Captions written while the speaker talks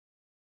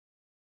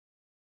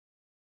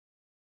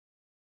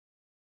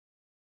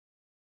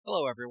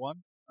Hello,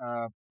 everyone.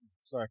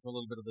 Sorry for a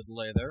little bit of the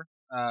delay there.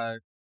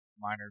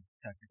 Minor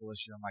technical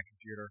issue on my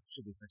computer.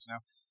 Should be fixed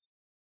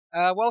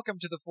now. Welcome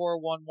to the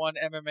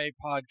 411 MMA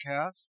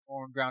podcast,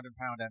 or Ground and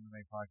Pound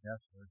MMA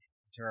podcast. We're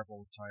terrible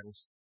with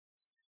titles.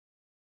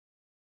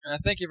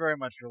 Thank you very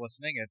much for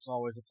listening. It's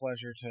always a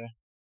pleasure to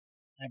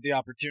have the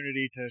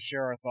opportunity to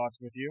share our thoughts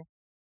with you,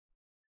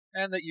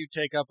 and that you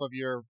take up of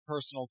your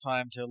personal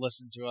time to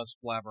listen to us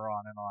blabber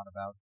on and on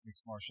about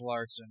mixed martial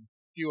arts and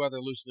a few other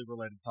loosely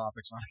related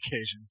topics on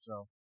occasion.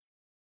 So,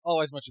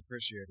 always much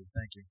appreciated.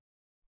 Thank you.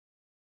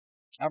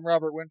 I'm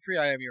Robert Winfrey.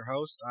 I am your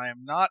host. I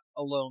am not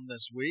alone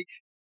this week.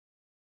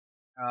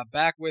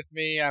 Back with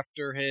me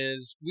after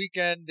his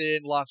weekend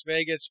in Las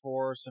Vegas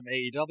for some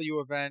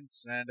AEW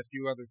events and a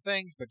few other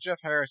things, but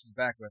Jeff Harris is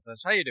back with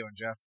us. How you doing,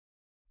 Jeff?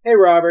 Hey,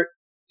 Robert.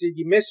 Did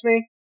you miss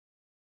me?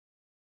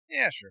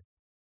 Yeah, sure.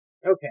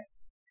 Okay.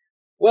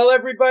 Well,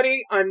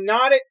 everybody, I'm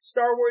not at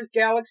Star Wars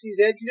Galaxy's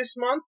Edge this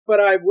month, but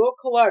I will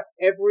collect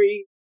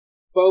every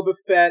Boba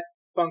Fett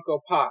Funko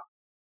Pop.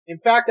 In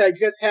fact, I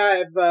just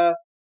have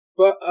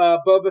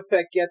Boba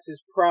Fett Gets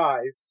His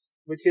Prize,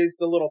 which is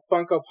the little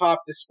Funko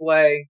Pop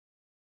display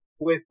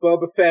with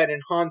Boba Fett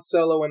and Han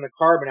Solo in the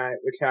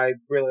Carbonite, which I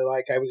really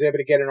like. I was able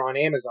to get it on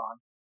Amazon.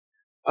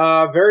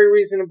 Very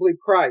reasonably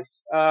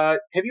priced. Have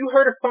you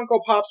heard of Funko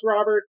Pops,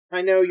 Robert?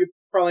 I know you're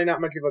probably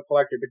not much of a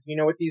collector, but do you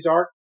know what these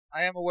are?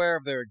 I am aware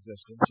of their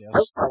existence, yes.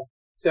 Okay.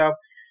 So,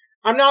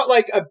 I'm not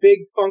like a big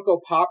Funko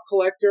Pop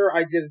collector.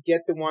 I just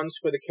get the ones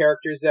for the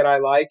characters that I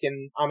like,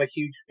 and I'm a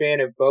huge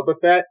fan of Boba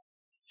Fett.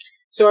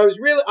 So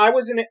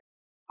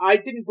I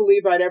didn't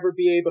believe I'd ever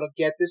be able to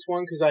get this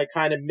one because I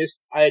had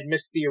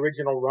missed the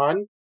original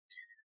run.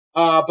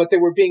 But they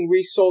were being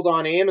resold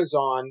on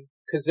Amazon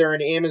because they're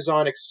an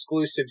Amazon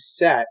exclusive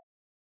set.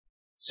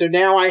 So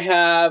now I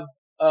have,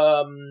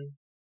 Boba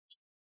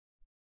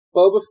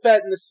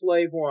Fett and the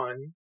Slave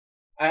One.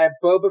 I have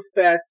Boba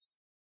Fett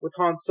with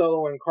Han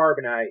Solo and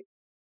Carbonite.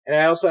 And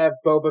I also have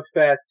Boba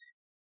Fett,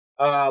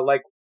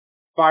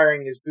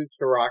 firing his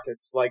booster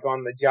rockets, like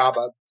on the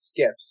Jabba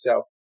skiff.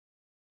 So,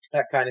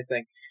 that kind of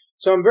thing.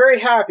 So I'm very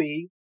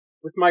happy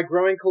with my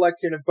growing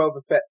collection of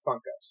Boba Fett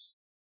Funkos.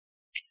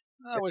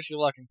 I wish you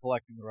luck in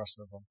collecting the rest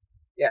of them.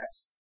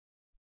 Yes.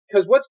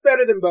 Because what's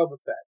better than Boba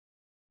Fett?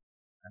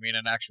 I mean,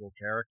 an actual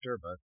character,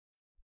 but...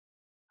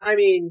 I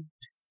mean...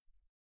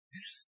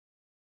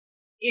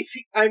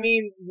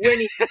 when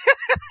he's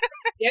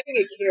getting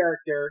a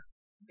character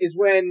is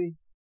when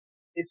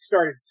it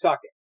started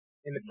sucking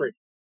in the pre.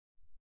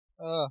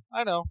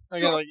 I know.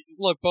 Again,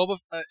 look,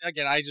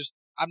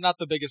 I'm not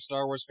the biggest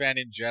Star Wars fan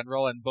in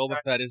general, and Boba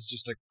Fett is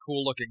just a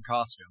cool-looking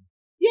costume.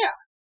 Yeah,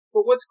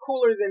 but what's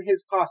cooler than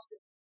his costume?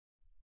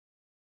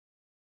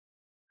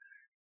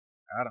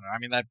 I don't know. I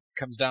mean, that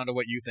comes down to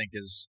what you think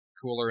is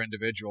cooler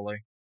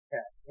individually.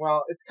 Okay.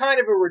 Well, it's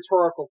kind of a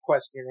rhetorical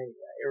question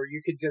anyway, or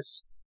you could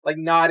just,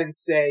 nod and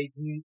say,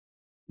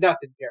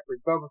 nothing, Jeffrey.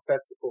 Boba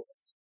Fett's the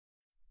coolest.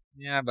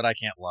 Yeah, but I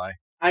can't lie.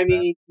 I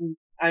mean,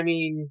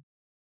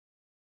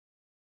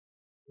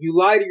 you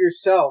lie to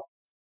yourself.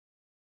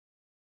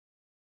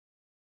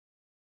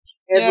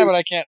 Yeah, but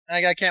I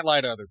can't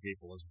lie to other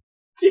people as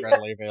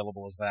readily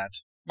available as that.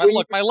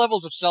 My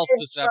levels of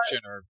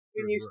self-deception are...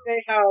 Can you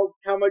say how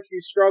much you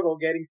struggle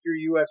getting through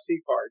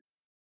UFC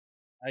cards?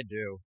 I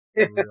do.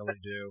 I really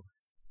do.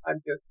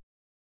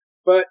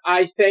 But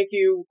I thank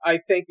you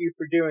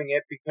for doing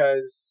it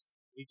because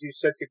you do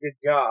such a good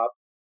job.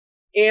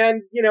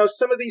 And,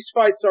 some of these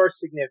fights are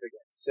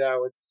significant,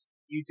 so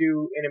you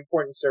do an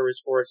important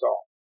service for us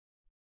all.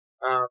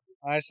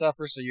 I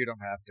suffer so you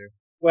don't have to.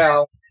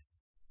 Well,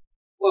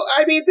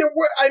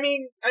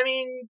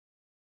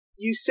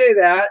 you say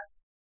that,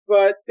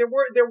 but there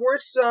were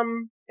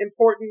some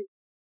important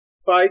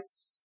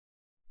fights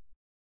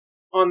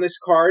on this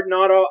card.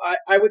 Not all,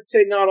 I would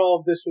say not all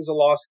of this was a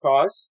lost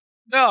cause.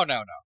 No.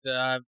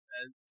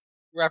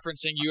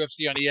 Referencing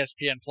UFC on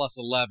ESPN Plus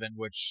 11,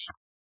 which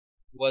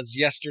was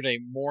yesterday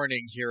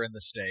morning here in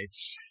the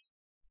States.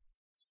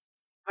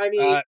 I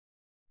mean,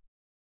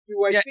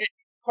 do I think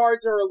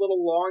cards are a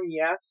little long?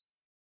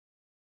 Yes.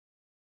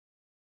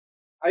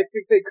 I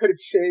think they could have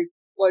shaved,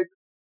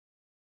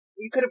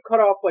 you could have cut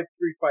off 3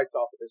 fights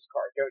off of this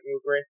card, don't you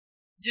agree?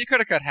 You could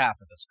have cut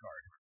half of this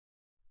card.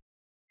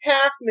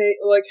 Half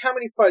how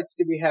many fights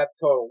did we have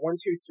total? 1,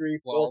 2, 3,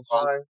 4,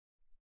 5.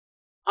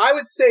 I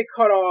would say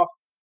cut off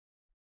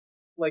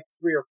 3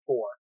 or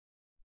 4,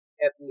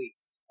 at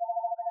least.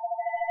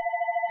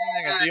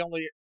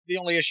 The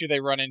only issue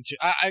they run into,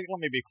 let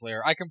me be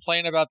clear. I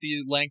complain about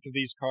the length of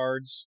these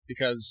cards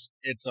because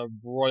it's a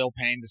royal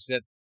pain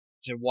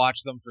to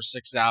watch them for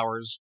 6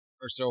 hours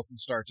or so from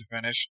start to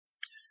finish.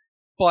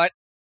 But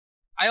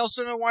I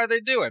also know why they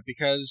do it,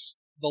 because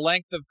the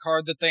length of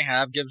card that they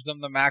have gives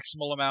them the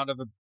maximal amount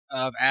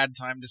of ad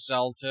time to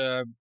sell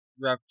to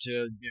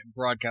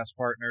broadcast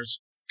partners.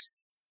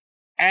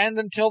 And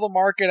until the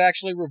market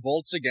actually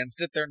revolts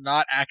against it, they're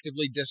not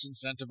actively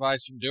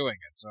disincentivized from doing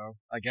it. So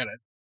I get it.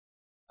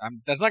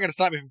 That's not going to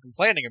stop me from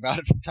complaining about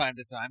it from time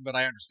to time, but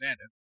I understand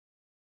it.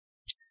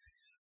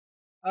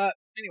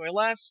 Anyway,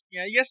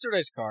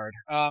 yesterday's card.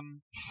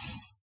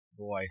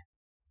 Boy.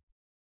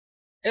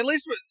 At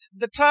least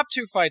the top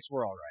two fights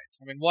were all right.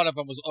 I mean, one of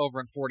them was over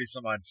in 40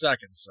 some odd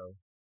seconds, so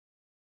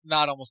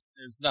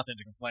there's nothing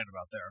to complain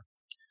about there.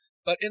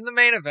 But in the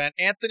main event,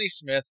 Anthony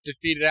Smith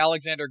defeated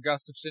Alexander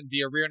Gustafsson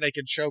via rear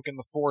naked choke in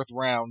the fourth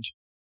round.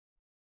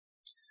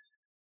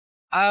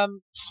 I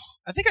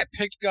think I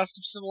picked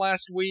Gustafsson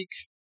last week,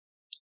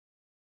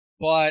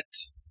 but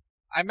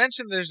I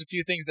mentioned there's a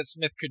few things that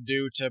Smith could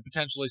do to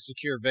potentially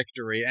secure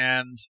victory,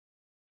 and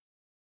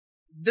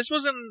this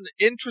was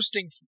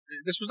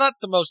not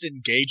the most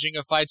engaging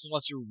of fights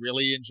unless you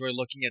really enjoy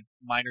looking at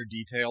minor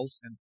details,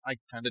 and I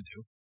kind of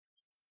do.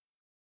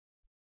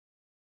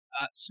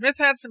 Smith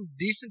had some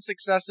decent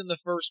success in the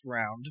first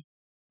round.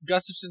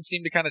 Gustafsson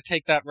seemed to kind of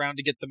take that round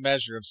to get the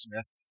measure of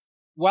Smith.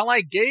 While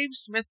I gave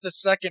Smith the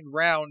second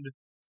round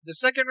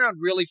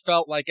really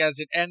felt like as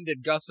it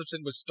ended,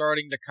 Gustafsson was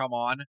starting to come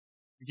on.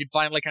 He'd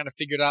finally kind of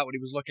figured out what he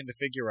was looking to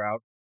figure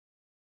out.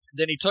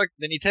 Then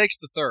he takes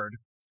the third.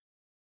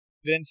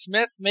 Then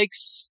Smith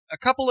makes a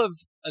couple of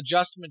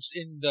adjustments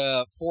in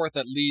the fourth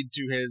that lead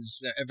to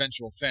his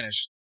eventual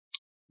finish.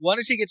 One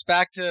is he gets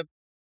back to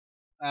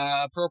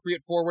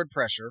appropriate forward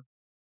pressure.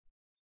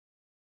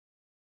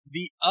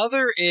 The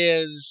other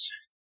is...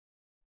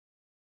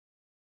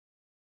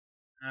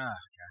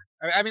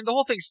 I mean, the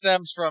whole thing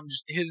stems from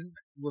just his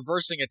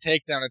reversing a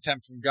takedown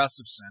attempt from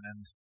Gustafsson,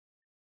 and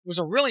it was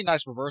a really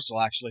nice reversal,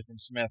 actually, from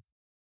Smith.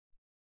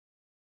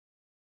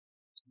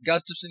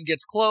 Gustafsson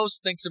gets close,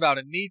 thinks about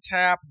a knee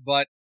tap,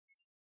 but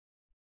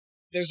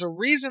there's a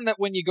reason that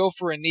when you go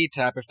for a knee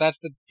tap, if that's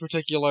the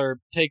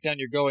particular takedown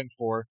you're going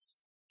for,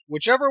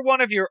 whichever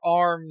one of your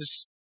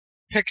arms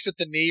picks at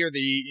the knee or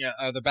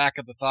the back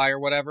of the thigh or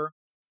whatever,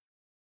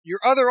 your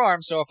other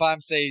arm, so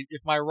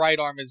if my right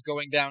arm is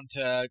going down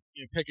to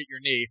pick at your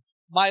knee,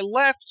 my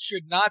left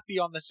should not be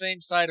on the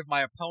same side of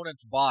my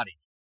opponent's body.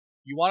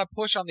 You want to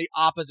push on the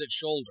opposite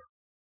shoulder.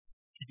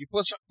 If you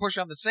push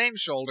on the same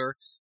shoulder,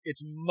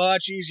 it's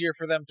much easier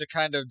for them to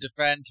kind of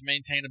defend, to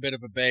maintain a bit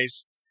of a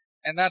base,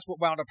 and that's what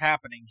wound up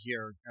happening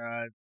here.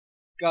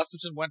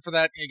 Gustafsson went for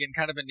that, again,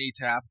 kind of a knee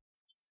tap,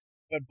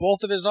 but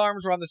both of his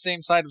arms were on the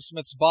same side of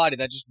Smith's body.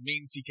 That just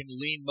means he can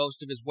lean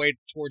most of his weight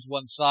towards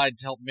one side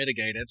to help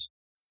mitigate it.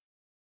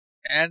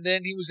 And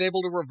then he was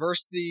able to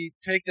reverse the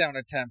takedown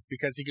attempt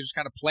because he could just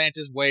kind of plant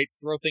his weight,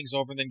 throw things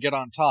over, and then get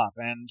on top.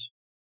 And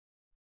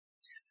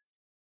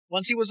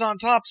once he was on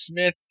top,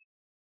 Smith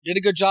did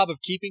a good job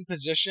of keeping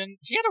position.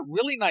 He had a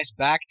really nice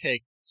back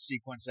take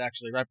sequence,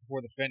 actually, right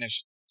before the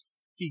finish.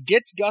 He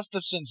gets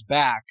Gustafsson's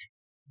back,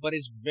 but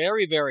is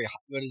very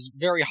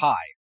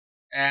high.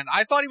 And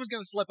I thought he was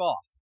going to slip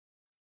off.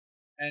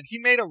 And he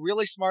made a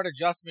really smart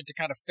adjustment to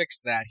kind of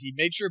fix that. He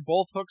made sure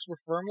both hooks were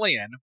firmly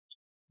in.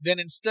 Then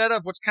instead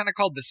of what's kind of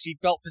called the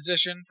seatbelt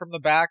position from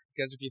the back,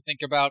 because if you think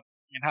about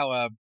how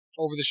a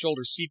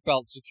over-the-shoulder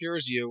seatbelt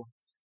secures you,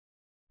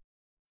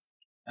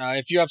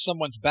 if you have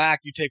someone's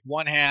back, you take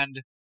one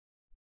hand,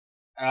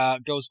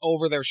 goes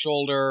over their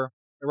shoulder,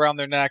 around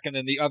their neck, and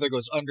then the other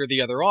goes under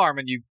the other arm,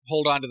 and you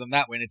hold on to them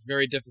that way, and it's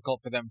very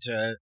difficult for them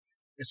to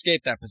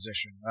escape that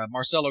position.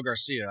 Marcelo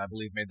Garcia, I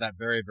believe, made that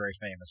very, very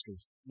famous,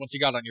 because once he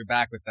got on your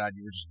back with that,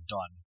 you were just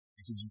done.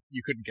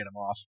 You couldn't get him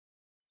off.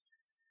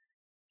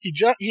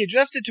 He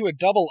adjusted to a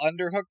double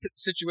underhook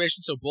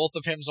situation, so both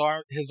of his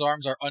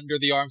arms are under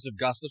the arms of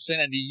Gustafsson,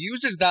 and he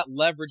uses that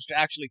leverage to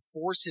actually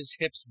force his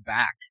hips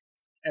back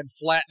and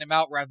flatten him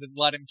out rather than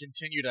let Gustafsson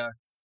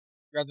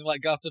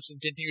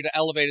continue to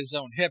elevate his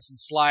own hips and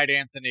slide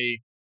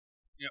Anthony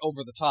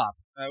over the top.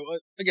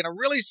 Again, a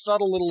really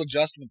subtle little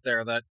adjustment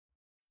there that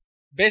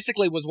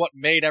basically was what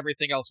made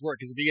everything else work.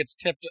 Because if he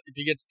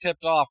gets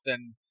tipped off,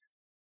 then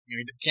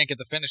he can't get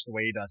the finish the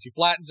way he does. He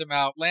flattens him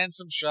out, lands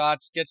some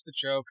shots, gets the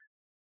choke.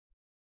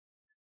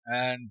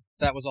 And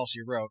that was all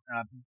she wrote.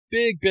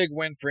 Big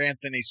win for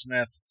Anthony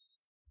Smith.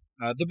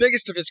 The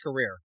biggest of his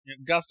career.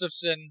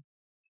 Gustafsson,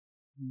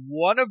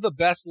 one of the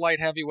best light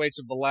heavyweights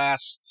of the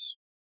last,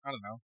 8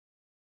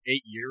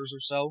 years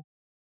or so.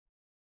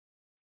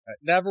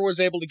 Never was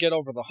able to get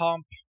over the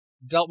hump.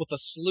 Dealt with a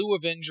slew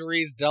of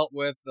injuries. Dealt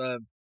with a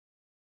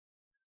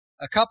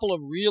couple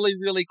of really,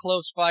 really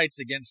close fights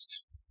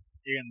against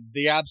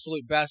the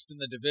absolute best in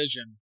the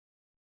division.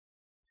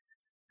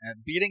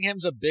 Beating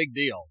him's a big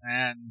deal,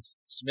 and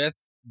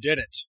Smith did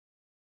it.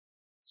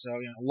 So,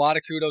 a lot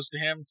of kudos to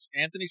him.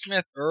 Anthony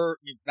Smith,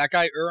 that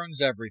guy earns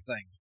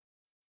everything.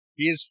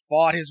 He has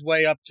fought his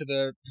way up to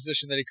the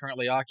position that he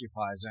currently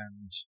occupies,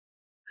 and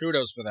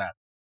kudos for that.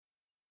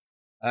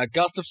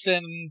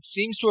 Gustafsson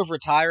seems to have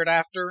retired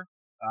after.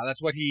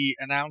 That's what he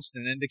announced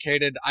and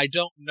indicated. I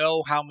don't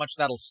know how much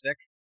that'll stick,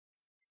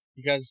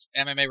 because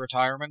MMA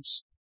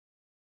retirements.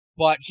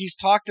 But he's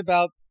talked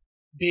about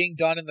being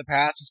done in the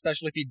past,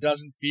 especially if he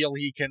doesn't feel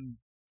he can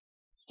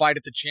fight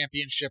at the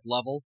championship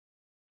level.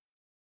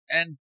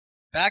 And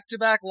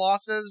back-to-back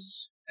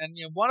losses, and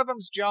one of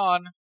them's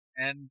John,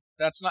 and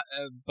that's not.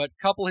 But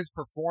couple his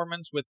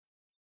performance with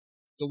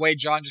the way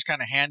John just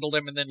kind of handled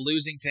him, and then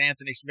losing to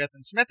Anthony Smith.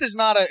 And Smith's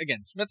not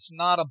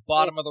a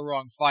bottom of the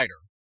rung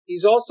fighter.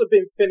 He's also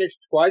been finished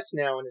twice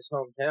now in his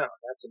hometown.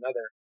 That's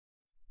another.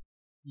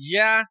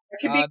 Yeah. That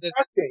can be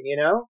crushing, you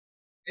know?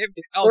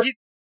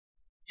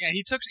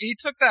 He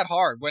took that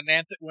hard when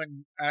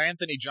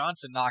Anthony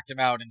Johnson knocked him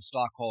out in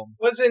Stockholm.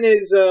 Wasn't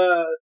his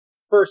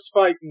first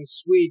fight in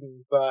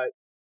Sweden,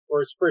 or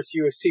his first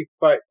UFC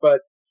fight,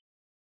 but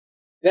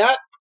that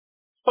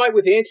fight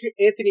with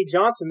Anthony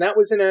Johnson, that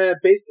was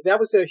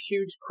a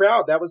huge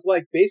crowd. That was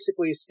like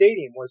basically a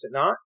stadium, was it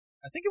not?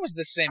 I think it was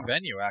the same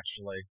venue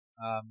actually.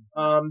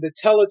 The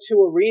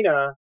Tele2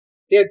 Arena,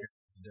 they had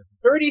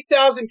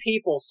 30,000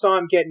 people saw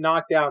him get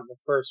knocked out in the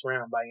first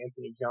round by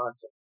Anthony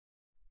Johnson.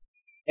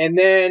 And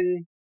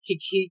then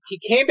he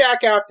came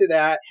back after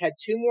that, had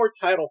 2 more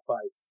title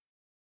fights.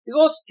 He's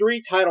lost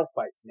 3 title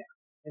fights now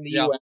in the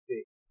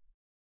UFC.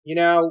 You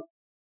know,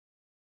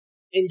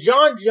 and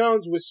John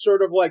Jones was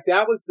sort of like,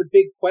 that was the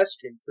big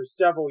question for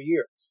several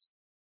years.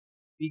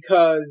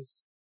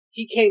 Because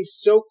he came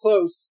so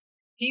close.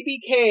 He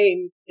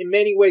became, in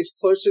many ways,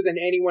 closer than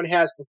anyone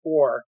has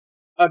before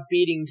of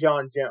beating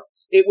John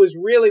Jones. It was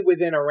really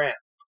within a round.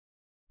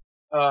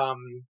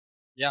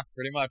 Yeah,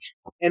 pretty much.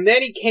 And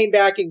then he came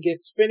back and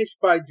gets finished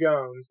by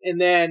Jones,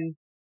 and then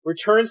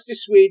returns to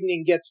Sweden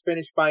and gets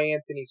finished by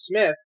Anthony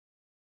Smith.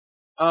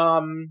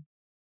 Plus,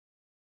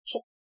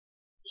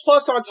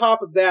 on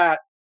top of that,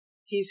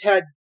 he's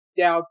had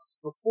doubts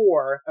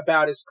before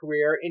about his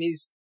career, and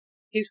he's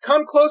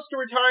come close to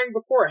retiring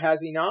before,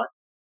 has he not?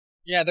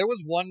 Yeah,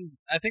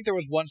 I think there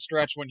was one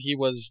stretch when he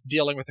was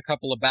dealing with a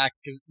couple of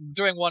because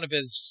doing one of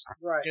his,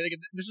 right.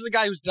 This is a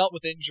guy who's dealt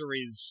with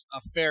injuries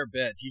a fair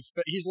bit.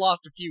 He's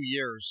lost a few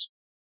years,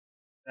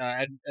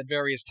 at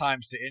various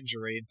times to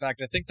injury. In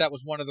fact, I think that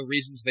was one of the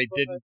reasons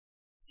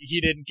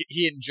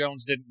he and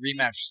Jones didn't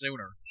rematch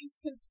sooner. He's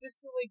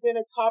consistently been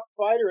a top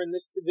fighter in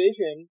this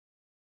division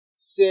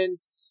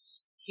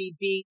since he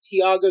beat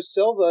Thiago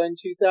Silva in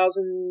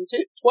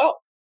 2012,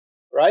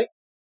 right?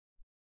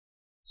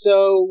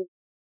 So,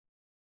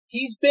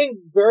 he's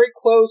been very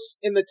close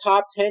in the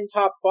top 10,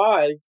 top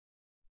 5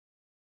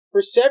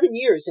 for 7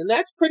 years, and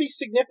that's pretty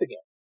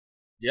significant.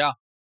 Yeah.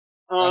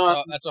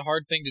 That's a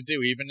hard thing to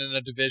do, even in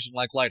a division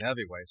like light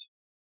heavyweight.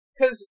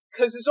 Because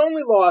his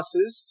only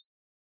losses,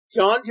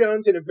 John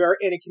Jones in a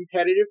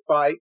competitive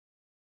fight.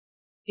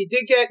 He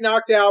did get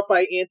knocked out by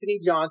Anthony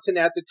Johnson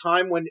at the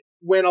time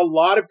when a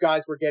lot of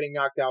guys were getting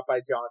knocked out by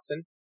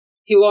Johnson.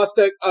 He lost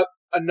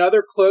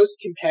another close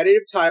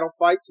competitive title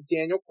fight to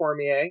Daniel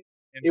Cormier.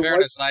 In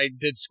fairness, I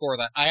did score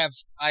that. I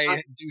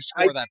do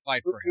score that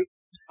fight for him.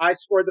 I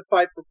scored the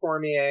fight for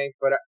Cormier,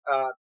 but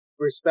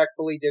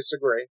respectfully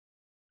disagree.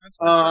 That's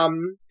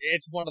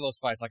it's one of those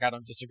fights. Like, I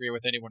don't disagree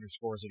with anyone who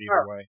scores it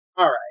either way.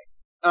 All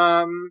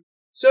right.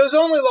 So his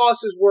only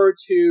losses were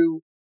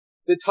to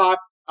the top,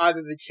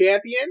 either the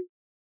champion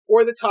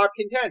or the top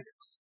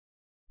contenders.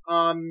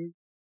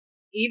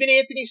 Even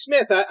Anthony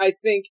Smith, I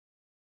think,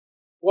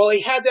 while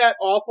he had that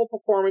awful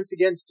performance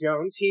against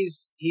Jones,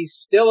 he's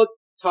still a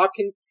top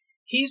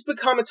he's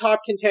become a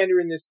top contender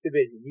in this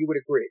division. You would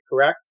agree,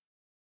 correct?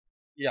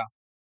 Yeah.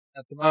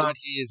 At the moment,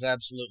 he is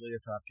absolutely a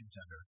top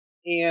contender.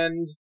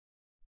 And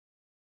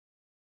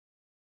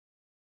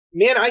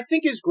man, I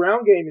think his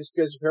ground game is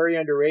just very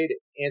underrated,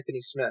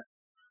 Anthony Smith.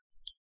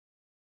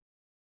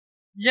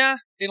 Yeah,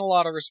 in a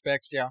lot of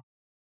respects, yeah.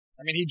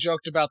 I mean, he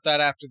joked about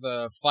that after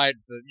the fight.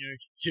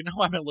 You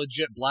know I'm a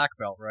legit black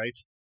belt, right?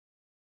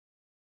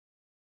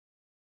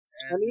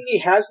 And I mean, he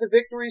has the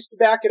victories to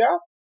back it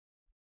up.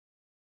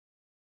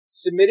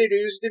 Submitted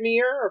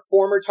Özdemir, a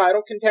former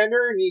title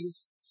contender, and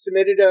he's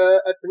submitted a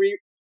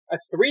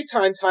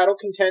three-time title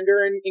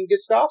contender in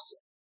Gustafsson.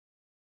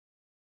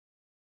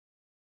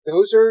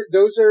 Those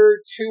are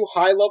 2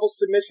 high-level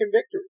submission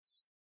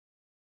victories.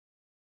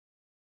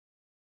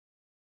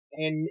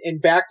 And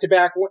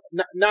back-to-back,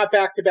 not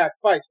back-to-back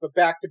fights, but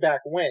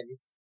back-to-back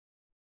wins.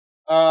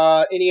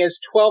 And he has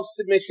 12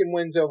 submission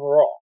wins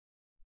overall.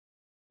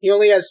 He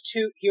only has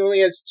two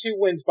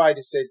wins by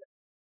decision.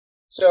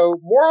 So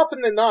more often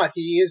than not,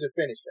 he is a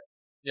finisher.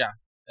 Yeah.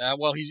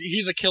 Well,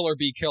 he's a kill or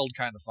be killed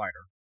kind of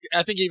fighter.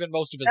 I think even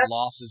most of his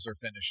losses are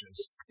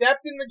finishes. Except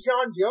in the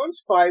John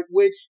Jones fight,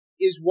 which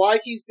is why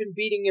he's been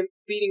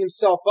beating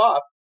himself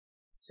up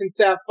since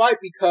that fight,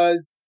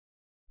 because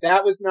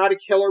that was not a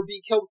kill or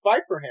be killed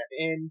fight for him.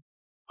 And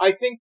I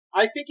think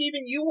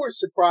even you were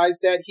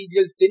surprised that he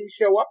just didn't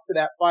show up for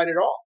that fight at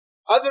all.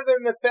 Other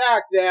than the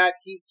fact that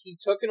he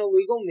took an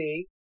illegal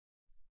knee,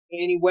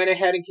 and he went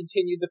ahead and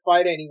continued the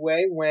fight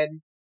anyway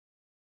when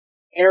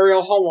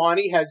Ariel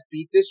Helwani has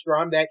beat this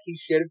drum that he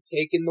should have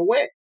taken the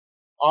win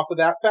off of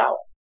that foul.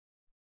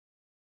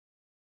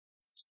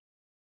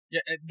 Yeah,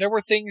 there were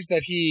things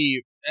that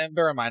and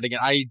bear in mind, again,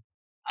 I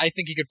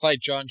think he could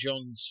fight John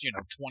Jones,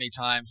 20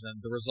 times,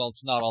 and the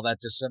result's not all that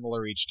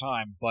dissimilar each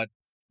time, but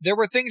there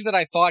were things that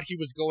I thought he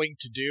was going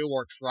to do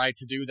or try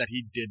to do that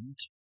he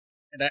didn't.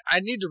 And I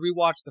need to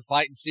rewatch the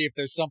fight and see if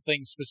there's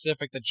something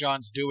specific that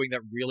John's doing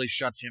that really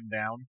shuts him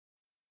down.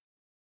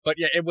 But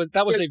yeah,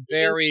 that was a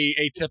very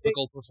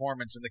atypical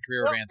performance in the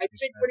career of Anthony I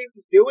think Smith. what he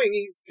was doing,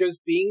 he's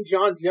just being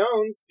John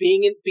Jones,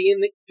 being in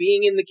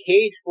the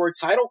cage for a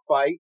title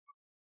fight,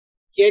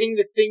 getting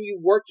the thing you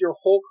worked your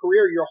whole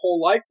career, your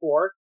whole life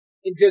for,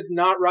 and just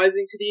not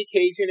rising to the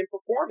occasion and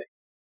performing.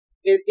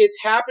 It's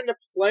happened to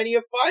plenty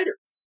of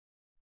fighters.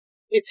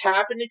 It's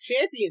happened to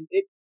champions.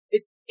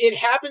 It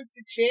happens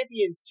to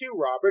champions too,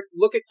 Robert.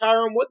 Look at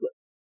Tyron Woodley.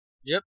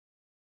 Yep.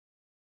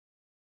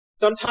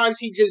 Sometimes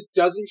he just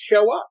doesn't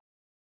show up.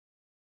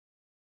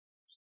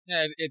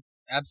 Yeah, it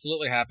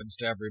absolutely happens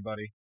to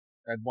everybody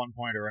at one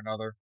point or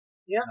another.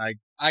 Yeah.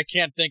 I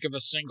can't think of a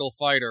single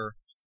fighter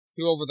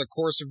who over the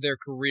course of their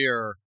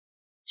career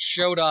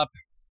showed up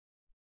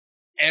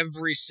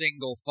every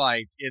single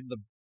fight and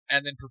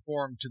then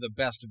performed to the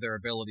best of their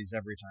abilities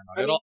every time.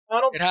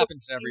 It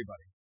happens to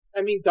everybody.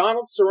 I mean,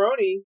 Donald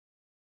Cerrone,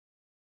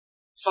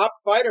 top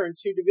fighter in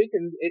 2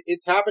 divisions,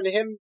 it's happened to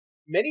him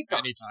many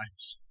times.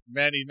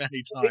 Many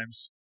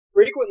times.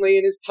 Frequently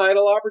in his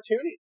title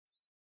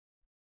opportunities.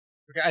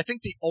 Okay, I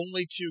think the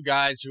only 2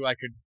 guys who I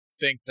could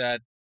think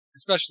that,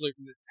 especially,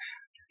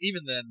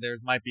 even then, there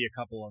might be a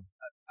couple of,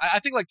 I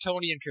think like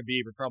Tony and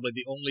Khabib are probably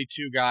the only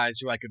 2 guys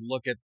who I could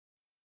look at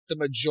the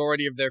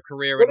majority of their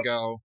career and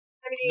go,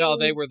 no,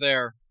 they were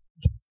there.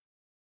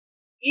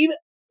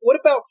 What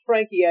about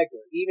Frankie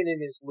Edgar, even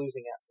in his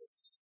losing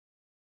efforts?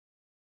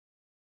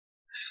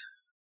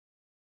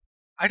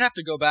 I'd have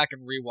to go back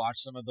and rewatch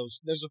some of those.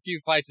 There's a few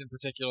fights in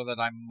particular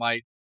that I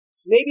might.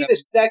 Maybe the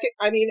second.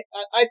 I mean,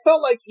 I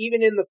felt like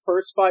even in the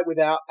first fight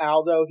without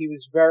Aldo, he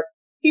was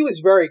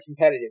very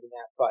competitive in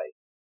that fight.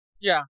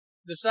 Yeah,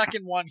 the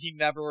second one he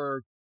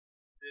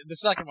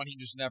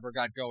just never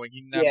got going.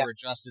 He never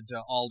adjusted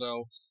to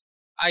Aldo.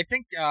 I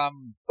think.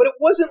 But it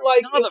wasn't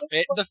like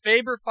the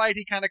Faber fight.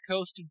 He kind of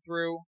coasted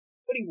through.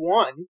 But he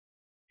won.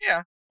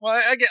 Yeah. Well,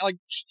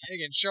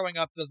 again, showing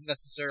up doesn't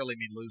necessarily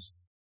mean losing.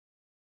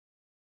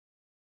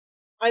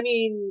 I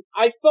mean,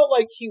 I felt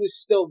like he was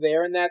still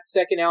there in that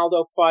second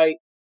Aldo fight,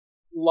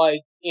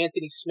 like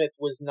Anthony Smith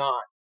was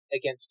not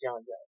against John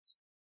Jones.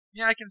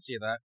 Yeah, I can see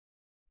that.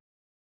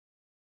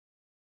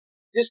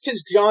 Just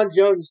because John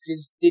Jones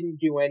just didn't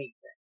do anything.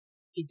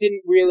 He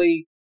didn't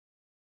really...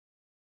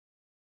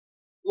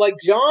 Like,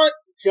 John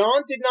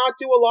did not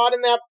do a lot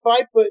in that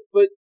fight,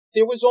 but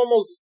there was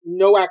almost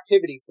no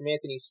activity from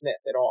Anthony Smith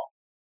at all.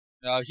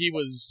 He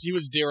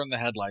was deer in the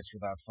headlights for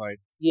that fight.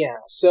 Yeah,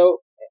 so...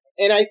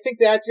 And I think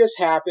that just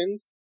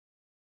happens.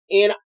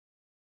 And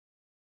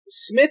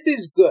Smith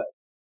is good,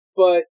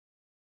 but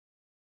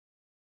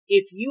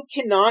if you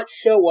cannot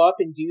show up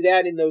and do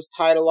that in those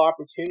title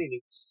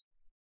opportunities,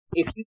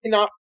 if you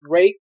cannot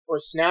break or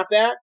snap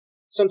that,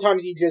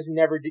 sometimes you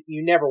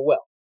never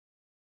will.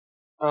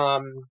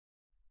 And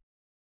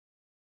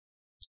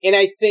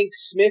I think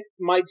Smith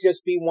might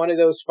just be one of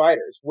those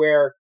fighters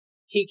where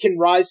he can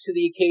rise to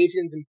the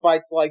occasions in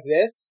fights like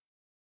this,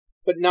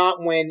 but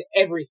not when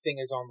everything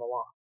is on the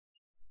line.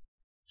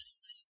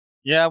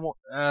 Yeah, well,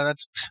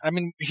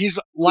 he's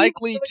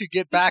likely to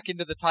get back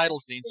into the title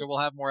scene, so we'll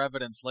have more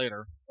evidence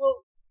later.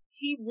 Well,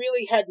 he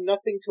really had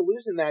nothing to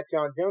lose in that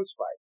John Jones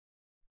fight,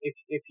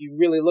 if you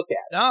really look at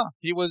it. No,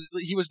 he was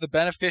the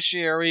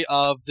beneficiary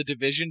of the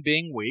division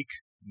being weak.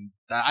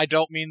 I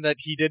don't mean that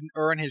he didn't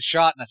earn his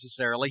shot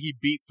necessarily. He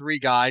beat 3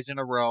 guys in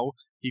a row.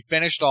 He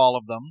finished all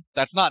of them.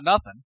 That's not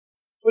nothing.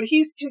 But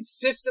he's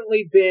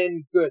consistently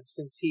been good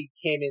since he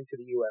came into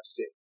the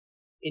UFC,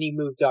 and he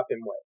moved up in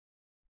weight.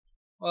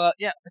 Well,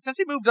 yeah, since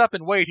he moved up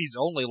in weight, he's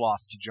only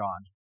lost to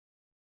John.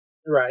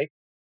 Right.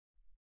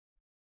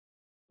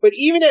 But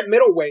even at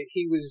middleweight,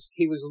 he was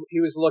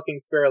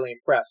looking fairly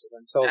impressive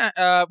until.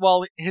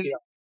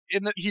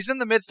 He's in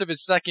the midst of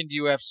his second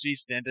UFC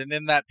stint, and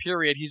in that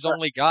period, he's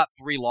only got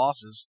 3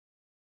 losses.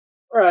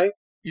 Right.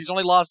 He's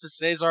only lost to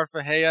Cesar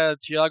Ferreira,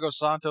 Thiago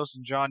Santos,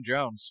 and John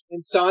Jones.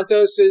 And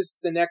Santos is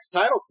the next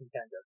title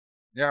contender.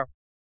 Yeah.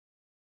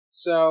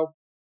 So.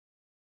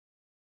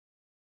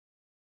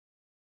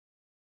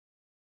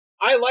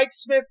 I like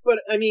Smith, but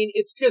I mean,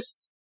 it's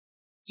just,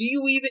 do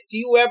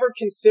you ever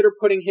consider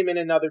putting him in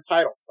another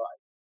title fight?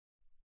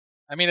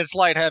 I mean, it's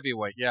light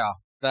heavyweight, yeah.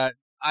 That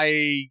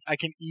I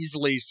can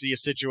easily see a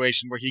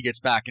situation where he gets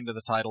back into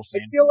the title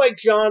scene. I feel like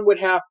John would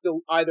have to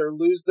either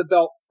lose the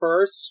belt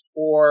first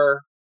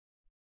or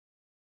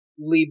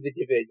leave the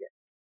division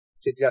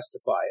to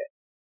justify it.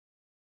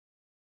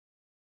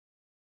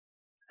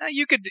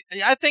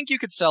 I think you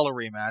could sell a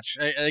rematch.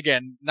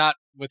 Again, not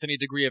with any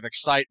degree of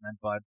excitement,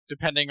 but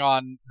depending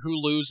on who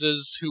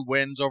loses, who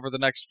wins over the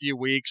next few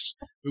weeks,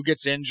 who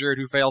gets injured,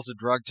 who fails a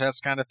drug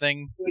test kind of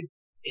thing.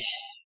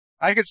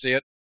 I could see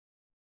it.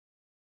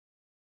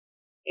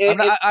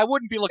 I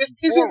wouldn't be looking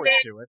forward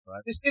to it.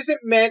 But this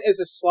isn't meant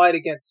as a slight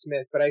against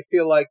Smith, but I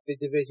feel like the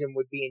division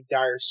would be in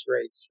dire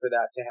straits for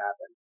that to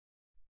happen.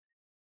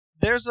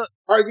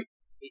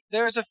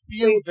 There's a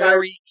few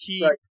very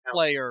key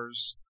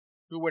players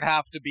who would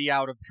have to be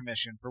out of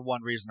commission for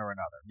one reason or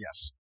another,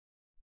 yes.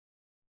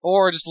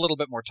 Or just a little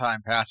bit more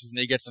time passes and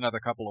he gets another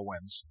couple of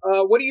wins.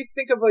 What do you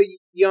think of a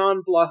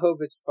Jan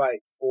Blachowicz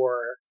fight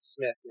for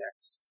Smith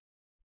next?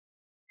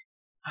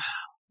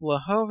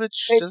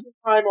 Blachowicz Take just... some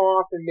time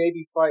off and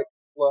maybe fight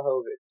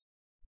Blachowicz.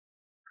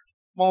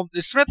 Well,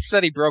 Smith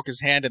said he broke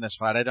his hand in this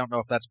fight. I don't know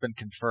if that's been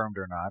confirmed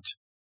or not.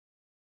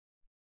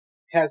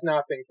 Has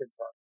not been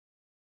confirmed.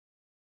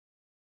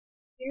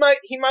 He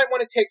might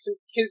want to take some,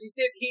 because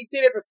he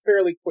did have a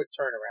fairly quick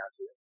turnaround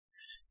to it.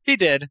 He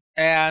did,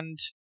 and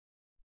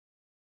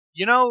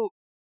you know,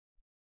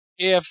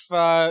 if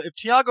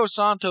Thiago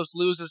Santos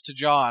loses to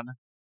John,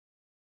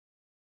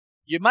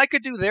 you might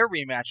could do their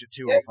rematch at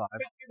 205. Yeah,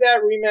 do that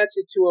rematch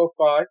at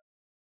 205.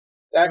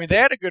 I mean, they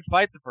had a good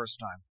fight the first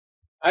time.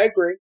 I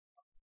agree.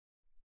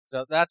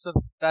 So that's a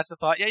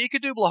thought. Yeah, you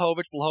could do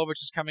Blachowicz.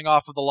 Blachowicz is coming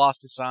off of the loss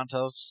to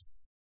Santos.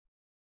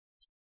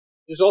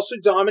 There's also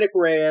Dominic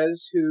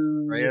Reyes,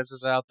 who... Reyes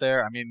is out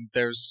there. I mean,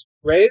 there's...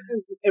 Reyes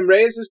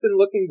has been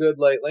looking good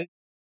lately.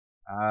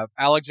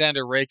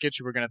 Alexander Rakic,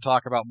 who we're going to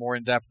talk about more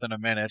in depth in a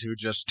minute, who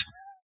just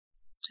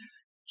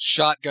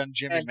shotgun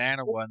Jimmy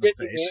Manuwa in the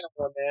face.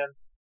 Manuwa, man.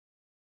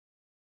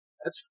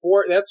 That's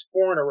four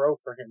in a row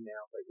for him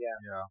now, but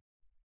yeah.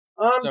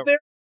 So,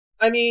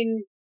 I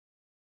mean...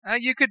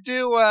 you could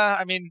do,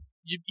 I mean,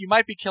 you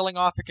might be killing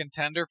off a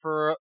contender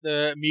for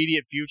the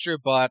immediate future,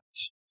 but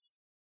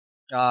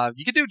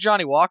you could do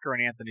Johnny Walker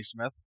and Anthony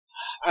Smith.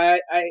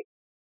 That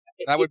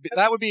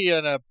would be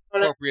an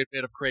appropriate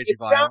bit of crazy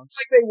violence. It sounds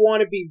like they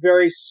want to be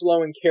very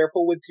slow and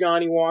careful with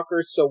Johnny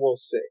Walker, so we'll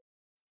see.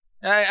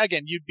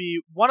 Again,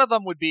 one of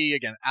them would be,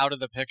 again, out of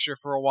the picture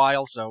for a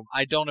while, so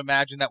I don't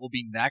imagine that will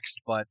be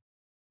next, but...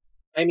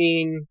 I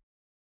mean,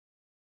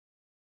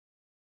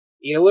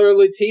 Ilir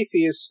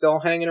Latifi is still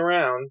hanging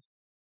around.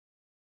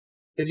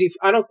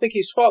 I don't think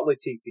he's fought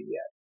Latifi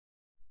yet.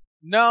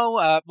 No,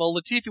 well,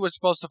 Latifi was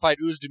supposed to fight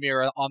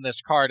Oezdemir on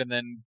this card and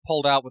then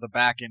pulled out with a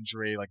back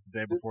injury like the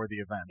day before the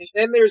event. And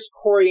then there's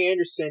Corey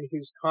Anderson,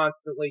 who's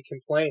constantly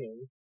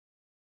complaining.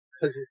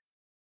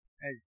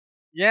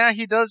 Yeah,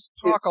 he does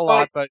talk a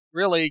lot, but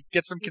really,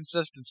 get some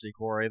consistency,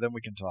 Corey, then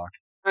we can talk.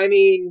 I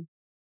mean,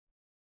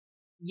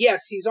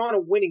 yes, he's on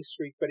a winning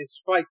streak, but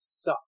his fights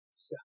suck.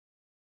 So.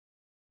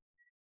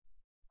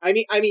 I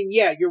mean,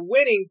 yeah, you're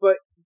winning, but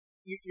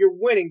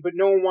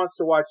no one wants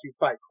to watch you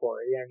fight,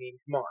 Corey. I mean,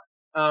 come on.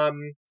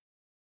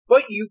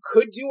 But you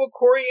could do a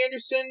Corey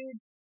Anderson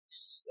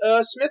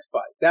Smith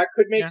fight. That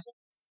could make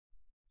sense.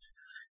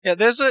 Yeah,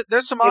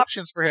 there's some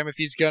options for him if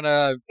he's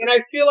gonna. And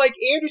I feel like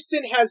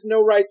Anderson has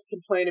no right to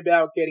complain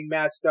about getting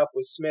matched up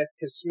with Smith,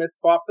 because Smith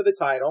fought for the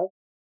title,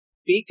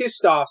 beat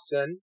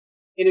Gustafsson,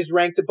 and is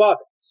ranked above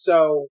him.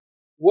 So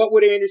what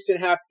would Anderson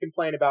have to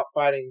complain about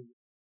fighting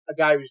a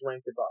guy who's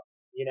ranked above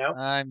him, you know?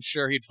 I'm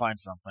sure he'd find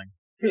something.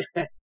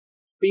 But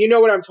you know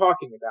what I'm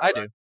talking about. I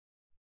do.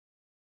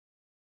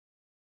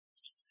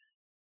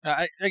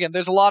 Again,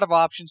 there's a lot of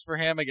options for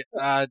him.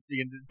 Again,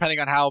 depending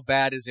on how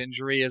bad his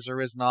injury is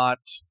or is not.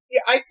 Yeah,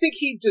 I think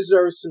he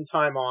deserves some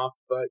time off,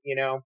 but, you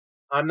know,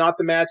 I'm not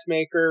the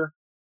matchmaker,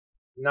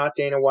 not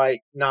Dana White,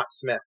 not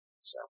Smith.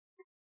 So.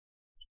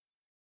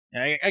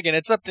 Yeah, again,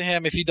 it's up to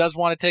him if he does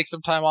want to take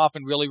some time off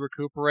and really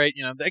recuperate.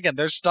 You know, again,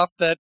 there's stuff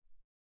that,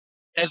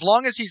 as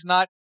long as he's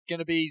not going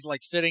to be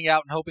like sitting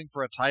out and hoping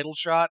for a title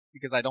shot,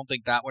 because I don't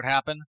think that would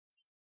happen.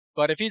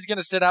 But if he's going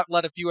to sit out and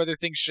let a few other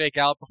things shake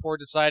out before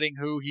deciding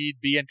who he'd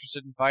be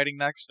interested in fighting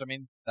next, I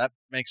mean, that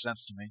makes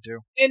sense to me, too.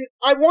 And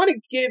I want to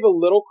give a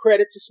little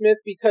credit to Smith,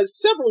 because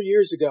several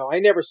years ago, I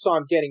never saw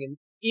him getting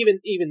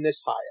even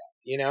this high up,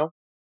 you know?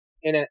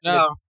 In a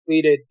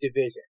completed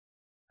division.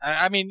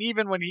 I mean,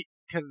 even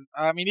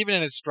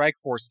in his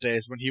Strikeforce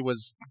days, when he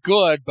was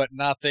good, but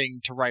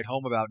nothing to write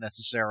home about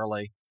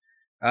necessarily,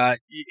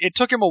 it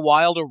took him a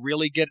while to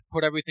really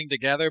put everything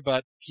together,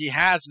 but he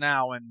has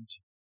now, and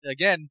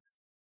again,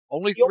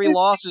 only 3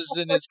 losses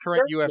in his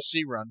current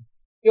UFC run.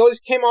 He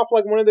always came off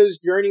like one of those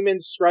journeyman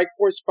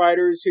Strikeforce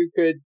fighters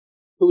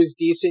who was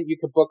decent, you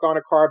could book on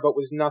a card, but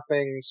was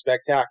nothing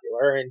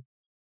spectacular. And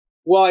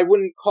while I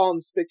wouldn't call him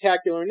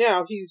spectacular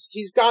now,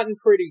 he's gotten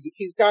pretty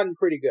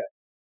good.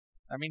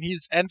 I mean,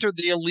 he's entered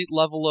the elite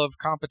level of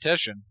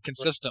competition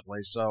consistently,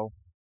 so.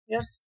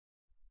 Yeah.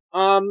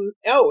 And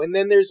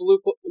then there's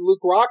Luke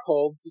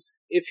Rockhold.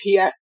 He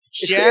and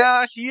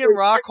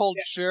Rockhold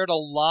shared a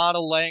lot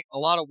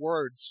of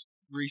words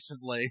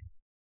recently.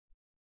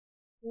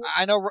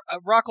 I know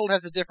Rockhold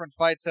has a different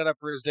fight set up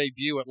for his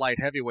debut at light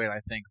heavyweight,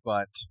 I think,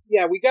 but...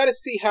 Yeah, we gotta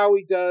see how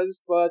he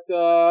does, but,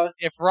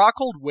 If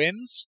Rockhold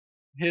wins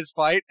his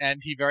fight,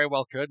 and he very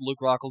well could, Luke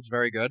Rockhold's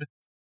very good,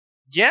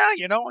 yeah,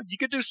 you know, you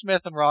could do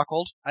Smith and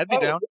Rockhold. I'd be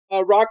down.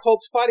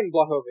 Rockhold's fighting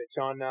Blachowicz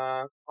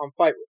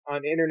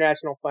on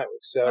International Fight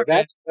Week, so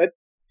okay.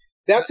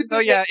 That's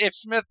good. Yeah, if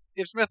Smith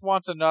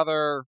wants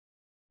another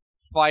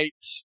fight...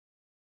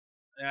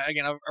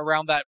 again,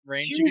 around that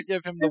range, you could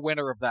give him the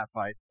winner of that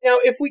fight. Now,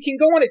 if we can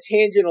go on a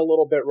tangent a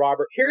little bit,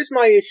 Robert, here's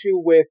my issue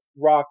with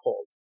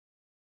Rockhold.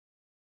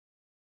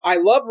 I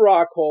love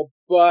Rockhold,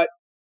 but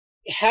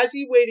has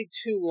he waited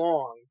too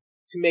long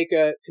to make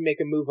a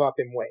move up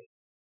in weight?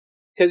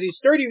 Because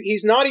he's 30.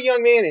 He's not a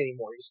young man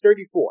anymore. He's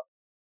 34.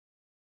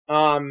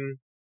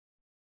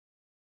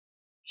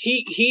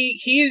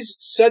 He is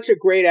such a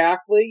great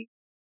athlete,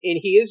 and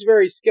he is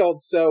very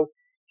skilled. So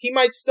he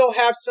might still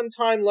have some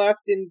time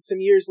left and some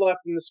years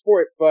left in the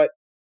sport, but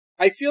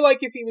I feel like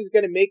if he was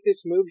going to make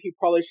this move, he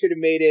probably should have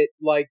made it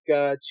like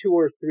 2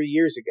 or 3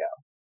 years ago.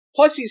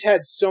 Plus, he's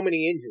had so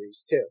many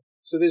injuries, too.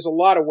 So there's a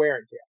lot of wear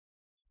and tear.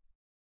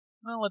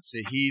 Well, let's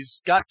see.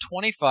 He's got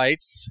 20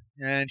 fights,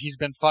 and he's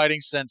been fighting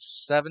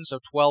since 7, so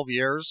 12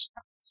 years.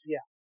 Yeah.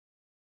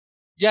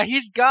 Yeah,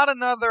 he's got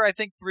another, I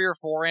think, 3 or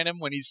 4 in him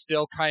when he's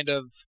still kind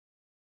of...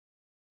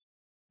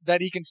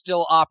 that he can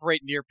still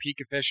operate near peak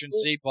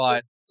efficiency,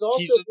 but...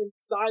 He's also been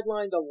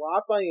sidelined a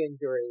lot by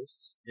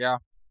injuries. Yeah.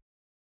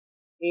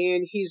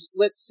 And he's,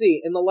 let's see,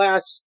 in the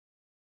last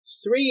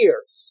 3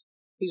 years,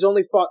 he's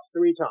only fought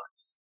 3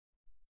 times.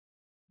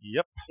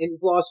 Yep. And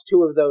he's lost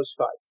 2 of those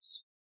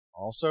fights.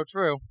 Also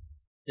true.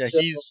 Yeah, so,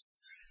 he's...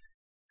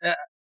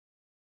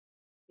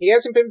 he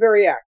hasn't been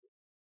very active.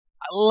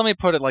 Let me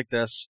put it like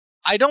this.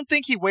 I don't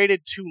think he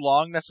waited too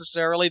long,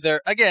 necessarily.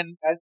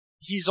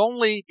 He's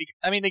only...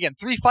 I mean, again,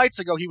 3 fights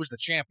ago, he was the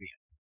champion.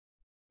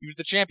 He was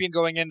the champion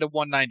going into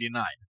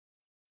 199.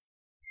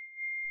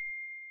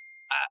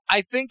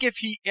 I think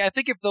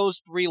if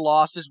those 3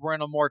 losses were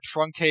in a more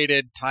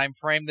truncated time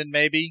frame, then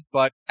maybe.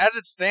 But as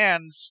it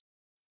stands,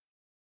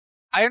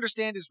 I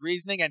understand his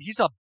reasoning, and he's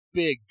a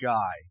big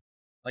guy.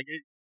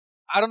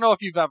 I don't know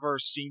if you've ever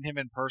seen him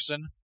in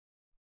person,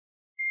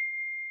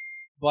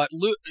 but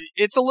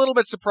it's a little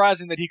bit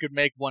surprising that he could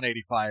make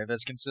 185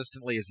 as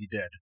consistently as he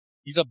did.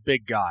 He's a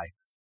big guy.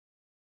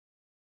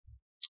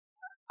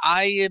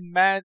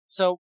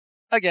 So,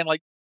 again,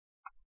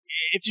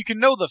 if you can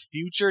know the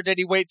future, did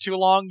he wait too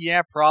long?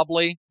 Yeah,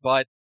 probably.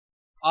 But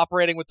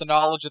operating with the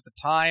knowledge at the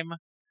time,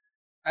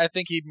 I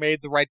think he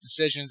made the right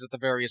decisions at the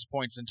various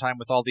points in time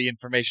with all the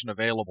information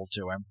available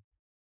to him.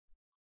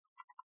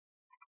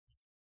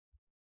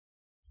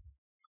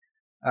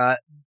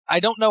 I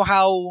don't know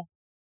how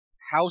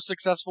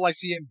successful I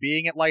see him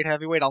being at light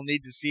heavyweight. I'll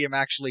need to see him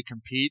actually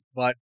compete,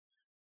 but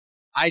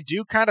I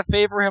do kind of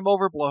favor him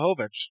over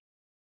Blachowicz.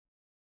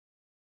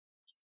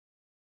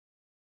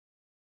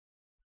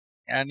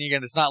 And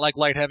again, it's not like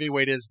light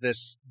heavyweight is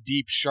this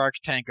deep shark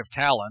tank of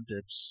talent.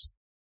 It's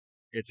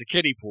a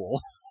kiddie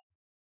pool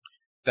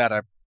that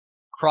a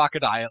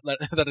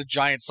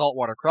giant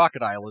saltwater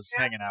crocodile is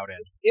hanging out in.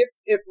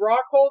 If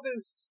Rockhold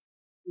is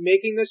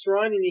making this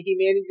run and he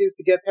manages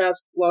to get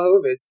past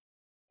Blachowicz,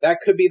 that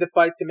could be the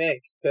fight to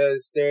make,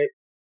 because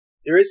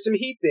there is some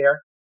heat there.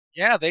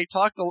 Yeah, they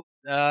talked.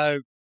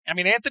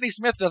 Anthony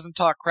Smith doesn't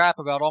talk crap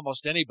about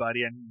almost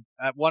anybody, and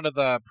at one of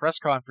the press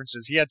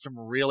conferences, he had some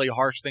really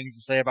harsh things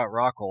to say about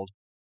Rockhold.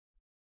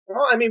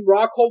 Well,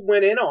 Rockhold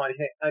went in on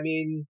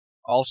him.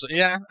 Also,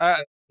 yeah.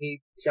 He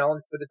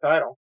challenged for the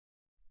title.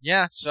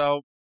 Yeah,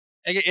 so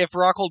if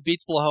Rockhold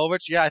beats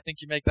Blachowicz, yeah, I think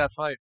you make that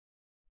fight.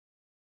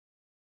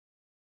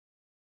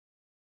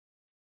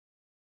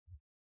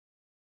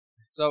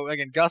 So,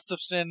 again,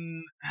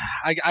 Gustafsson,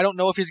 I don't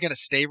know if he's going to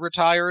stay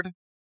retired,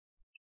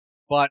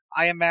 but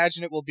I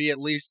imagine it will be at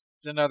least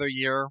another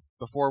year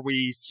before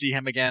we see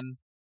him again.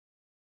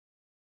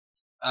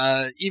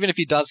 Even if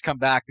he does come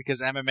back,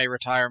 because MMA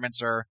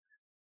retirements are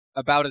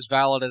about as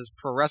valid as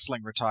pro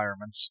wrestling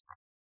retirements.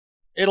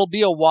 It'll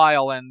be a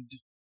while, and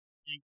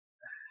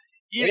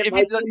if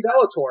he does in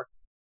Bellator.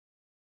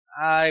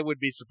 I would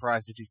be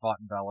surprised if he fought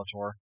in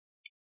Bellator.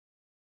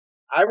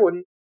 I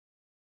wouldn't.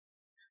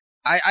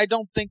 I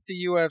don't think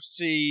the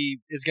UFC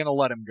is going to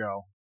let him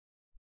go.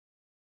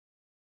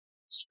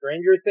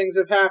 Stranger things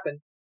have happened.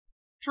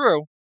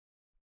 True.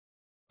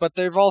 But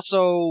they've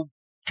also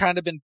kind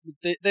of been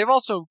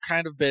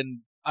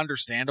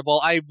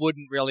understandable. I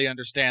wouldn't really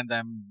understand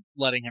them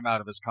letting him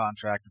out of his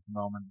contract at the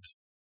moment.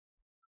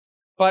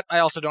 But I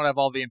also don't have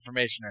all the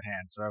information at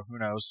hand, so who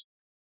knows.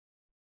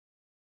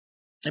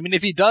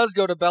 If he does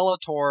go to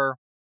Bellator,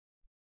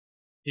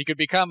 he could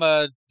become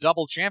a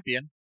double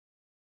champion.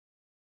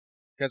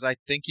 Because I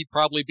think he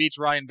probably beats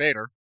Ryan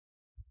Bader.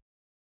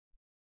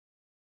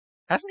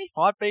 Hasn't he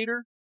fought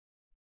Bader?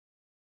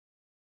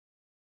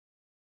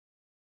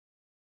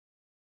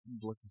 I'm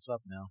going to look this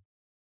up now.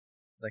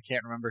 I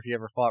can't remember if he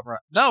ever fought...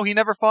 No, he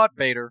never fought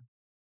Bader.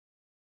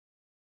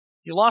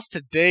 He lost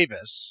to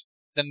Davis,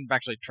 then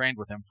actually trained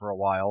with him for a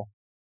while.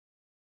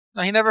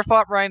 No, he never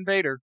fought Ryan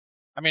Bader.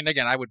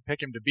 Again, I would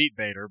pick him to beat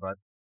Bader, but...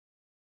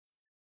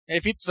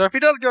 If he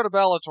does go to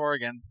Bellator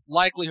again,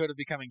 likelihood of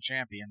becoming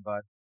champion,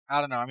 but... I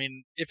don't know.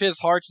 If his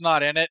heart's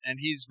not in it and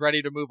he's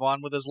ready to move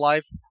on with his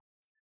life,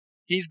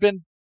 he's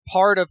been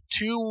part of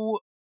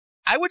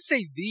I would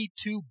say the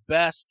 2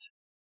 best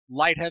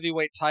light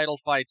heavyweight title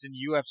fights in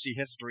UFC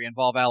history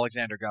involve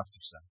Alexander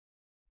Gustafsson.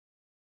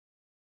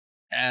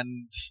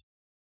 And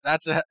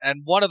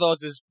and one of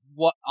those is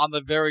on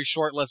the very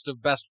short list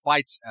of best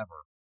fights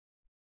ever.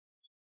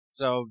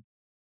 So,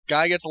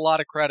 guy gets a lot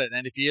of credit,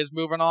 and if he is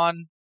moving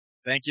on,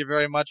 thank you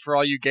very much for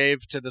all you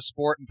gave to the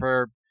sport and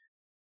for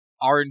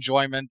our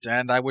enjoyment,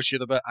 and I wish him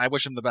the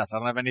best. I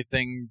don't have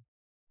anything.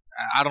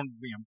 I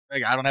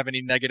don't have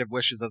any negative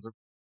wishes as it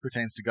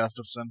pertains to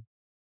Gustafsson.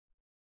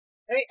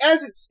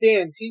 As it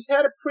stands, he's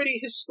had a pretty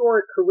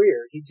historic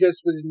career. He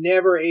just was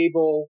never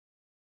able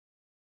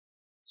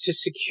to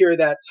secure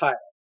that title.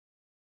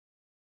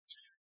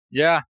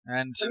 Yeah,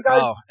 and Some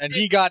guys, and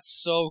he got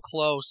so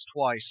close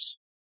twice.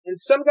 and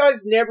some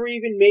guys never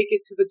even make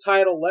it to the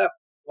title level,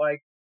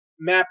 like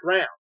Matt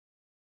Brown.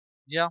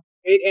 Yeah.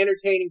 An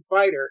entertaining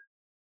fighter,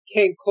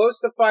 came close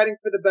to fighting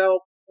for the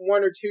belt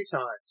 1 or 2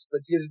 times,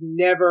 but just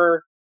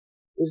never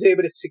was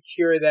able to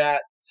secure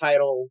that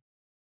title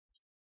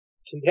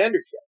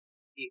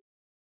contendership.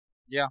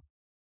 Yeah.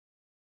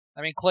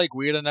 I mean, Clay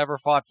Guida never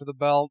fought for the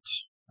belt.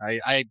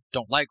 I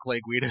don't like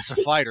Clay Guida as a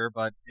fighter,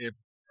 but if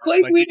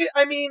Clay Guida,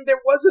 I mean, there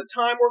was a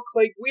time where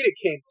Clay Guida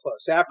came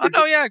close. After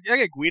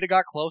Guida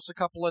got close a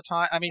couple of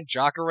times. I mean,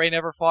 Jacare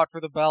never fought for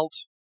the belt.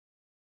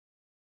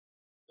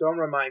 Don't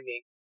remind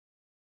me.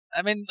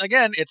 I mean,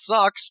 again, it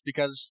sucks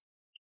because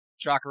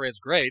Jacare is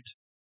great.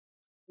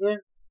 Yeah,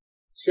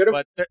 should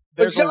have. But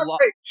there's a lot.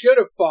 Should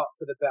have fought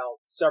for the belt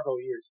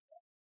several years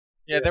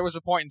ago. Yeah, there was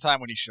a point in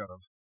time when he should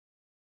have.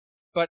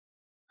 But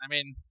I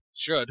mean,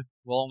 should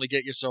will only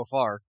get you so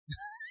far.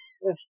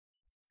 Yeah.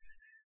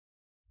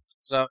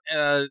 So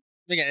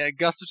again,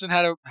 Gustafsson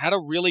had a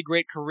really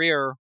great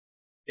career.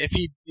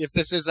 If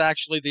this is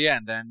actually the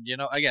end, and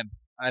again,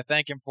 I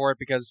thank him for it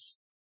because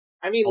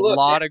I mean, a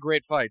lot of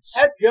great fights.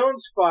 That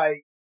Jones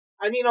fight.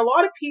 I mean, a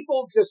lot of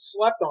people just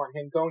slept on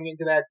him going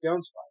into that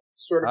Jones fight.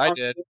 Sort of. I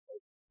did.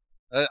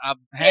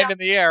 Hand in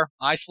the air.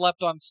 I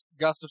slept on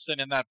Gustafsson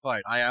in that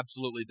fight. I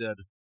absolutely did.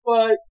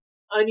 But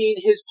I mean,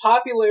 his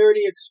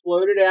popularity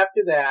exploded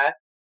after that.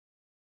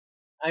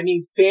 I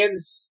mean,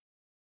 fans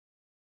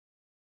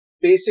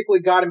basically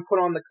got him put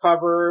on the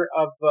cover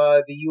of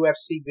the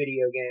UFC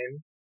video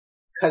game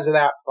because of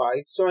that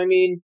fight. So I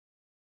mean,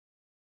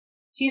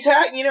 he's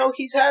had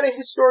a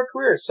historic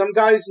career. Some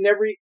guys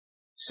never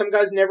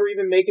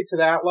even make it to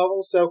that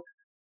level. So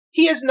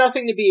he has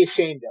nothing to be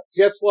ashamed of.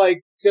 Just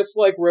like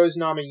Rose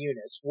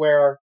Namajunas,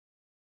 where,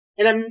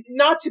 and I'm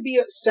not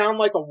to sound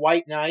like a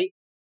white knight.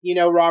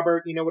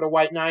 Robert, you know what a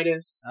white knight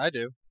is? I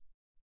do.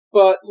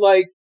 But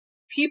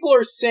people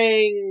are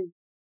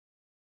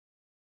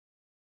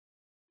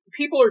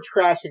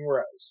trashing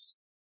Rose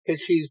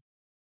because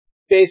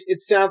it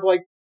sounds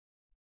like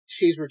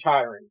she's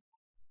retiring.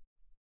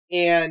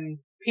 And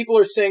people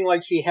are saying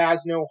she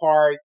has no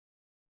heart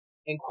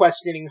and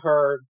questioning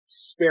her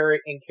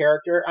spirit and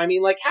character. I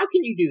mean, how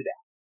can you do that?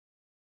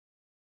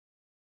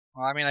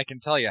 Well, I mean, I can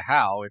tell you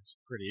how. It's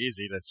pretty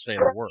easy to say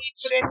the words.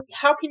 But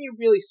how can you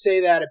really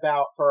say that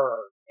about her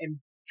and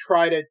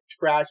try to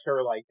trash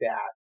her like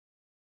that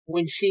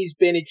when she's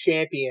been a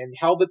champion,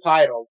 held the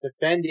title,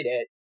 defended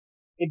it,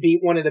 and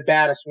beat one of the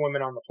baddest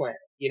women on the planet,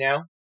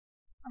 I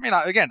mean,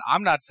 again,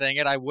 I'm not saying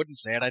it. I wouldn't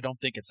say it. I don't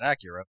think it's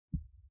accurate.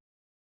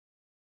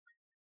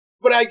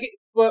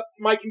 But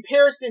my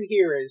comparison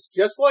here is,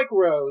 just like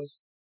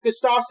Rose,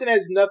 Gustafsson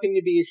has nothing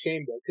to be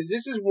ashamed of, because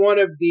this is one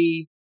of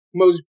the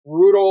most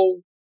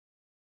brutal,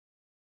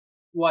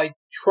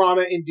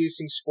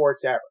 trauma-inducing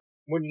sports ever.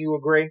 Wouldn't you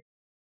agree?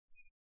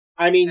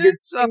 I mean,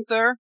 it's up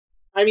there.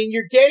 I mean,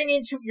 you're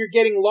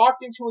getting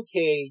locked into a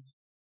cage,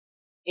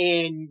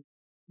 and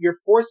you're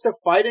forced to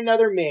fight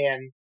another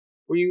man,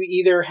 where you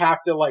either have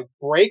to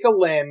break a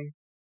limb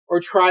or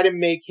try to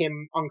make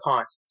him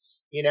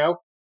unconscious.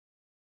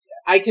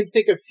 I can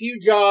think of few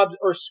jobs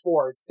or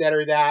sports that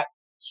are that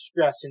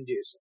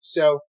stress-inducing.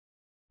 So,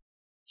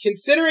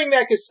 considering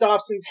that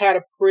Gustafsson's had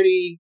a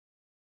pretty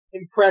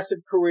impressive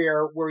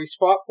career where he's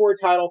fought for a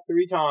title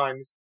 3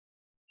 times,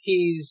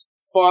 he's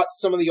fought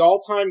some of the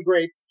all-time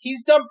greats,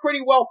 he's done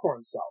pretty well for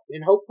himself.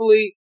 And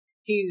hopefully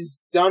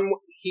he's done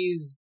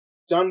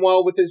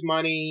well with his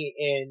money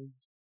and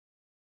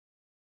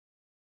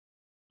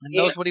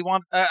knows what he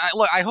wants.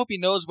 Look, I hope he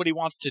knows what he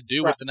wants to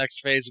do with the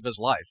next phase of his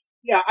life.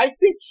 Yeah, I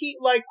think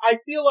I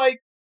feel like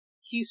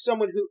he's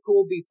someone who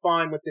will be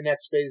fine with the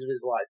next phase of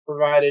his life,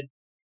 provided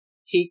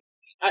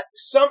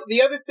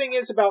the other thing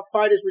is about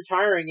fighters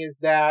retiring is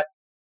that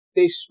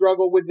they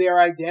struggle with their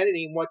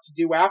identity and what to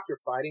do after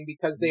fighting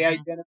because they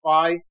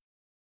identify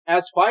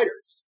as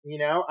fighters.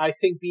 I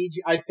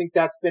think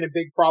that's been a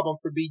big problem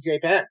for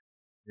BJ Penn.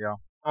 Yeah,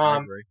 I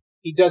agree.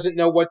 He doesn't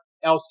know what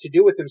else to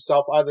do with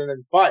himself other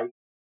than fight.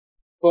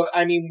 But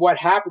I mean, what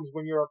happens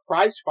when you're a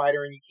prize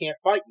fighter and you can't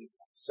fight anymore?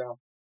 So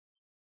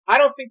I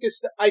think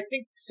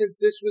since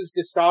this was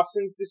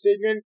Gustafsson's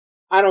decision,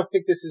 I don't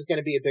think this is going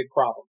to be a big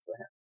problem for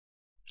him.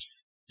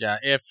 Yeah,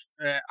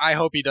 I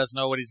hope he does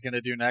know what he's going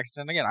to do next.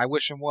 And again, I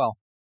wish him well.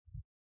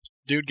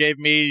 Dude gave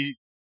me,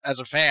 as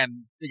a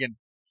fan, again,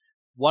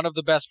 one of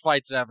the best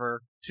fights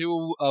ever.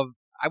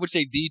 I would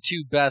say, the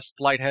 2 best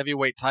light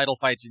heavyweight title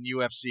fights in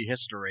UFC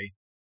history.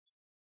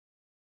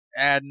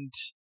 And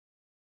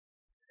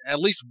at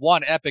least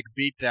one epic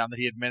beatdown that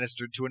he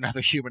administered to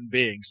another human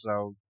being.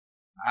 So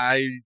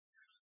I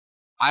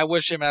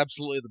wish him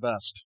absolutely the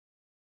best.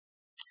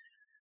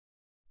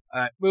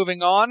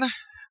 Moving on.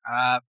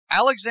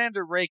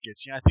 Alexander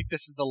Rakic. I think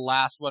this is the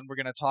last one we're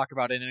going to talk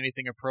about in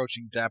anything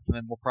approaching depth, and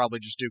then we'll probably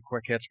just do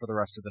quick hits for the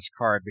rest of this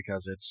card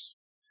because it's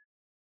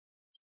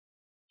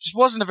just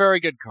wasn't a very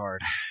good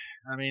card.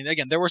 I mean,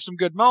 again, there were some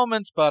good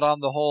moments, but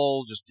on the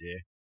whole, just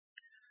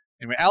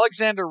Anyway,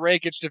 Alexander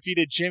Rakic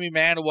defeated Jimmy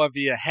Manuwa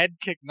via head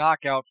kick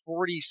knockout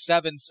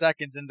 47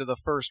 seconds into the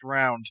first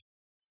round.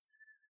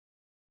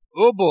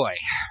 Oh boy.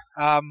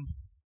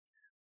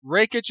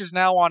 Rakic is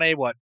now on a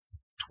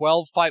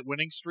 12-fight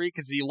winning streak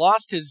because he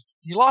lost his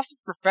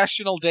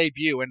professional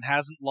debut and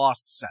hasn't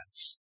lost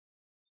since.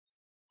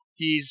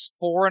 He's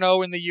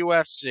 4-0 in the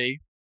UFC.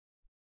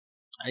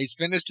 He's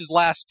finished his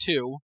last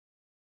 2.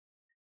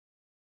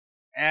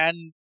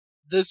 And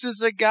this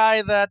is a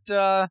guy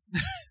that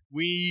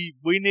we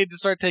need to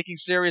start taking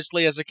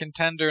seriously as a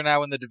contender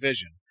now in the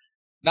division.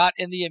 Not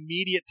in the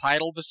immediate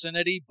title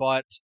vicinity,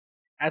 but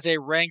as a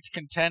ranked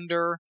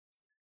contender,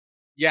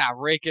 yeah,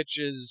 Rakic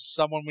is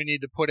someone we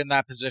need to put in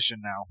that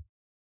position now.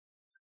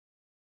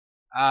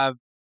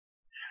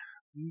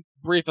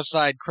 Brief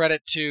aside,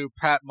 credit to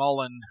Pat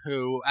Mullen,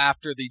 who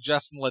after the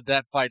Justin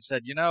Ledet fight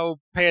said,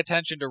 pay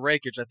attention to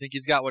Rakic. I think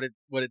he's got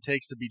what it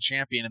takes to be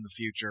champion in the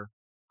future.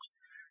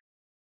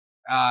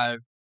 Rakic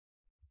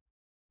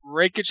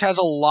has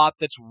a lot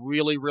that's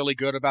really, really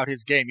good about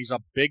his game. He's a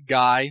big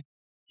guy.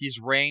 He's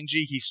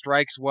rangy. He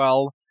strikes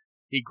well.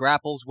 He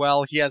grapples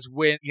well. He has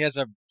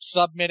a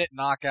sub-minute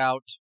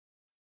knockout.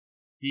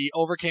 He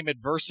overcame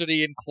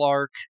adversity in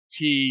Clark.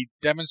 He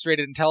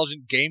demonstrated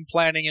intelligent game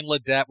planning in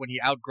Ledet when he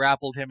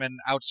out-grappled him and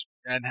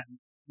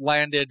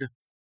landed.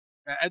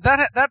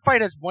 That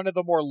fight has one of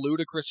the more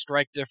ludicrous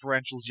strike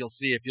differentials you'll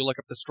see if you look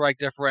up the strike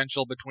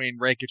differential between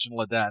Rakic and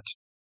Ledet.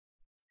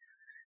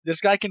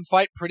 This guy can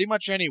fight pretty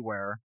much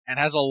anywhere and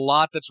has a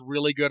lot that's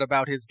really good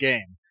about his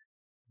game.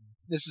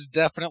 This is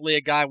definitely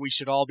a guy we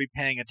should all be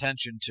paying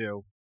attention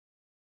to.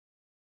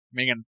 I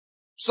mean,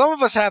 some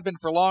of us have been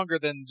for longer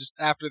than just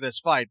after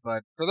this fight,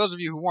 but for those of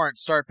you who weren't,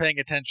 start paying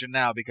attention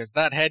now because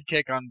that head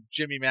kick on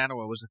Jimmy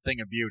Manuwa was a thing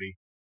of beauty.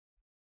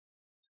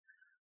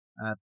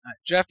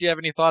 Jeff, do you have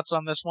any thoughts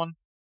on this one?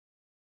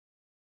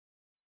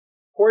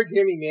 Poor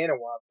Jimmy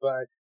Manuwa,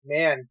 but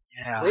man,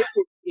 yeah.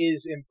 Rakic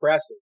is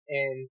impressive,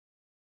 and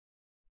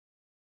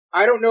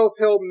I don't know if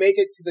he'll make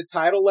it to the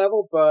title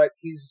level, but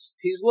he's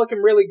looking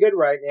really good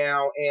right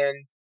now,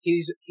 and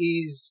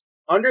he's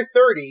under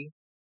 30.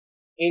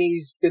 And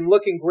he's been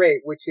looking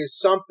great, which is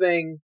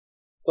something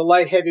the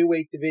light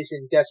heavyweight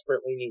division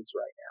desperately needs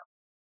right now.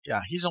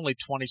 Yeah, he's only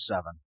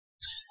 27.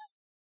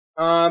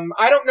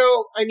 I don't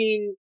know. I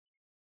mean,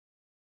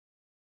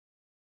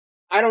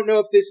 I don't know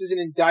if this is an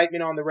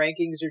indictment on the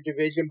rankings or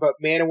division, but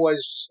Manuwa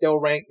is still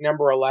ranked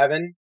number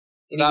 11.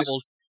 And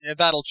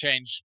that'll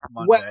change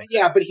Monday. Well,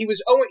 yeah, but he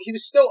was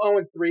still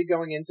 0-3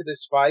 going into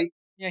this fight.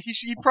 Yeah,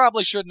 he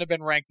probably shouldn't have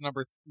been ranked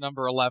number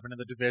 11 in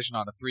the division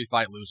on a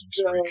 3-fight losing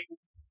streak.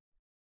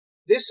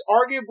 This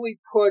arguably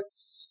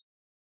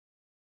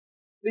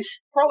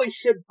probably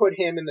should put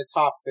him in the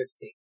top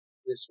 15,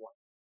 this one.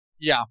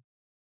 Yeah.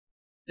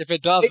 If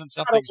it doesn't,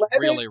 something's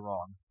 11, really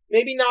wrong.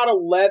 Maybe not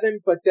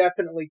 11, but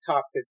definitely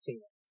top 15,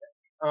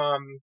 I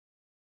think.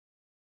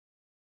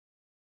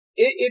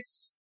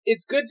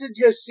 It's good to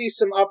just see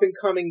some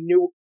up-and-coming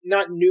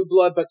not new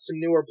blood, but some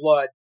newer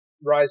blood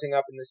rising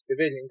up in this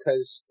division,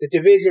 because the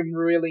division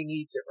really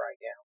needs it right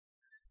now.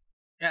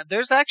 Yeah,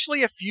 there's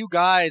actually a few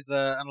guys,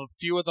 and a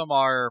few of them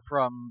are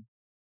from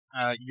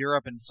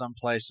Europe in some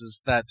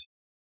places, that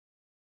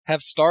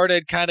have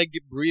started kind of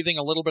breathing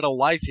a little bit of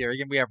life here.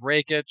 Again, we have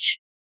Rakic.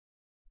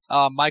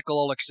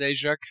 Michael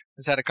Oleksiejczuk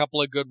has had a couple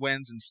of good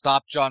wins and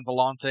stopped John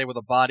Vellante with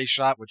a body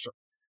shot, which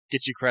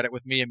gets you credit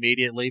with me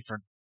immediately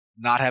for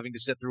not having to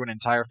sit through an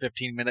entire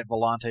 15-minute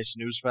Vellante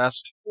snooze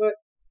fest. But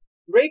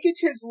Rakic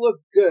has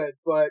looked good,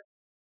 but,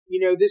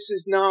 this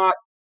is not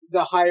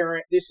the higher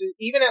end. This is,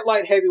 even at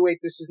light heavyweight,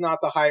 this is not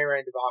the higher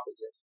end of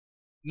opposition.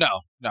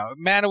 No.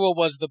 Manuwa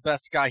was the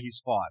best guy he's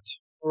fought.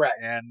 Right.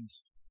 And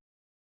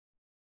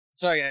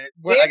so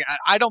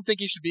I don't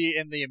think he should be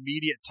in the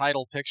immediate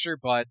title picture,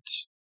 but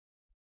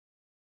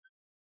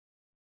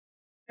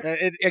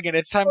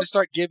it's time to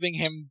start giving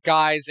him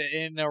guys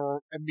in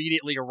or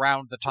immediately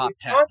around the top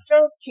 10. If John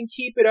Jones can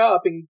keep it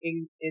up and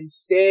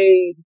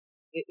stay,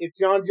 if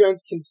John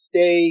Jones can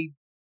stay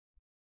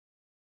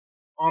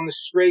on the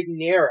straight and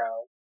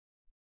narrow,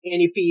 and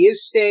if he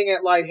is staying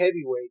at light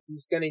heavyweight,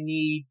 he's going to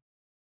need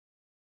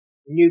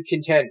new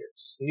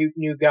contenders,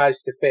 new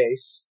guys to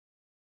face.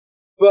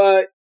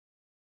 But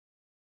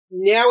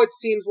now it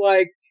seems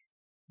like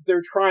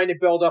they're trying to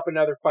build up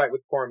another fight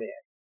with Cormier,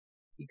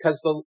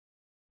 because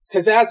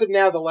as of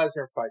now the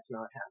Lesnar fight's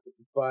not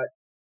happening. But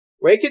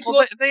Rakic,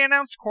 they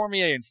announced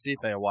Cormier and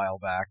Stipe a while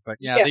back, but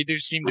yeah, they do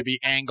seem to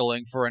be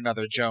angling for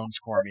another Jones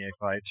Cormier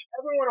fight.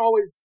 Everyone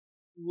always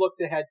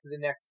looks ahead to the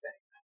next thing,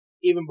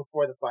 even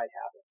before the fight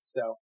happens.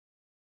 So,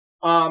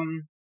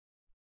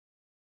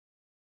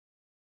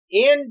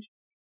 and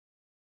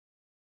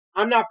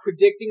I'm not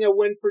predicting a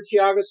win for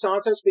Thiago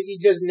Santos, but you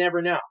just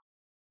never know.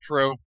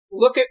 True.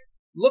 Look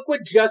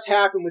what just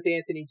happened with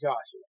Anthony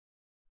Joshua.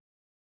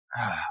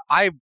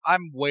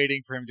 I'm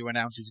waiting for him to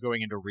announce he's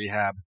going into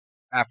rehab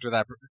after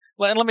that.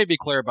 Let me be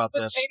clear about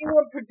this.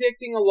 Anyone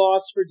predicting a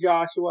loss for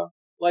Joshua?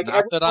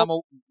 Not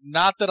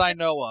that I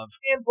know of.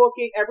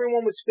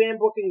 Everyone was fan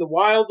booking the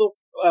Wilder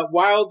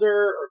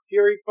or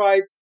Fury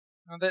fights.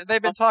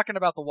 They've been talking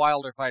about the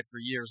Wilder fight for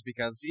years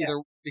because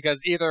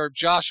either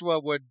Joshua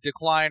would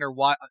decline or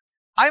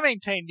I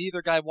maintain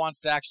neither guy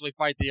wants to actually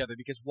fight the other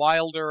because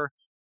Wilder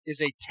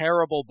is a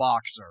terrible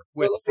boxer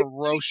with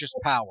ferocious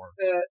power.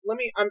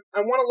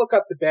 I want to look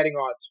up the betting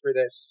odds for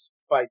this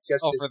fight.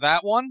 For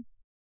that one?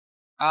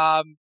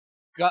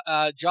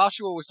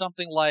 Joshua was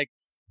something like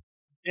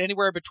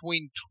anywhere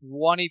between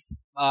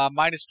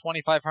minus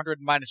 2,500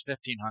 and minus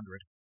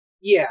 1,500.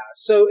 Yeah,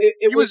 so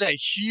it was a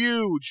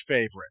huge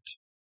favorite.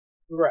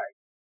 Right.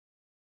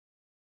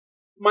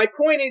 My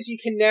point is, you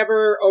can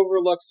never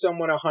overlook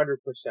someone 100%.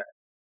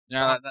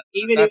 Yeah,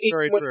 that's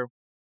very true.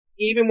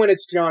 Even when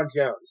it's John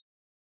Jones.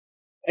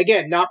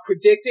 Again, not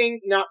predicting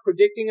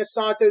a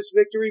Santos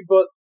victory,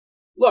 but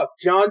look,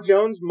 John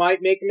Jones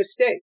might make a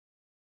mistake,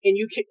 and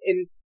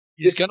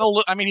he's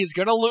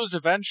gonna lose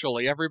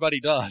eventually.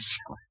 Everybody does.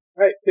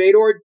 Right,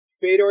 Fedor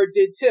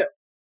did too.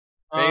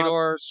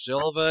 Fedor,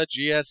 Silva,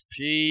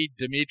 GSP,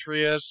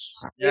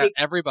 Demetrius,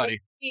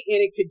 everybody.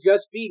 And it could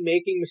just be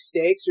making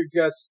mistakes or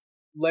just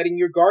letting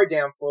your guard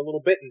down for a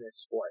little bit in this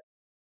sport.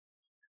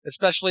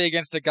 Especially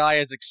against a guy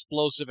as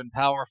explosive and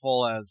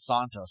powerful as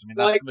Santos. I mean,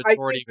 that's the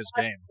majority of his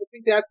game. I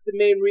think that's the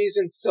main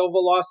reason Silva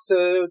lost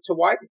to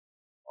Weidman,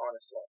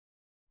 honestly.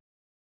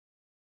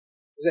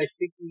 Because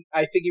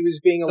I think he was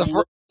being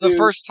the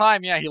first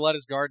time, he let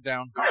his guard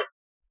down.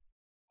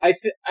 I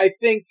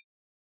think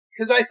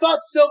because I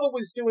thought Silva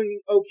was doing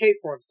okay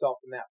for himself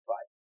in that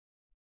fight.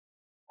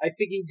 I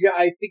think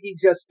he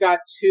just got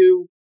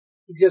too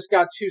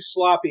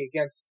sloppy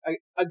against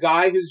a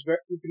guy who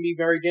can be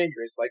very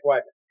dangerous like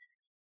Weidman.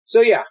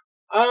 So yeah,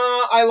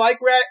 I like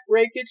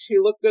Rakic. He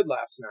looked good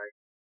last night.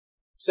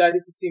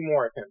 Excited to see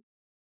more of him.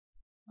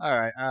 All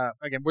right.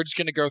 Again, we're just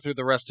going to go through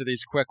the rest of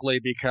these quickly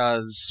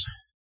because,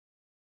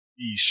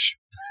 yeesh.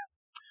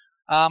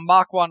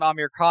 Makwan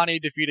Amirkhani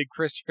defeated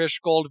Chris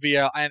Fishgold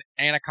via an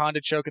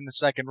anaconda choke in the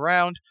second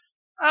round.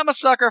 I'm a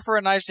sucker for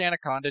a nice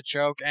anaconda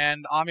choke,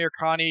 and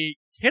Amirkhani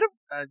hit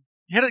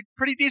a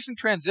pretty decent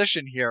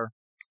transition here.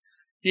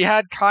 He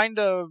didn't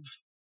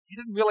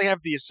really have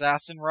the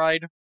assassin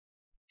ride,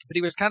 but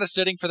he was kind of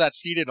sitting for that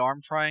seated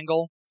arm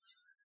triangle.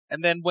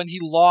 And then when he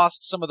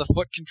lost some of the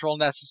foot control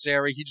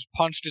necessary, he just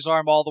punched his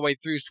arm all the way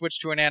through,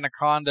 switched to an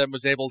anaconda, and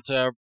was able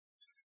to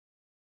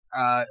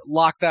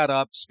lock that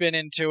up, spin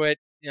into it,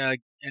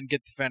 and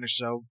get the finish.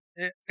 So,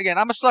 again,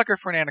 I'm a sucker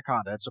for an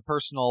anaconda. It's a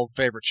personal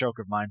favorite choke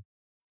of mine.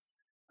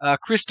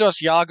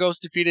 Christos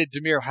Yagos defeated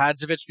Damir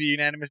Hadzovic via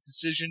unanimous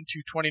decision,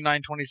 2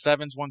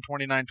 29-27s, 1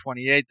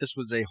 29-28. This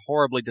was a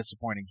horribly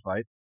disappointing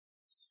fight.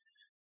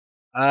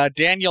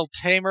 Daniel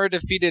Tamer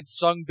defeated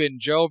Sung Bin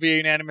Jo via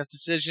unanimous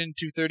decision,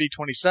 2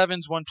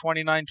 30-27s, 1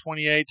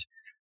 29-28.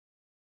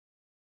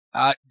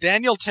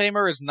 Daniel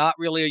Tamer is not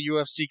really a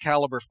UFC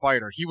caliber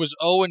fighter. He was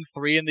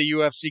 0-3 in the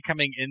UFC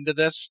coming into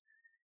this,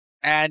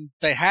 and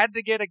they had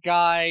to get a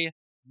guy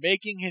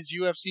making his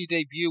UFC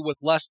debut with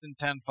less than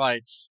 10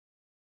 fights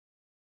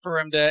for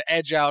him to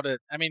edge out at,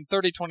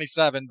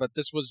 30-27, but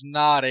this was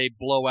not a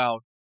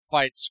blowout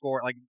fight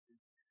score. Like,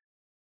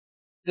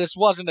 this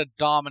wasn't a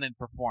dominant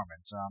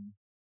performance.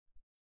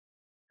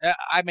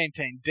 I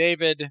maintain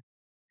David,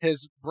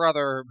 his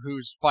brother, who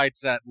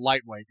fights at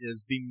lightweight,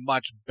 is the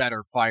much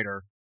better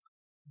fighter.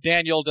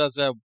 Daniel does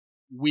a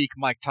weak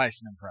Mike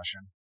Tyson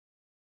impression.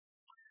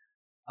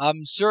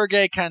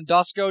 Sergey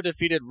Kandusko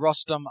defeated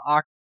Rustam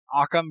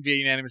Akam via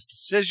unanimous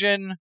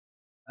decision.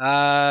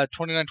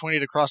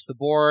 29-28 across the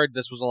board.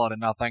 This was a lot of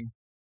nothing.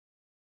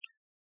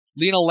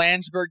 Lena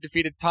Landsberg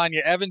defeated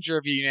Tanya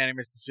Evinger via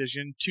unanimous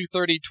decision. 2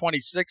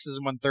 30-26s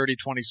and 1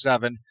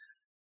 30-27.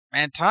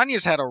 And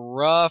Tanya's had a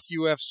rough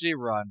UFC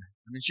run.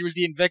 She was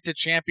the Invicta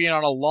champion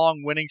on a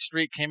long winning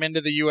streak, came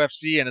into the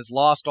UFC, and has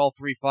lost all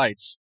 3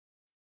 fights.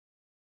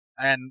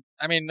 And,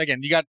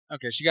 again,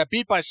 she got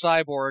beat by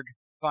Cyborg.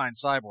 Fine,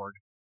 Cyborg.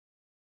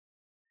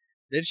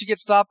 Then she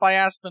gets stopped by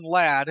Aspen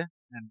Ladd.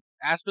 And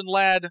Aspen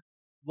Ladd,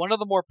 one of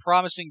the more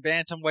promising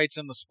bantamweights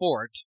in the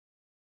sport.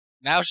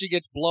 Now she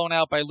gets blown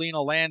out by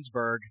Lena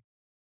Landsberg.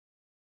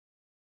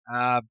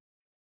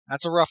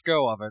 That's a rough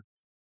go of it.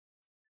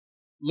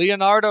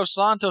 Leonardo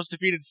Santos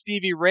defeated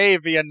Stevie Ray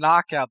via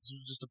knockout. This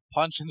was just a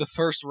punch in the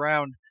first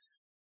round.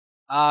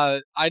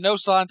 I know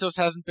Santos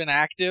hasn't been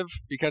active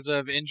because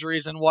of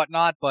injuries and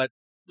whatnot, but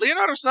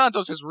Leonardo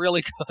Santos is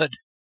really good.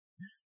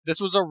 This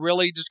was a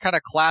really just kind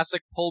of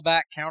classic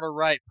pullback counter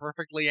right,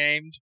 perfectly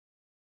aimed.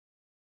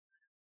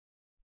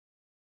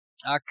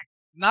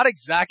 Not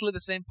exactly the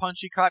same punch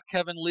he caught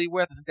Kevin Lee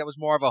with. I think that was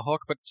more of a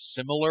hook, but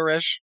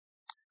similar-ish.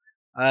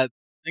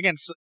 Again,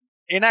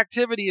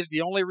 inactivity is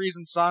the only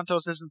reason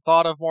Santos isn't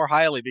thought of more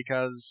highly,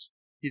 because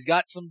he's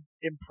got some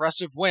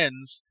impressive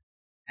wins,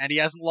 and he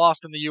hasn't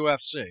lost in the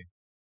UFC.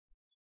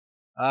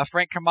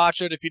 Frank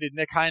Camacho defeated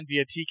Nick Hine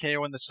via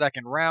TKO in the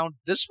second round.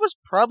 This was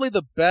probably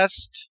the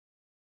best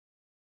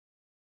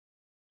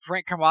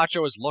Frank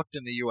Camacho has looked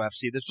in the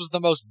UFC. This was the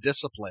most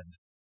disciplined.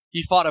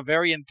 He fought a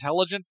very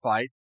intelligent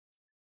fight.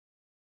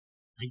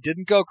 He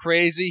didn't go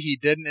crazy. He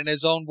didn't, in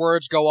his own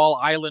words, go all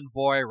island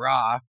boy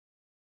rah.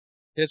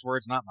 His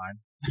words, not mine.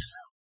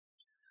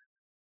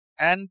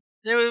 And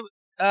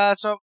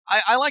So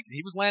I liked it.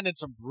 He was landing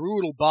some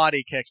brutal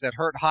body kicks that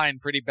hurt Hein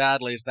pretty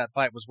badly as that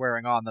fight was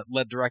wearing on, that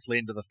led directly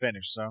into the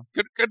finish. So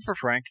good for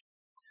Frank.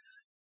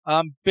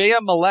 Bea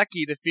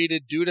Malecki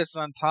defeated Duda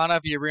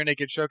Santana via rear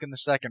naked choke in the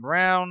second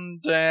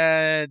round.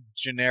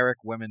 Generic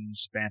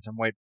women's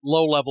bantamweight,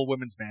 low-level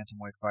women's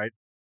bantamweight fight.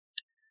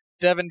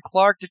 Devin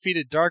Clark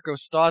defeated Darko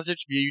Stosic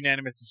via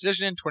unanimous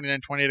decision,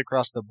 29-28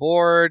 across the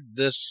board.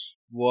 This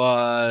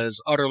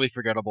was utterly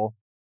forgettable.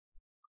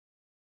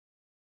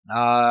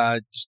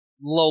 Just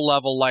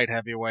low-level light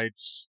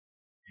heavyweights.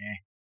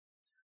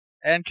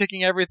 And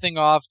kicking everything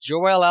off,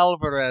 Joel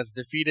Alvarez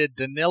defeated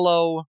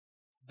Danilo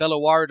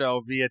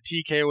Beluardo via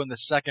TKO in the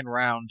second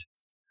round.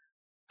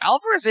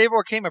 Alvarez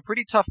overcame a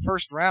pretty tough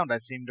first round, I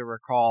seem to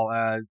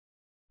recall.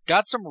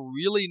 Got some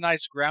really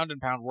nice ground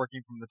and pound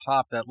working from the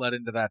top that led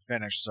into that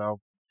finish, so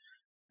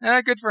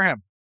good for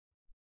him.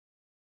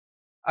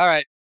 All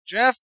right,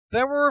 Jeff,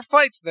 there were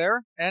fights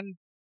there, and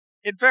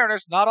in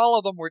fairness, not all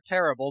of them were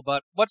terrible,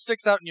 but what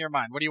sticks out in your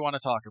mind? What do you want to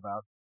talk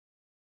about?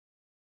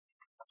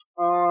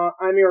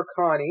 Amir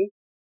Khani.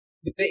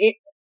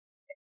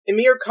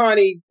 Amir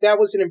Khani, that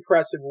was an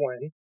impressive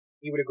win.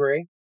 You would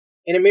agree?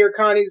 And Amir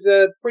Khani's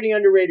a pretty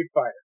underrated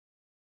fighter.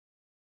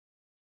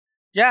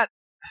 Yeah,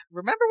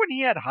 remember when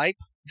he had hype?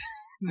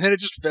 And then it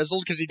just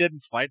fizzled because he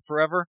didn't fight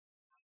forever?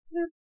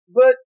 Yeah,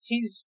 but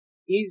he's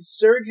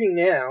surging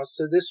now,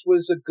 so this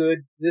was a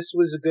good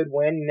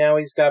win. Now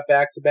he's got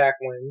back-to-back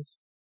wins.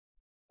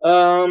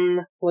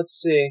 Let's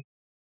see.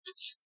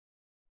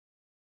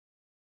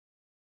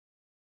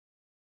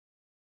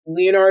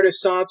 Leonardo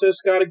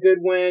Santos got a good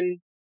win.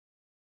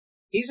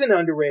 He's an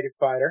underrated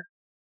fighter.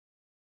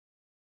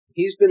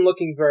 He's been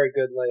looking very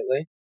good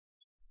lately.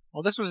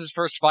 Well, this was his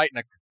first fight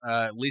in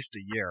at least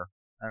a year.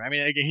 I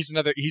mean, he's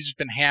just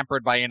been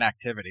hampered by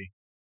inactivity.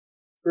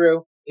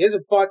 True. He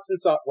hasn't fought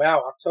since,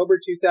 October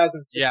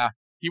 2006. Yeah,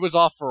 he was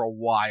off for a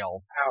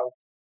while. Wow.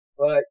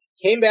 But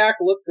came back,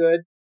 looked good.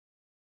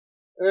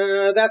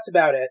 That's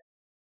about it.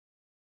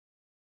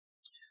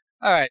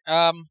 All right.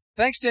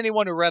 Thanks to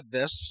anyone who read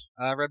this,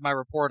 read my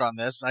report on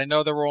this. I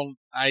know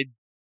I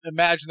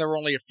imagine there were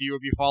only a few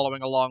of you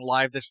following along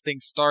live. This thing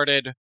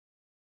started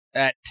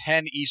at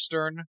 10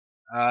 Eastern,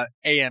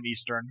 AM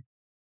Eastern,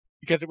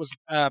 because it was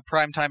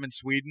prime time in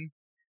Sweden.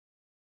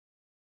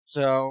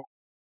 So,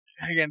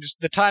 again, just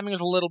the timing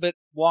was a little bit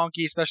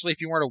wonky, especially if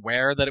you weren't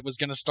aware that it was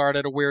going to start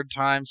at a weird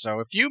time.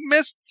 So if you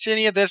missed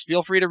any of this,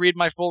 feel free to read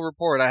my full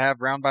report. I have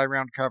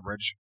round-by-round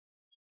coverage.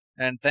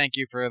 And thank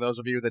you for those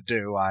of you that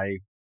do. I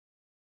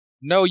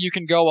know you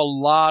can go a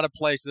lot of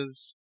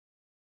places,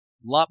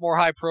 a lot more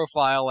high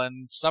profile,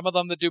 and some of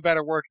them that do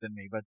better work than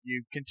me, but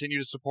you continue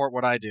to support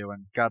what I do,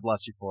 and God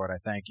bless you for it. I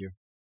thank you.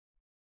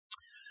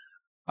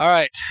 All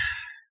right.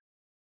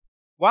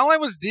 While I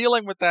was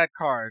dealing with that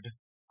card,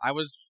 I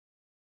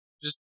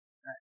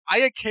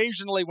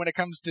occasionally, when it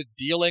comes to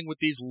dealing with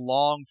these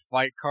long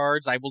fight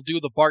cards, I will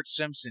do the Bart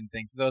Simpson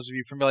thing. For those of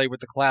you familiar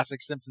with the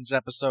classic Simpsons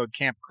episode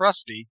Camp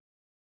Krusty,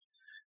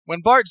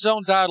 when Bart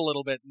zones out a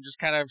little bit and just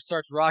kind of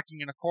starts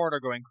rocking in a corner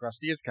going,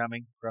 Krusty is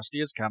coming,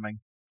 Krusty is coming.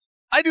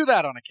 I do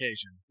that on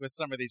occasion with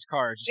some of these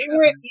cards. They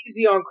went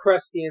easy on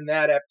Krusty in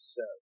that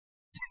episode.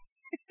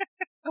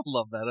 I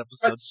love that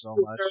episode so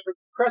much.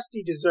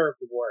 Krusty deserved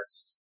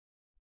worse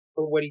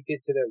for what he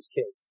did to those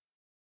kids.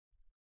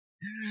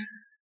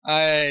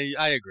 I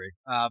agree.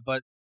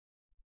 But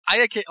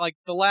like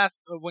the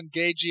last, when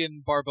Gagey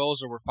and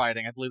Barboza were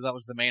fighting, I believe that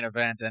was the main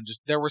event, and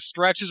just, there were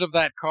stretches of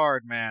that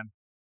card, man,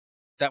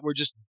 that were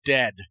just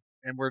dead.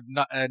 And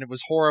it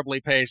was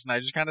horribly paced, and I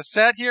just kind of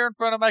sat here in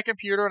front of my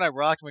computer and I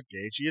rocked with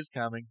Gagey is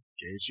coming,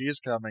 Gagey is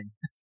coming.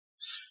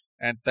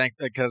 And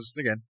because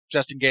again,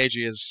 Justin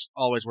Gagey is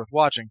always worth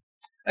watching.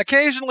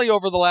 Occasionally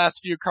over the last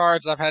few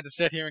cards, I've had to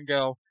sit here and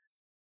go,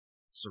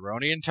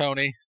 Cerrone and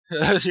Tony,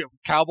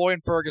 Cowboy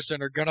and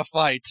Ferguson are gonna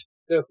fight.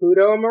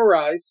 Cejudo and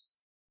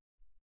Moraes.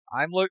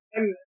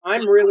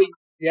 I'm really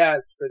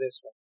jazzed for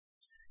this one.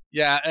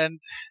 Yeah,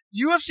 and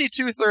UFC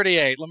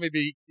 238,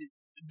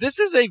 this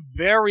is a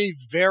very,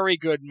 very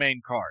good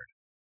main card.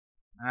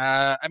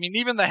 I mean,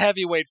 even the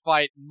heavyweight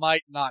fight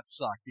might not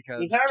suck because...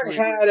 We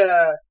haven't had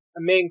a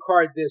main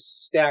card this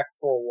stacked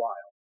for a while.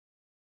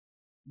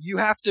 You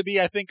have to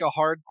be, I think, a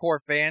hardcore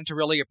fan to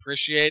really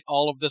appreciate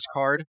all of this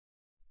card.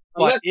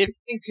 Unless you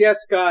think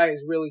Jessica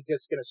is really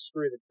just going to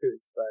screw the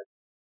pooch,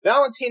 but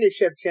Valentina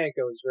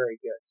Shevchenko is very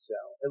good, so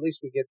at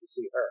least we get to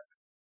see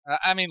her.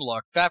 I mean,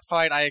 look, that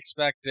fight, I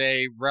expect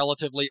a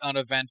relatively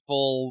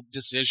uneventful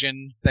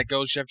decision that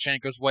goes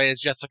Shevchenko's way as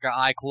Jessica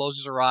I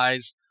closes her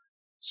eyes,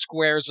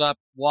 squares up,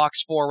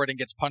 walks forward, and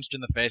gets punched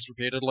in the face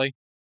repeatedly.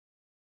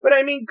 But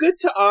I mean, good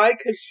to I,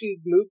 because she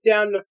moved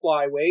down to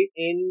flyweight,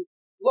 and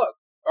look,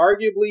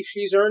 arguably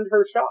she's earned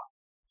her shot.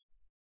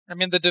 I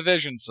mean, the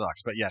division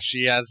sucks, but yes,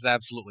 she has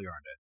absolutely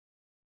earned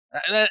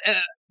it.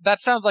 That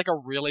sounds like a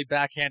really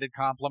backhanded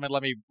compliment.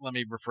 Let me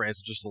rephrase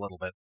it just a little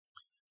bit.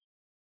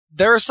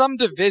 There are some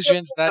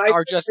divisions that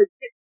are just...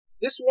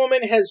 This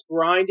woman has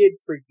grinded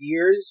for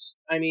years.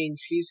 I mean,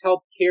 she's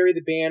helped carry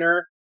the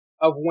banner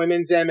of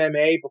women's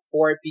MMA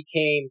before it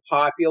became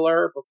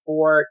popular,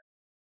 before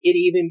it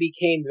even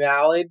became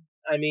valid.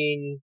 I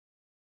mean,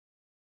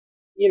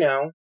 you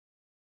know,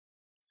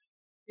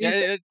 he's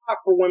the top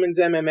for women's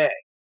MMA.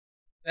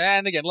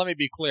 And again, let me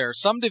be clear: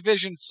 some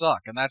divisions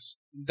suck, and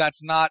that's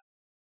not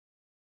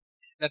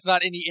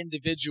any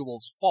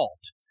individual's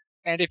fault.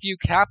 And if you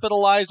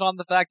capitalize on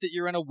the fact that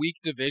you're in a weak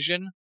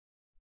division,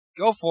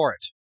 go for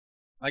it.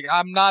 Like,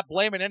 I'm not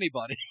blaming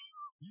anybody.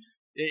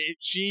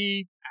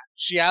 She's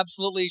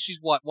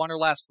won her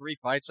last 3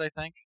 fights, I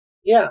think.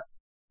 Yeah.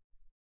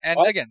 And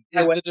again,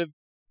 is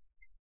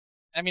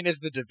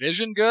the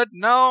division good?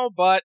 No,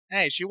 but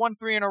hey, she won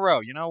 3 in a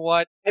row. You know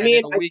what? I mean,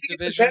 in a weak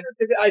division,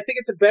 I think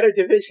it's a better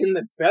division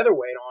than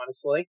featherweight,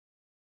 honestly.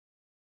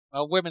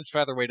 Well, women's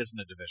featherweight isn't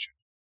a division.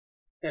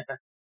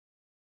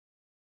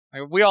 I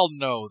mean, we all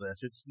know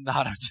this. It's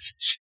not a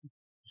division.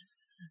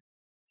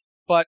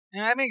 But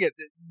I mean,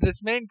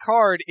 this main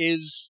card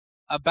is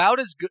about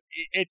as good.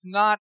 It's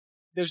not.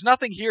 There's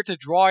nothing here to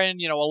draw in,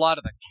 a lot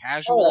of the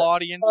casual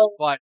audience,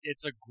 but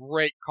it's a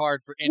great card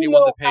for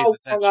anyone that pays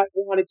attention. I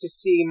wanted to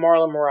see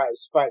Marlon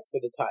Moraes fight for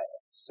the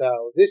title,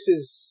 so this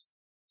is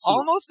huge.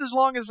 Almost as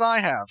long as I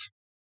have.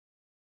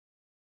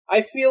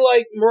 I feel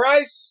like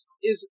Moraes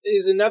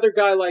is another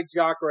guy like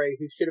Jacare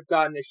who should have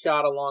gotten a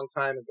shot a long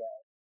time ago.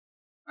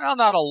 Well,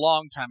 not a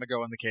long time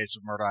ago in the case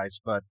of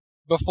Moraes, but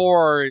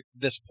before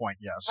this point,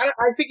 yes.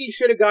 I think he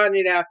should have gotten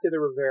it after the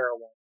Rivera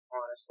one,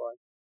 honestly.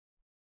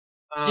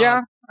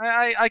 Yeah,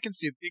 I can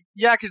see.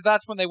 Yeah, because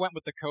that's when they went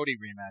with the Cody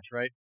rematch,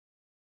 right?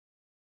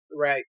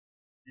 Right.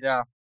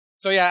 Yeah.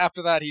 So yeah,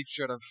 after that he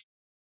should have.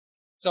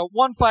 So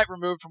 1 fight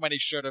removed from when he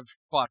should have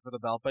fought for the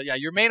belt. But yeah,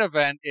 your main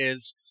event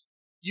is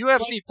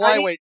UFC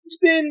flyweight.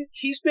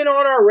 He's been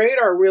on our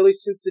radar really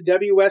since the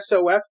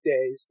WSOF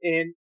days,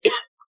 and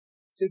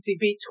since he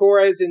beat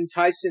Torres and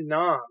Tyson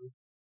Nam.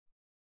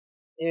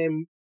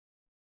 And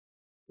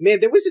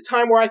man, there was a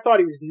time where I thought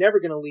he was never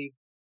going to leave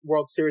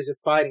World Series of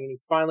Fighting, and he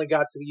finally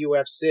got to the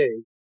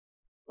UFC.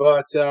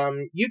 But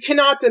you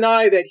cannot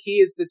deny that he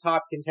is the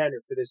top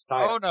contender for this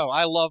title. Oh no,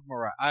 I love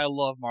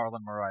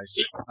Marlon Moraes.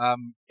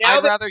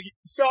 Now that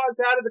Shaw's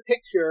out of the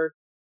picture,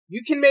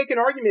 you can make an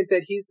argument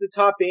that he's the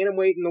top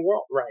bantamweight in the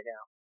world right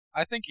now.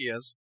 I think he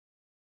is.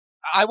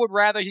 I would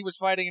rather he was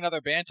fighting another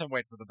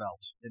bantamweight for the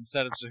belt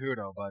instead of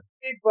Cejudo, but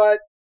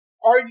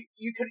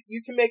you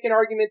can make an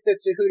argument that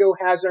Cejudo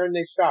has earned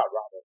this shot,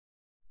 Robert.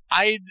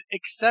 I'd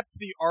accept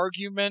the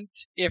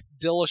argument if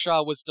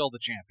Dillashaw was still the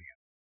champion.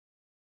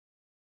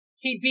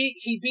 He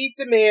beat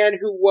the man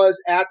who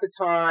was at the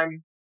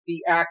time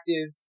the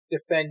active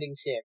defending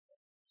champion.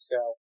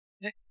 So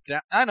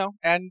I know,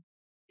 and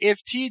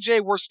if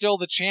TJ were still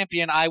the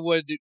champion, I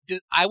wouldn't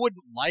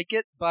like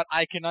it, but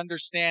I can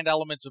understand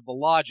elements of the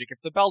logic. If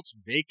the belt's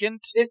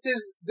vacant, this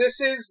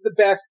is the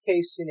best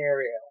case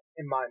scenario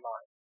in my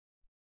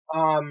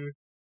mind.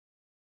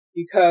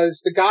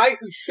 Because the guy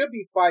who should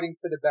be fighting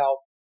for the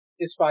belt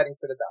is fighting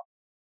for the belt,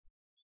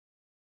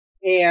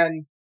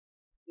 and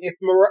if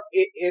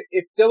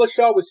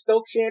Dillashaw was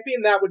still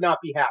champion, that would not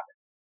be happening.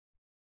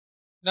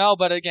 No,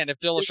 but again, if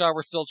Dillashaw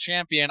were still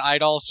champion,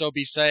 I'd also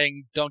be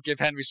saying, don't give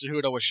Henry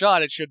Cejudo a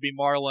shot. It should be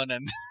Marlon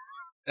and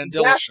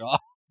Dillashaw.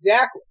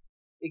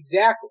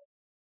 Exactly.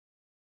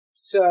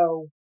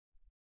 So,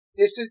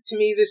 this is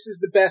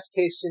the best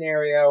case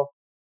scenario.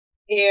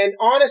 And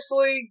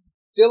honestly,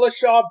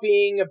 Dillashaw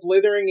being a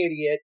blithering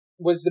idiot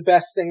was the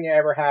best thing to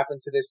ever happen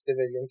to this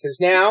division. Because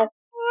now,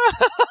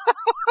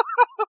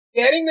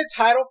 getting the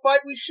title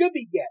fight we should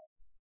be getting.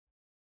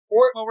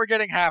 Well, we're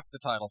getting half the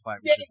title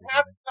fight we should be getting.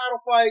 Half the title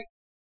fight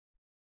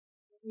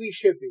we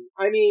should be.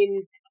 I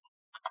mean,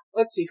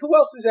 let's see. Who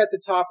else is at the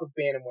top of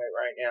bantamweight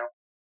right now?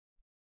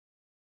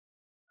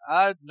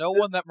 No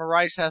one that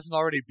Moraes hasn't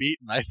already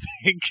beaten, I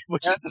think,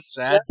 which is the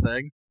sad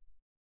thing.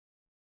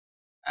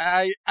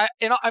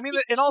 In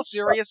all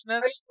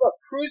seriousness, look,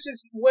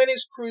 when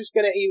is Cruz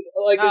gonna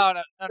like? No.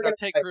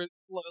 Take Cruz.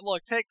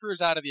 Look, take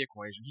Cruz out of the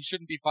equation. He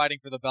shouldn't be fighting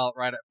for the belt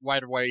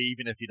right away,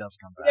 even if he does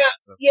come back.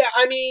 Yeah.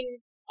 I mean,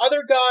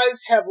 other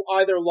guys have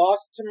either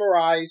lost to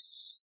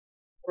Moraes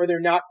or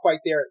they're not quite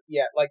there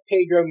yet, like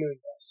Pedro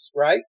Munoz,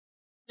 right?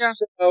 Yeah.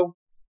 So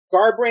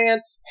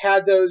Garbrandt's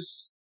had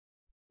those.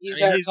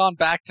 He's on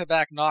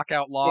back-to-back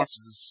knockout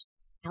losses.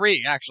 Yeah.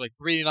 Three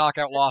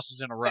knockout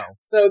losses in a row. Yeah.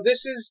 So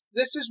this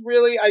is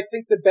really, I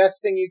think, the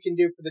best thing you can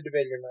do for the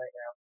division right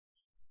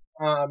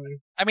now.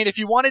 I mean, if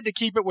you wanted to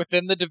keep it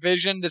within the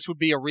division, this would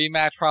be a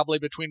rematch probably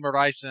between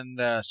Moraes and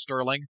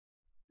Sterling.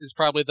 Is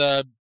probably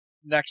the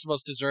next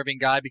most deserving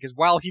guy, because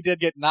while he did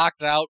get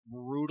knocked out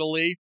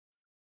brutally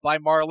by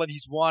Marlon,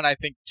 he's won, I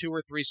think, 2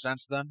 or 3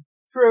 since then.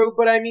 True,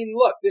 but I mean,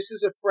 look, this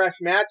is a fresh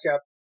matchup,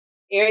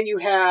 and you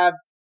have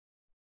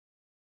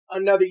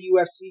another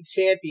UFC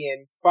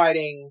champion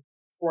fighting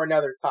for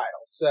another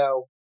title.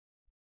 So,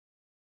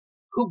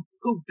 who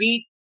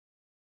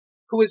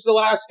was the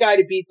last guy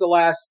to beat the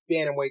last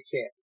bantamweight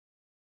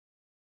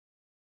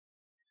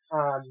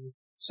champion?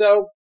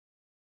 So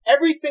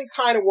everything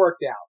kind of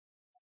worked out.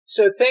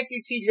 So thank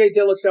you, TJ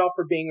Dillashaw,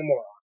 for being a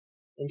moron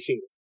and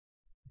cheating.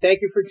 Thank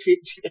you for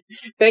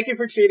thank you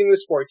for cheating the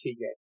sport, TJ.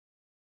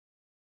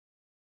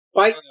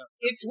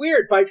 It's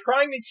weird. By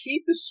trying to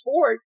cheat the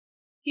sport,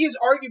 he has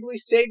arguably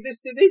saved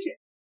this division.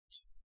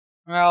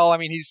 Well, I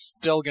mean, he's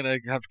still going to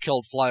have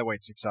killed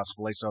flyweight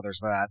successfully, so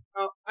there's that.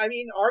 I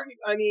mean,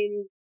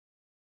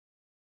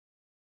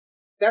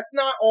 that's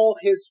not all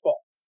his fault.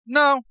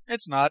 No,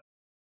 it's not.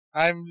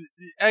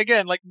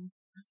 Again, like,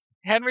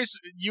 Henry,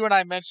 you and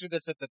I mentioned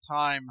this at the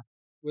time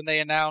when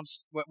they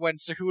announced, when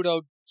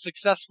Cejudo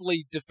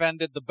successfully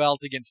defended the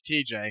belt against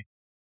TJ,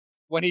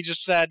 when he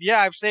just said, yeah,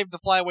 I've saved the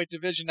flyweight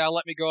division, now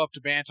let me go up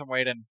to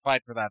bantamweight and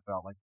fight for that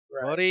belt. Like,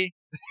 right. Buddy,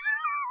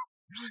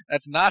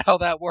 that's not how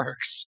that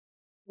works.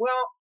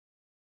 Well,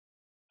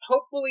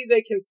 hopefully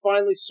they can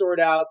finally sort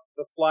out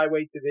the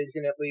flyweight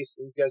division at least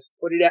and just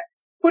put it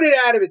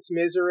out of its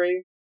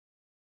misery.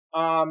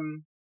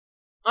 I'm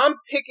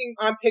picking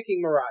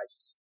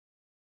Moraes.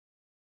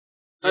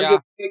 I'm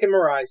just picking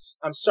Moraes.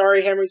 I'm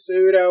sorry, Henry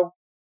Cejudo.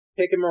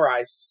 Picking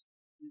Moraes.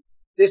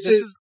 This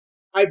is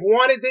I've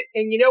wanted it,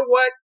 and you know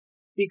what?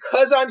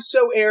 Because I'm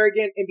so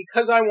arrogant and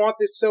because I want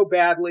this so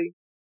badly,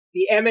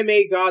 the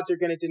MMA gods are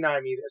going to deny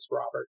me this,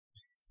 Robert.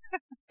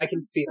 I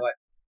can feel it.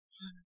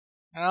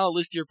 Well, at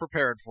least you're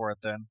prepared for it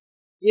then.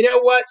 You know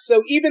what?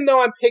 So even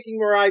though I'm picking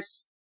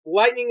Moraes,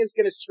 lightning is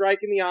going to strike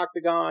in the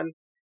octagon,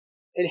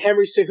 and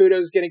Henry Cejudo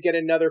is going to get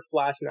another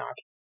flash knock.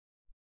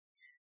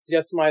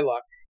 Just my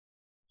luck.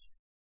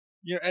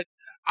 Yeah,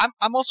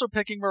 I'm also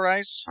picking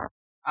Moraes.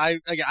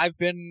 Marlon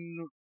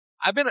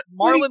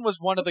was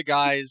one of the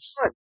guys.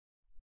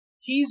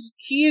 He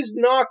has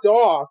knocked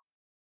off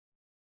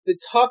the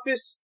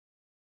toughest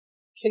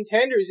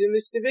contenders in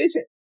this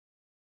division,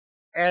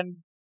 and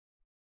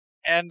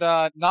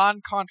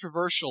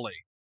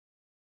non-controversially.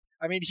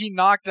 I mean, he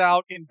knocked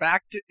out in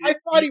back to... I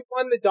thought he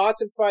won the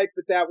Dotson fight,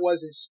 but that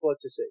wasn't split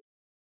decision.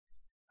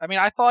 I mean,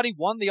 I thought he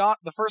won the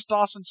first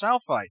Dawson Sow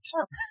fight.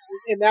 Yeah.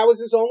 And that was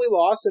his only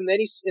loss, and then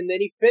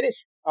he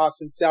finished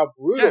Dawson Sow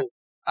brutal. Yeah.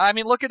 I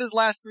mean, look at his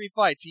last three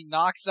fights. He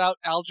knocks out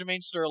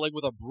Aljamain Sterling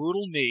with a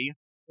brutal knee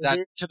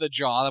to the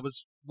jaw. That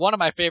was one of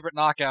my favorite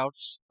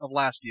knockouts of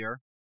last year,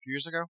 2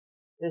 years ago.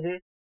 Mm-hmm.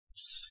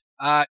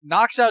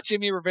 Knocks out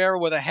Jimmy Rivera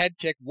with a head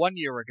kick 1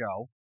 year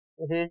ago.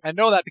 Mm-hmm. I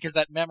know that because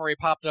that memory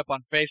popped up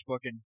on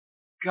Facebook, and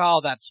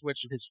God, that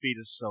switch of his feet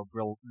is so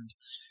brilliant.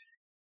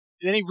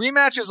 Then he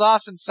rematches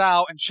Austin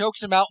Sow and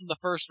chokes him out in the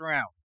first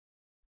round.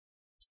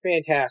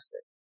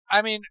 Fantastic.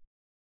 I mean,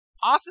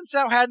 Austin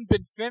Sow hadn't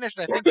been finished,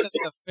 I think, since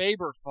the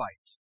Faber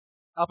fight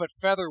up at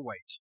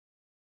featherweight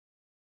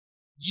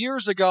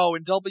years ago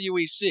in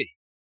WEC.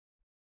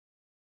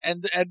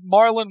 And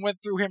Marlon went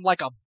through him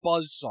like a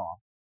buzzsaw.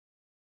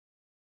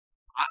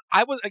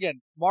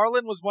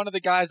 Marlon was one of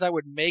the guys I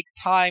would make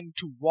time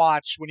to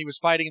watch when he was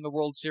fighting in the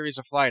World Series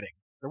of Fighting.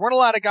 There weren't a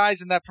lot of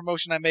guys in that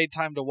promotion I made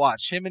time to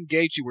watch. Him and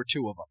Gaethje were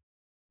two of them.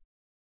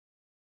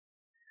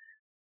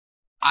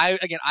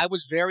 I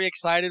was very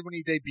excited when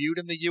he debuted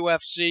in the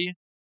UFC.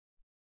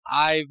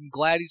 I'm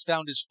glad he's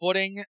found his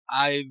footing.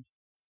 I'm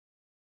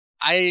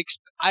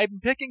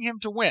picking him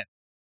to win.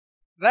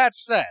 That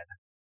said,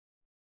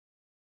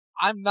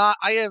 I'm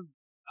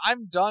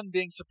done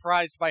being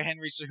surprised by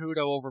Henry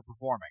Cejudo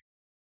overperforming.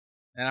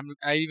 And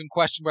I even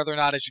question whether or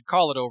not I should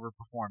call it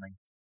overperforming.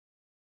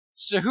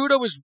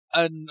 Cejudo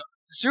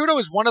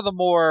is one of the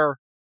more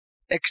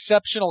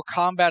exceptional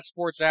combat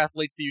sports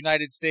athletes the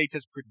United States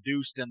has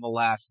produced in the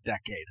last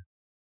decade.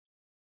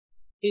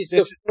 He's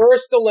the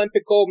first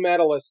Olympic gold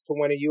medalist to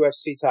win a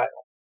UFC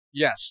title.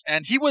 Yes,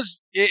 and he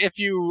was,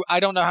 I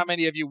don't know how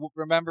many of you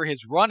remember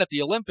his run at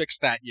the Olympics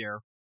that year.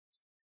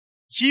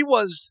 He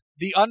was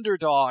the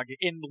underdog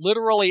in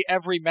literally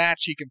every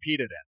match he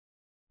competed in.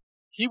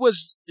 He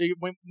was,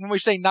 when we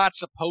say not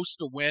supposed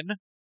to win,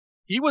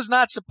 he was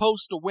not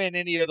supposed to win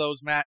any of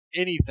those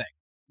anything,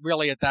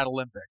 really, at that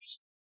Olympics.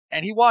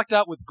 And he walked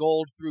out with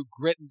gold through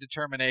grit and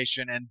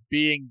determination and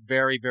being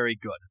very, very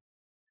good.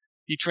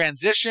 He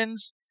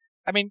transitions.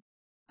 I mean,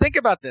 think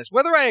about this.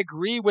 Whether I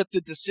agree with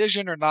the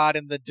decision or not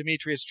in the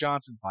Demetrius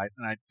Johnson fight,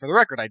 and for the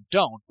record, I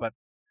don't, but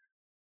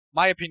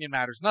my opinion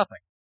matters nothing.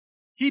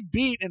 He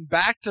beat in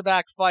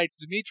back-to-back fights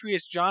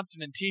Demetrius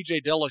Johnson and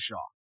TJ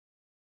Dillashaw.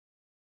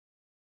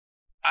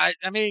 I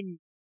mean,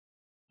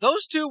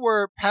 those two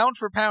were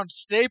pound-for-pound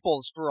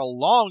staples for a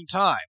long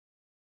time.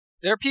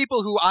 They're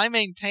people who I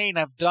maintain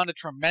have done a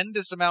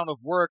tremendous amount of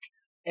work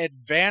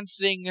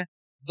advancing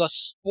the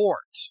sport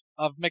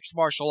of mixed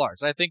martial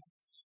arts. I think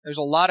there's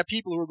a lot of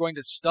people who are going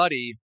to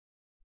study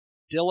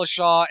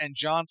Dillashaw and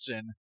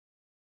Johnson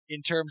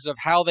in terms of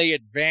how they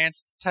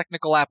advanced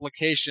technical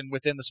application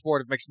within the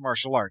sport of mixed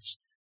martial arts.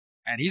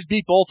 And he's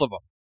beat both of them.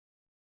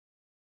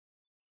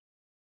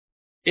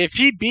 If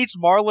he beats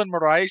Marlon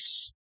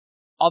Moraes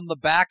on the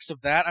backs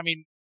of that, I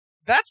mean,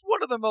 that's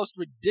one of the most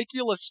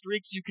ridiculous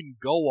streaks you can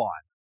go on.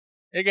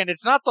 Again,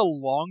 it's not the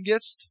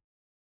longest,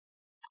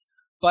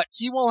 but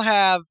he will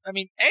have, I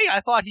mean, I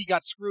thought he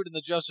got screwed in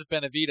the Joseph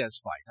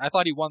Benavidez fight. I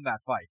thought he won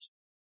that fight.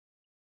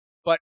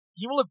 But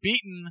he will have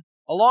beaten,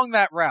 along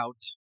that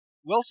route,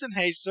 Wilson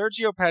Hayes,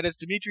 Sergio Pettis,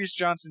 Demetrius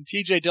Johnson,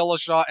 TJ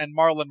Dillashaw, and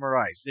Marlon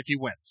Moraes if he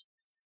wins.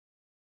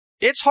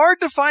 It's hard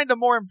to find a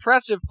more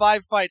impressive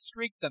 5-fight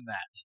streak than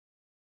that.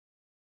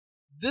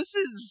 This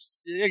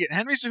is, again,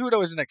 Henry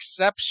Cejudo is an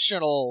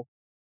exceptional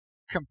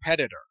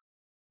competitor.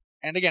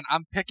 And again,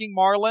 I'm picking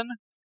Marlon.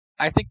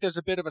 I think there's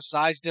a bit of a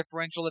size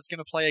differential that's going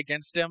to play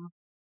against him.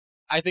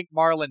 I think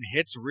Marlon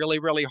hits really,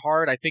 really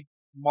hard. I think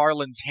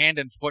Marlon's hand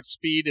and foot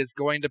speed is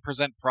going to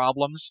present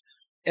problems,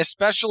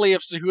 especially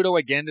if Cejudo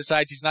again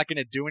decides he's not going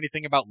to do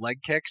anything about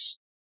leg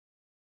kicks,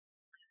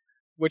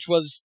 which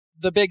was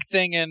the big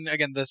thing in,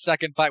 again, the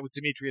second fight with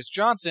Demetrius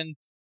Johnson.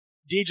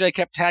 DJ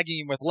kept tagging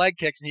him with leg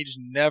kicks, and he just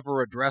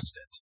never addressed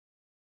it.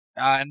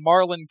 And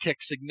Marlon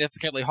kicked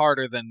significantly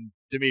harder than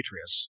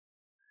Demetrius.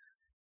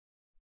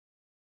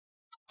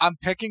 I'm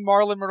picking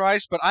Marlon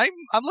Moraes, but I'm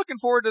looking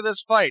forward to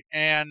this fight,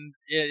 and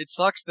it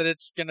sucks that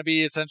it's going to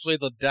be essentially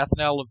the death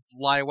knell of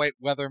flyweight,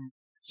 whether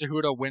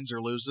Cejudo wins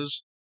or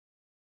loses.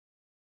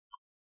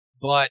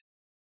 But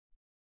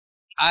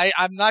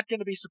I'm not going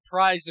to be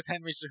surprised if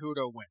Henry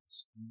Cejudo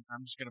wins.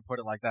 I'm just going to put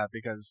it like that,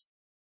 because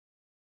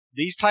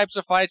these types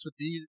of fights with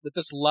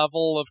this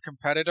level of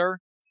competitor,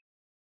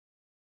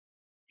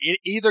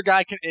 either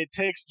guy it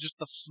takes just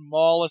the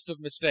smallest of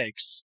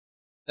mistakes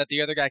that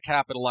the other guy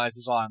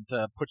capitalizes on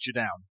to put you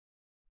down.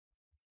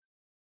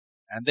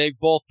 And they've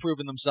both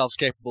proven themselves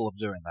capable of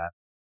doing that.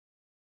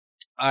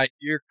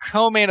 Your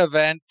co-main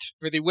event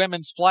for the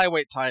women's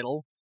flyweight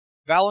title,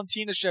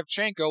 Valentina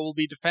Shevchenko will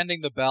be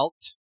defending the belt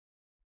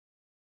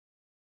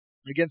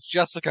against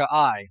Jessica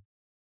Ai.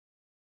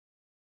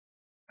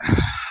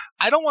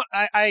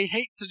 I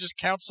hate to just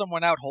count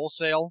someone out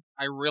wholesale.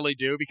 I really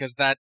do, because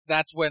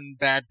that's when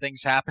bad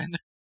things happen.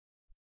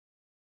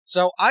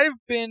 So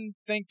I've been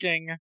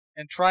thinking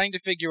and trying to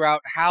figure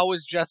out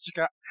what's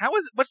Jessica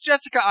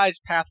Ai's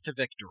path to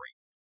victory?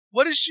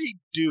 What does she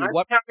do? I'm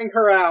counting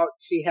her out.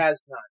 She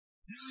has none.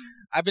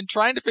 I've been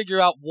trying to figure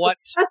out what.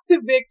 The path to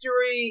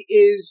victory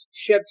is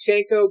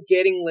Shevchenko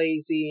getting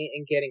lazy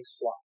and getting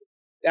sloppy.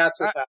 That's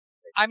what that.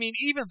 I mean,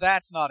 even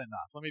that's not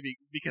enough.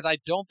 Because I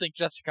don't think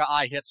Jessica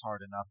Ai hits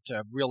hard enough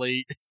to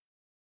really.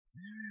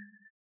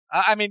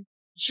 I mean,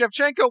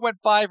 Shevchenko went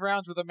 5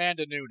 rounds with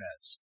Amanda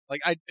Nunes.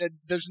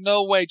 There's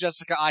no way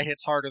Jessica Ai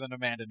hits harder than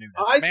Amanda Nunes.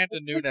 Amanda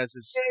Nunes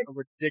is a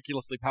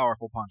ridiculously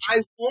powerful puncher.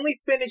 Ai's only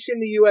finish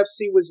in the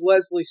UFC was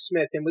Leslie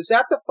Smith, and was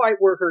that the fight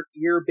where her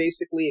ear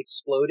basically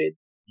exploded?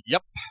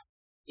 Yep.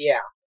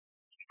 Yeah.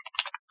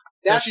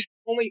 That's the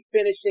only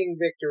finishing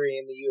victory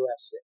in the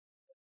UFC.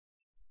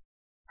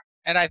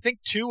 And I think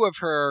 2 of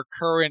her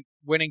current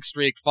winning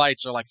streak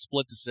fights are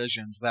split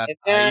decisions that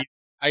I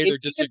either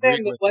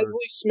disagreed with.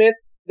 Leslie Smith,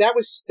 that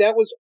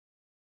was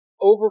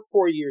over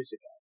 4 years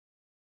ago.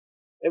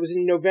 It was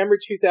in November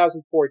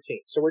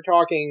 2014. So we're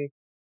talking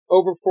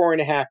over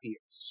 4.5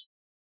 years.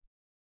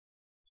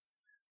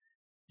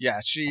 Yeah,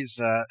 she's,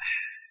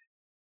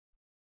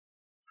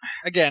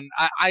 again,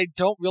 I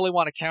don't really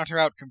want to count her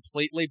out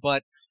completely,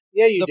 but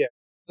yeah, you do.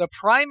 The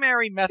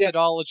primary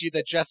methodology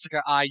that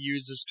Jessica Ai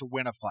uses to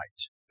win a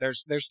fight,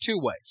 there's 2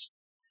 ways.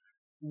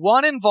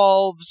 One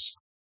involves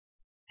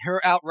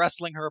her out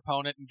wrestling her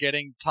opponent and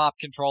getting top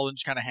control and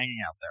just kind of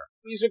hanging out there.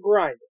 He's a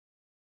grinder.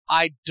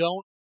 I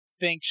don't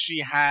think she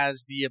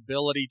has the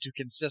ability to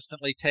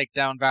consistently take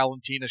down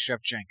Valentina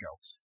Shevchenko.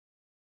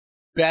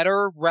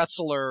 Better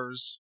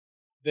wrestlers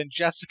than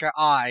Jessica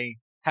Ai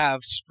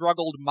have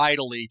struggled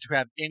mightily to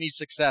have any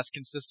success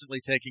consistently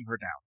taking her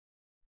down.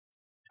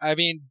 I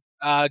mean,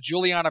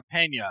 Juliana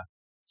Pena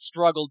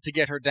struggled to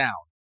get her down.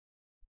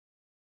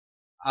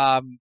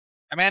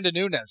 Amanda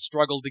Nunes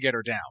struggled to get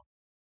her down.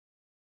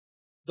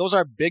 Those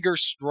are bigger,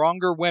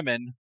 stronger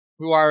women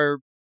who are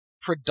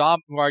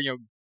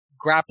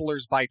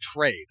grapplers by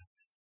trade.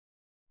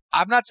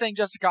 I'm not saying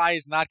Jessica Ai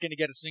is not going to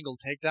get a single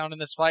takedown in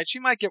this fight. She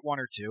might get 1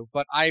 or 2,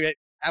 but I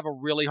have a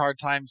really hard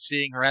time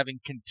seeing her having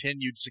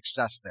continued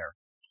success there.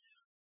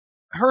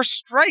 Her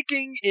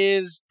striking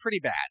is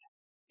pretty bad.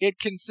 It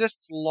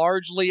consists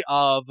largely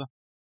of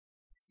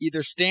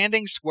either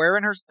standing square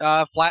in her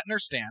flat in her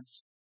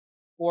stance,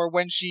 or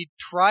when she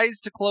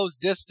tries to close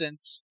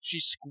distance,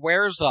 she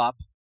squares up,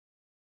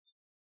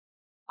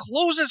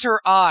 closes her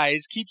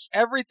eyes, keeps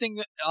her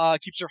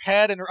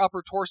head and her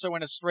upper torso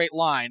in a straight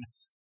line,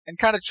 and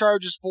kind of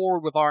charges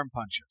forward with arm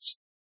punches.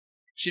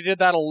 She did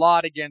that a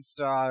lot against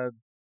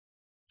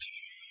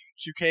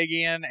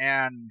Chookagian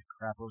and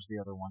what was the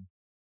other one?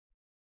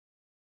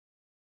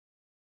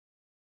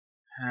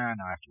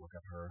 Now I have to look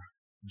up who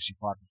she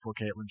fought before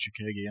Caitlin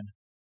Chookagian.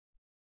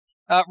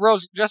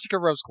 Jessica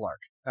Rose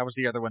Clark. That was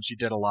the other one she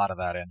did a lot of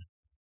that in.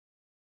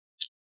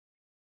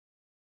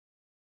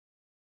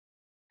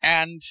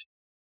 And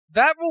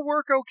that will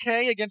work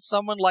okay against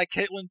someone like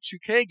Caitlin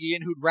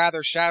Chookagian, who'd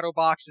rather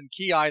shadowbox and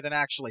ki than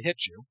actually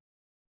hit you.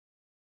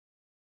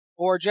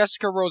 Or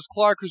Jessica Rose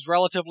Clark, who's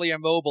relatively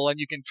immobile and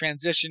you can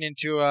transition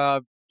into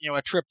a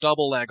trip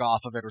double leg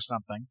off of it or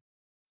something.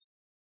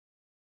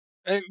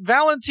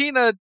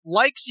 Valentina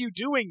likes you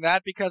doing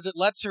that because it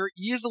lets her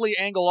easily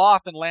angle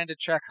off and land a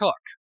check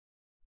hook,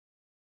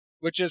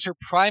 which is her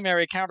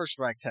primary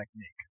counter-strike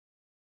technique.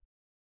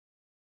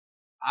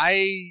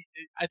 I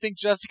think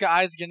Jessica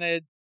Ai is going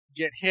to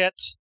get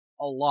hit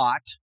a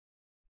lot.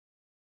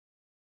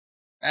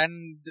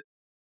 And,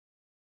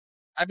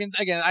 I mean,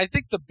 again, I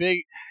think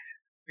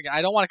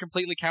I don't want to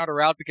completely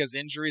counter out because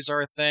injuries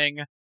are a thing.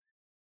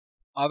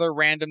 Other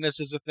randomness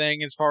is a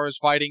thing as far as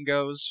fighting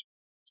goes.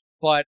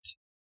 But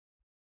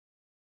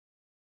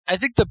I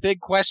think the big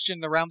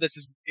question around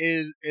this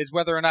is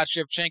whether or not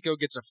Shevchenko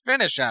gets a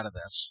finish out of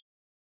this.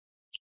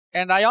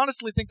 And I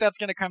honestly think that's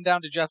going to come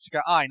down to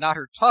Jessica Ai, not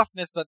her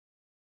toughness, but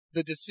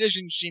the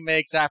decision she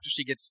makes after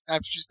she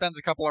spends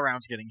a couple of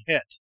rounds getting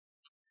hit.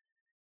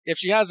 If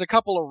she has a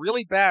couple of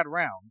really bad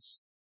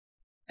rounds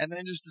and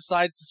then just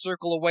decides to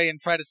circle away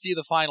and try to see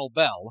the final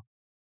bell,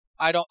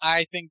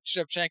 I think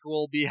Shevchenko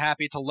will be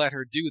happy to let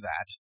her do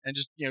that and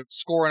just,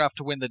 score enough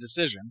to win the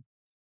decision.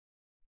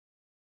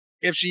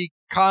 If she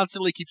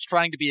constantly keeps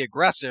trying to be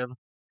aggressive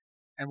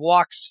and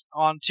walks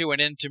onto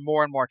and into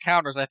more and more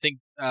counters, I think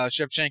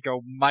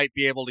Shevchenko might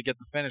be able to get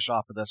the finish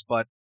off of this.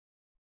 But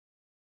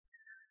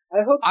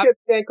I hope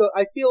Shevchenko.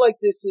 I feel like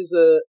this is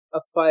a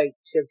fight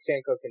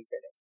Shevchenko can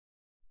finish,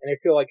 and I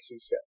feel like she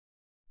should.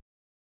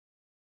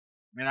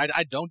 I mean,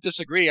 I don't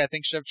disagree. I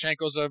think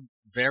Shevchenko's a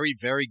very,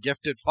 very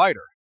gifted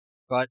fighter,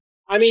 but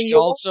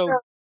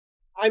Joanna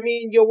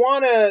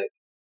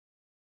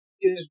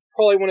is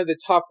probably one of the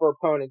tougher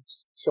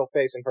opponents she'll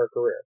face in her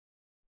career.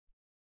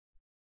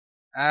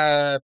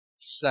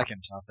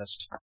 Second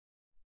toughest.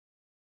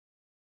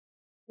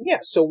 Yeah,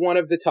 so one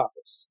of the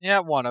toughest. Yeah,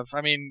 one of.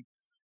 I mean,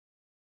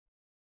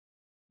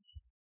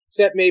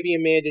 except maybe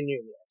Amanda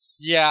Nunes.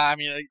 Yeah, I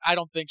mean, I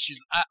don't think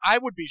she's... I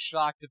would be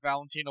shocked if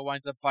Valentina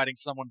winds up fighting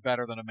someone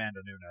better than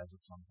Amanda Nunes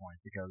at some point,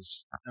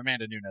 because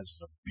Amanda Nunes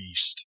is a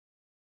beast.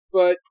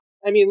 But,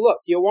 I mean, look,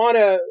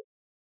 Joanna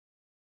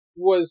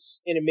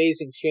was an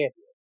amazing champion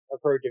of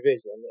her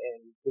division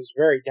and was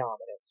very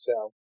dominant,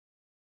 so...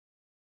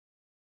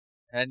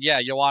 And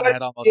yeah, Joanna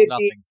had almost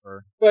nothing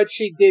for... But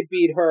she did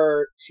beat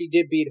her in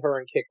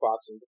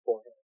kickboxing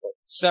beforehand.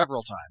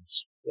 Several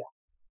times. Yeah.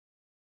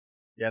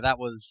 Yeah, that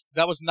was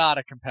not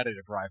a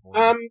competitive rivalry.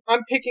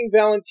 I'm picking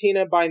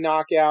Valentina by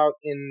knockout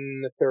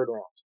in the third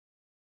round.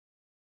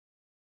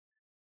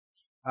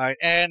 Alright,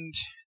 and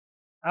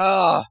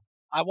I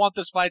want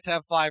this fight to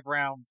have 5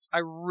 rounds.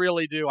 I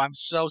really do. I'm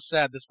so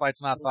sad this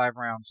fight's not 5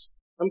 rounds.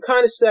 I'm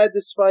kind of sad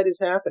this fight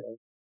is happening.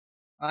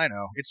 I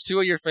know. It's 2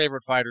 of your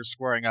favorite fighters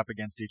squaring up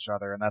against each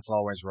other, and that's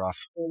always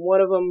rough. And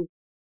one of them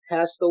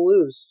has to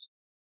lose.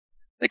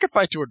 They could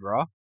fight to a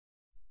draw.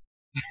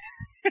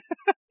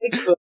 They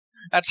could.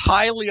 That's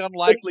highly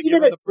unlikely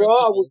given the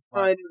principles.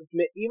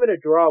 Even a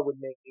draw would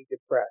make me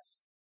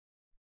depressed.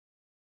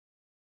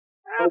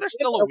 There's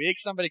still a week.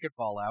 Somebody could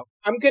fall out.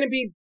 I'm going to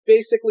be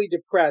basically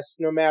depressed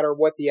no matter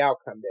what the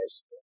outcome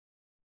is.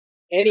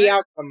 Any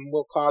outcome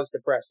will cause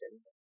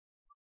depression.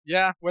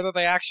 Yeah, whether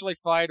they actually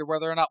fight or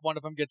whether or not one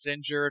of them gets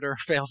injured or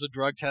fails a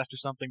drug test or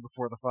something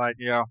before the fight,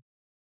 yeah.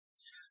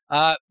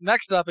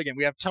 Next up, again,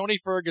 we have Tony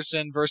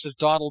Ferguson versus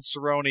Donald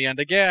Cerrone, and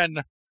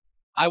again,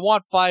 I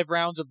want 5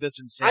 rounds of this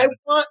insanity.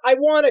 I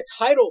want a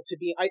title to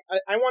be. I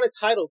want a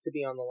title to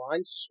be on the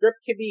line. Strip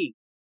Khabib.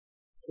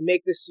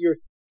 Make this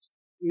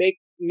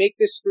make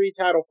this 3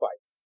 title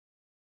fights.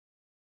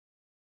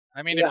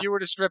 I mean, if you were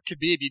to strip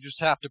Khabib, you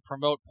just have to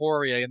promote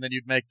Poirier, and then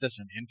you'd make this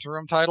an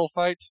interim title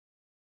fight.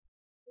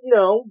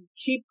 No,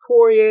 keep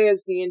Poirier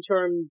as the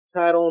interim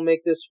title and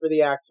make this for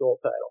the actual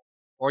title.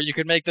 Or you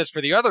could make this for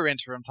the other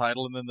interim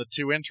title, and then the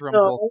 2 interims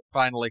will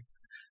finally.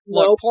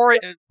 No. Look,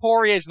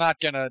 Poirier's not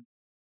gonna.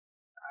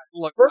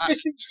 Look,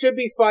 Ferguson should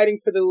be fighting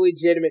for the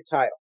legitimate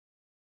title.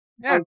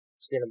 Yeah.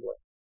 Understandably.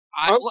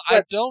 I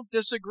don't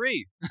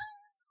disagree.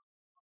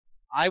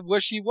 I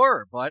wish he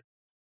were, but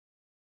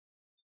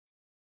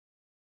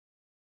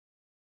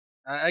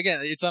again,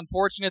 it's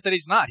unfortunate that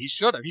he's not. He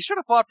should have. He should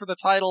have fought for the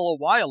title a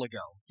while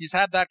ago. He's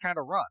had that kind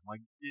of run.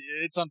 Like,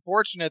 it's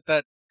unfortunate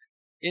that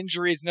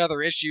injuries and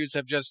other issues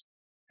have just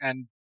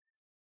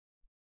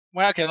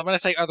well, okay, I'm going to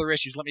say other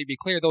issues. Let me be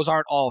clear. Those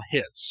aren't all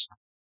his.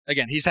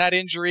 Again, he's had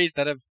injuries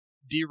that have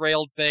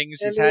derailed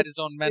things. He's had his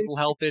own mental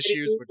health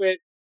issues. With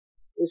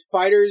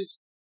fighters,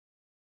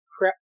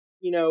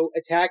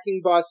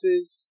 attacking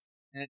buses.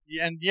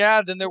 And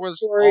yeah, then there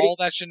was all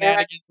that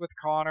shenanigans with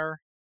Conor.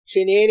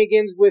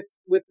 Shenanigans with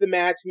the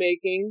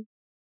matchmaking.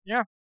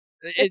 Yeah.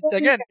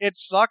 It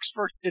sucks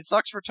for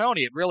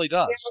Tony. It really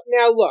does.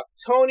 Now look,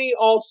 Tony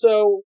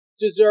also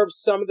deserves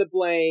some of the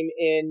blame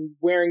in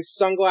wearing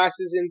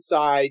sunglasses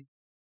inside.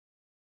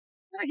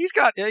 Yeah, he's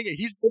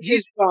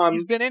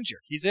been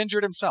injured. He's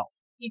injured himself.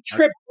 He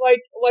tripped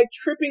like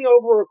tripping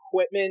over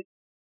equipment.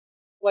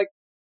 Like,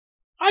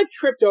 I've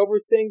tripped over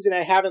things and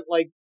I haven't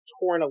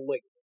torn a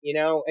ligament.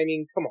 I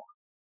mean, come on.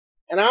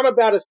 And I'm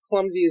about as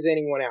clumsy as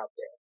anyone out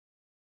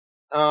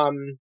there.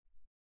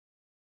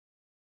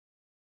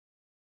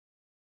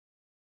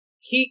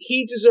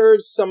 He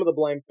deserves some of the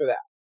blame for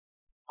that.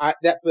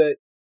 But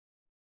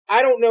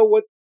I don't know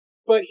what.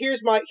 But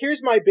here's my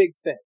big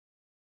thing.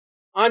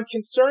 I'm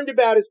concerned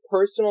about his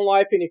personal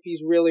life and if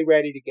he's really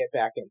ready to get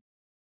back in.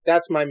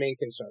 That's my main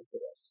concern for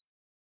this,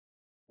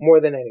 more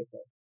than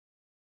anything.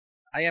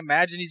 I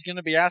imagine he's going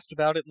to be asked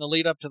about it in the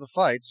lead up to the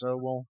fight, so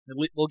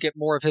we'll get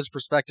more of his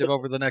perspective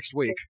over the next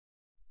week.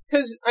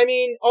 Because, I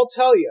mean, I'll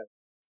tell you,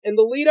 in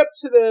the lead up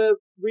to the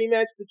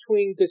rematch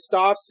between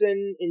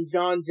Gustafsson and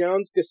John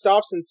Jones,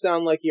 Gustafsson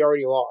sounded like he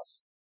already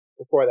lost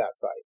before that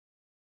fight.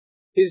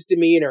 His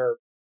demeanor,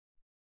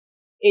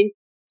 and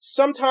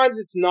sometimes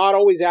it's not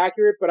always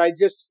accurate, but I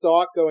just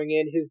thought going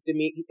in, his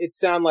demeanor, it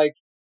sounded like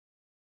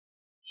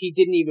he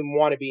didn't even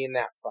want to be in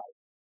that fight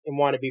and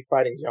want to be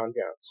fighting John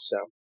Jones. So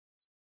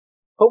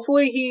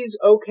hopefully he's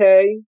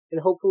okay,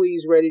 and hopefully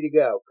he's ready to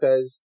go,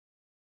 because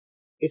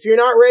if you're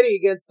not ready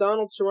against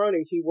Donald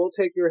Cerrone, he will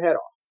take your head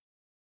off.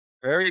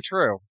 Very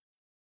true.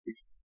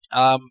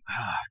 I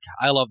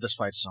love this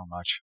fight so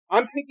much.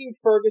 I'm picking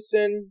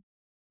Ferguson.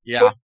 Yeah.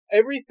 Put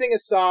everything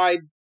aside,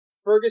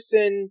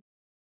 Ferguson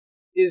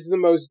is the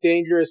most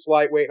dangerous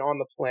lightweight on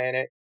the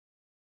planet,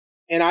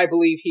 and I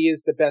believe he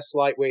is the best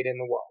lightweight in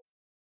the world.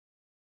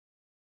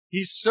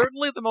 He's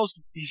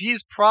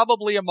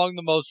probably among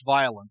the most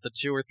violent, the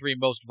 2 or 3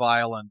 most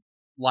violent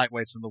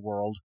lightweights in the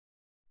world.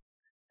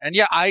 And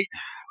yeah, I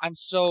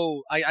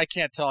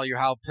can't tell you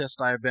how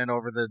pissed I have been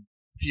over the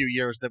few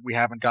years that we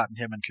haven't gotten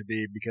him and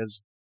Khabib,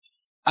 because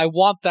I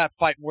want that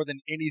fight more than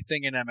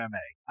anything in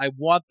MMA. I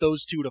want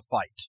those two to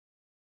fight.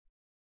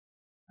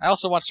 I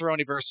also want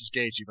Cerrone versus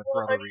Gaethje, but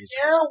for other reasons.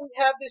 Now we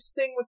have this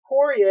thing with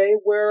Poirier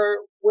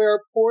where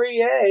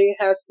Poirier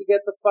has to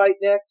get the fight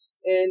next,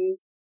 and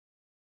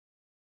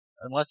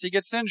unless he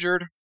gets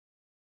injured.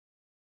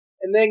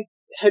 And then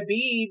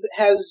Khabib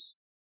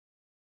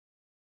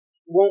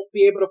won't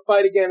be able to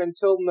fight again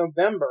until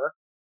November.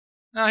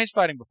 No, he's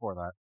fighting before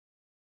that.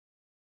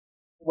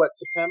 What,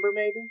 September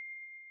maybe?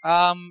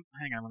 Hang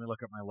on, let me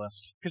look up my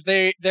list.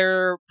 Because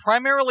they're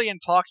primarily in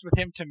talks with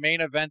him to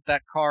main event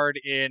that card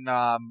in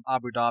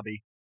Abu Dhabi,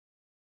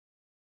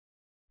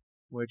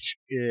 which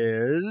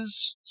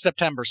is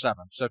September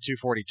 7th, so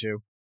 242.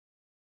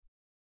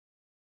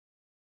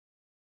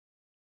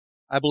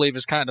 I believe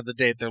is kind of the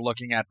date they're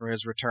looking at for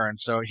his return.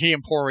 So he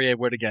and Poirier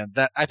would again.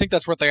 I think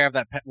that's where they have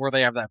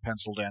that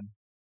penciled in.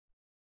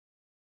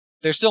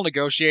 They're still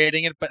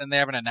negotiating it, and they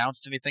haven't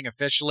announced anything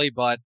officially,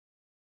 but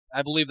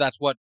I believe that's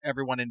what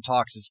everyone in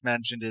talks has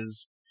mentioned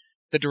is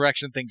the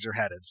direction things are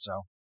headed,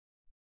 so.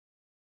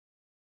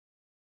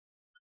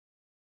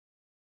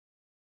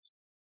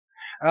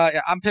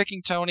 I'm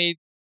picking Tony.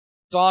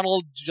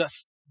 Donald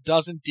just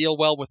doesn't deal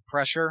well with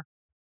pressure.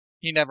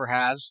 He never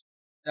has.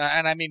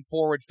 And I mean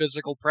forward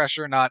physical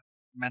pressure, not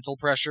mental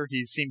pressure.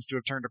 He seems to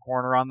have turned a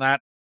corner on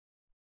that.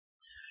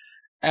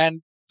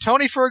 And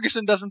Tony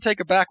Ferguson doesn't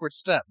take a backward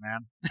step,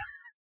 man.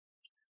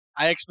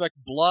 I expect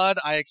blood,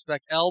 I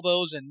expect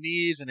elbows and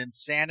knees and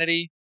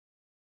insanity.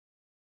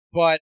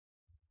 But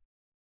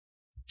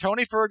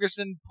Tony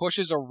Ferguson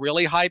pushes a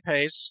really high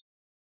pace.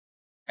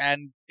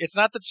 And it's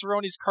not that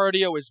Cerrone's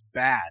cardio is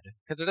bad,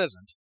 because it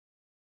isn't.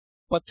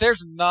 But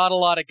there's not a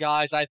lot of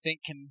guys I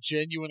think can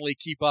genuinely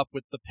keep up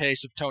with the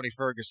pace of Tony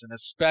Ferguson,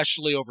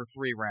 especially over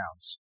 3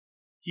 rounds.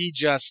 He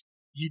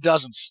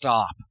doesn't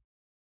stop.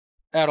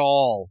 At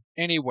all.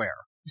 Anywhere.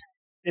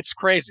 It's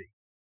crazy.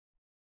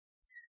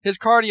 His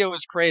cardio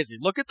is crazy.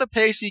 Look at the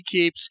pace he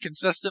keeps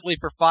consistently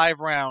for 5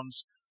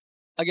 rounds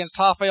against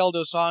Rafael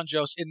dos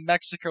Anjos in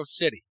Mexico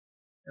City.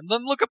 And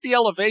then look up the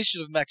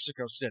elevation of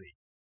Mexico City.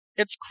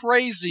 It's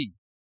crazy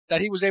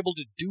that he was able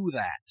to do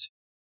that.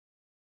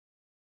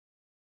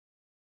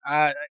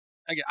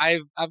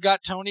 I've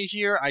got Tony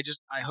here. I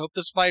hope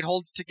this fight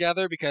holds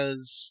together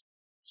because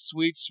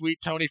sweet, sweet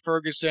Tony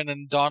Ferguson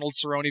and Donald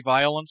Cerrone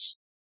violence.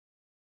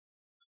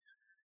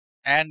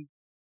 And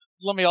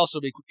let me also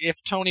be clear,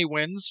 if Tony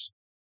wins,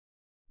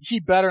 he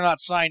better not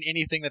sign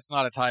anything that's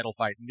not a title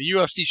fight. And the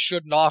UFC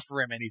shouldn't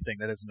offer him anything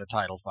that isn't a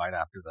title fight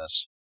after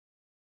this.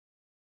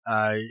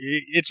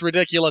 It's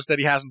ridiculous that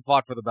he hasn't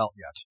fought for the belt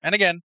yet. And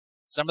again,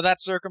 some of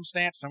that's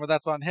circumstance, some of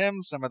that's on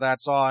him, some of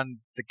that's on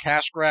the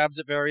cash grabs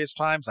at various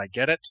times. I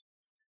get it.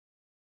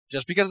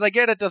 Just because I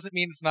get it doesn't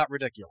mean it's not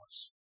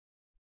ridiculous.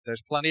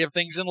 There's plenty of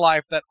things in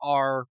life that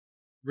are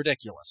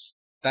ridiculous,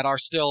 that are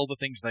still the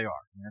things they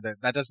are.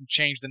 That doesn't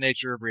change the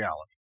nature of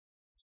reality.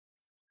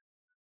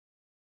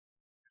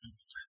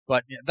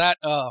 But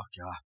oh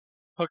god,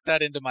 hook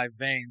that into my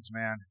veins,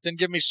 man. Then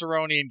give me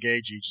Cerrone and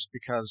Gaethje, just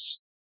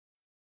because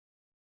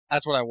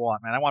that's what I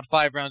want, man. I want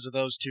 5 rounds of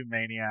those 2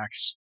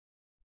 maniacs.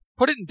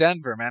 Put it in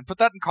Denver, man. Put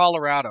that in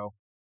Colorado,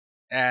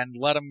 and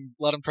let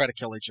them try to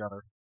kill each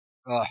other.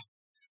 Ugh.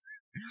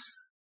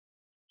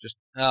 Just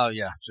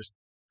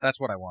that's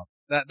what I want.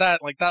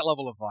 That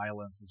level of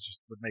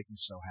violence would make me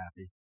so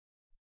happy.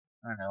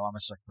 I don't know, I'm a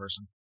sick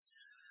person.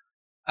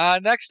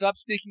 Next up,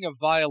 speaking of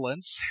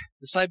violence,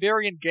 the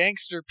Siberian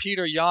gangster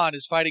Peter Yan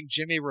is fighting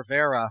Jimmy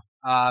Rivera.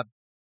 I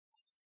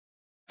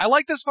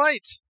like this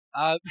fight.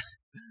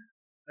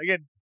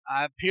 Again,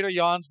 Peter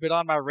Yan's been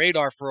on my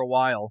radar for a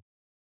while.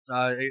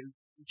 A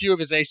few of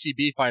his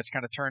ACB fights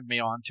kind of turned me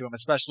on to him,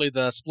 especially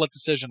the split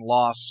decision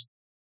loss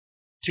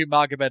to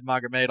Magomed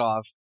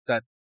Magomedov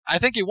that I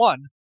think he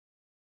won.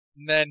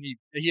 And then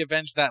he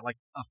avenged that like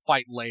a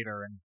fight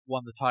later and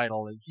won the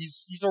title.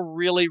 He's a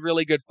really,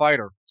 really good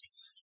fighter.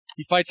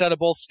 He fights out of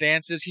both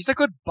stances. He's a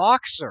good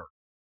boxer.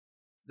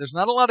 There's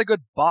not a lot of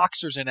good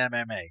boxers in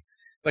MMA,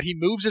 but he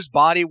moves his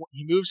body,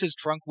 he moves his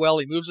trunk well,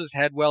 he moves his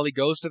head well, he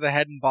goes to the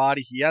head and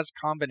body, he has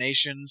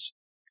combinations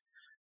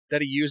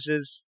that he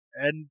uses,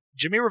 and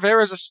Jimmy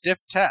Rivera is a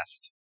stiff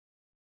test.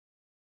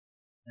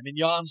 I mean,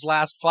 Jan's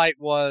last fight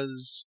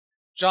was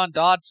John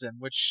Dodson,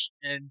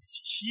 and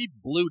he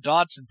blew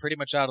Dodson pretty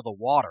much out of the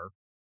water.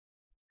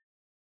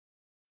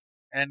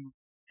 And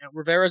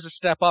Rivera's a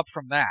step up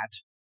from that.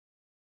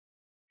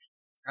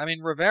 I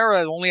mean, Rivera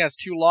only has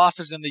 2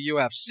 losses in the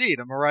UFC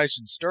to Moraes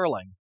and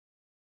Sterling.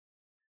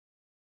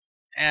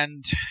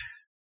 And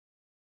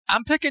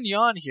I'm picking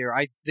Jan here.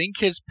 I think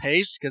his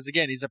pace, because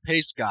again, he's a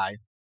pace guy.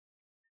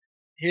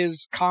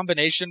 His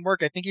combination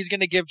work, I think he's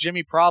going to give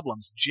Jimmy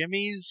problems.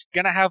 Jimmy's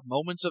going to have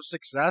moments of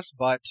success,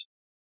 but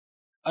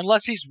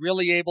unless he's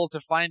really able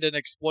to find an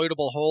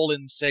exploitable hole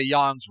in, say,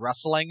 Jan's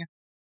wrestling,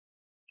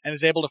 and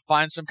is able to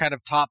find some kind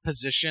of top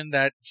position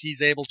that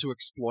he's able to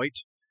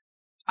exploit,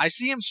 I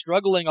see him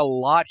struggling a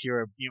lot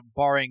here,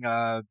 barring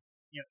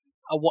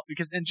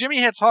because Jimmy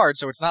hits hard,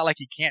 so it's not like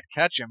he can't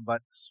catch him.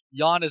 But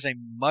Jan is a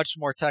much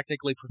more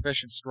technically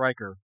proficient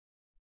striker,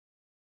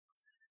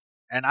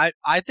 and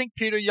I think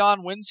Peter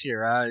Yan wins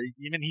here.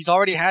 Even he's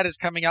already had his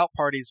coming out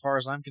party, as far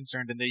as I'm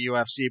concerned, in the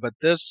UFC. But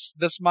this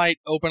might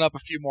open up a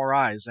few more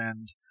eyes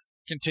and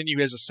continue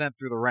his ascent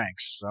through the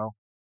ranks. So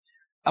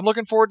I'm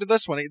looking forward to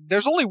this one.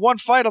 There's only one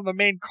fight on the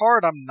main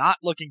card I'm not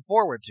looking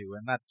forward to,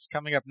 and that's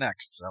coming up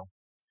next. So.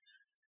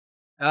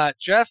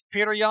 Jeff,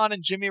 Peter Yan,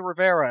 and Jimmy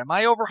Rivera. Am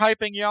I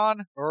overhyping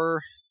Yan,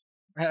 or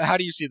how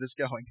do you see this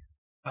going?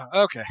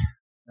 Okay.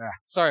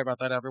 Sorry about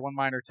that, everyone.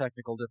 Minor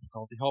technical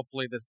difficulty.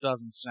 Hopefully this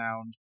doesn't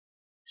sound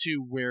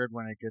too weird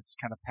when it gets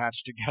kind of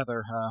patched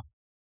together.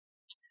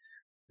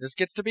 This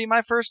gets to be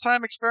my first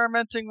time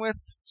experimenting with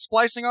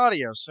splicing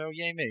audio, so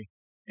yay me.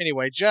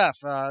 Anyway, Jeff,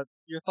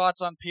 your thoughts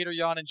on Peter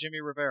Yan and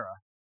Jimmy Rivera?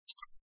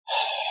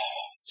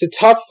 It's a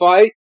tough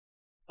fight.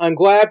 I'm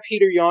glad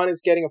Peter Yan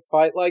is getting a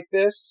fight like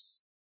this.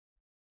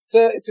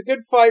 It's a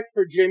good fight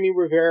for Jimmy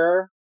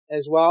Rivera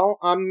as well.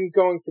 I'm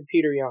going for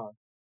Peter Yan,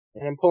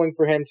 and I'm pulling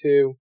for him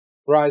to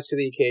rise to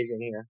the occasion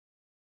here.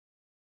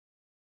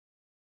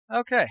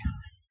 Okay.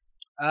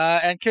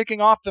 And kicking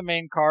off the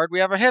main card,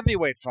 we have a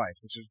heavyweight fight,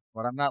 which is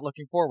what I'm not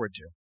looking forward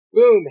to.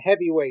 Boom,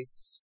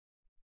 heavyweights.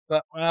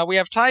 But we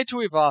have Tai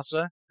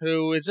Tuivasa,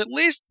 who is at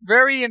least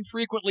very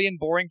infrequently in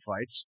boring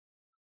fights,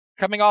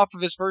 coming off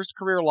of his first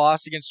career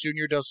loss against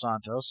Junior Dos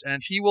Santos,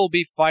 and he will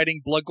be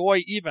fighting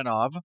Blagoy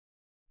Ivanov,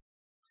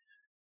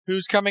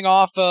 who's coming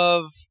off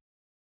of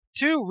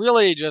 2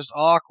 really just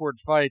awkward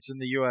fights in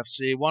the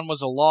UFC. One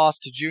was a loss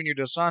to Junior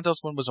Dos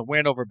Santos, one was a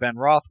win over Ben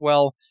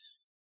Rothwell.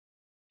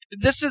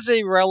 This is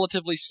a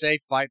relatively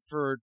safe fight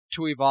for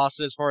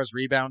Tuivasa as far as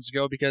rebounds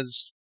go,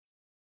 because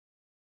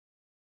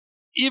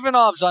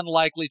Ivanov's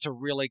unlikely to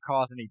really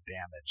cause any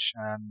damage.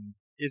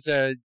 Is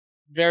a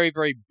very,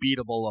 very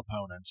beatable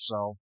opponent,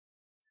 so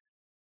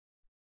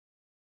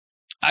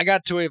I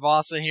got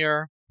Tuivasa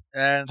here,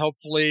 and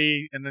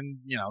hopefully, and then,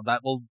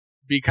 that will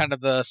be kind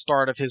of the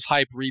start of his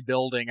hype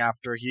rebuilding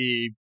after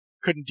he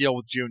couldn't deal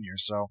with Junior.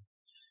 So,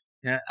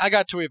 yeah, I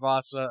got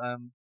Tuivasa.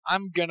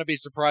 I'm gonna be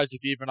surprised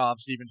if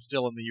Ivanov's even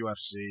still in the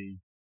UFC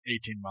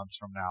 18 months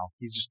from now.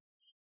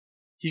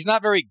 He's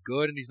not very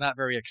good, and he's not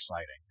very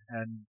exciting.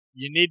 And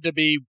you need to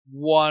be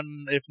you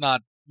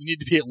need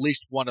to be at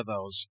least one of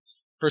those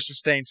for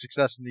sustained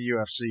success in the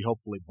UFC.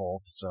 Hopefully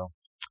both. So,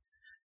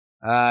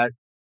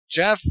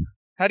 Jeff,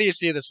 how do you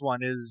see this one?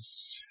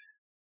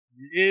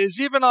 Is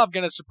Ivanov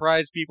going to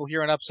surprise people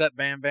here and upset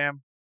Bam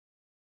Bam?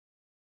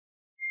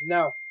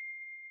 No.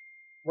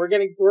 We're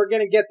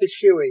gonna get the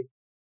shoey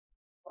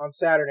on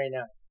Saturday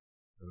night.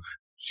 Ugh,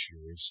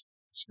 shoeys.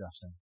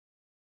 Disgusting.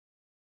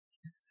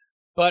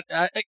 But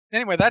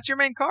anyway, that's your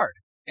main card.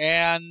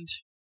 And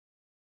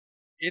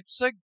it's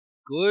a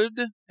good...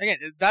 Again,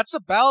 that's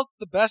about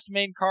the best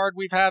main card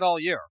we've had all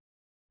year.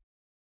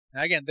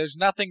 And again, there's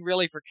nothing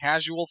really for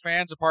casual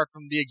fans apart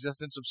from the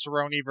existence of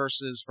Cerrone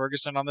versus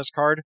Ferguson on this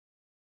card.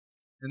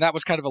 And that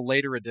was kind of a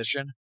later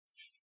edition.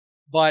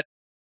 But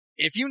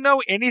if you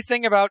know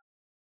anything about,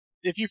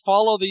 if you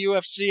follow the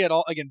UFC at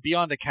all, again,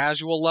 beyond a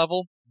casual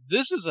level,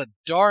 this is a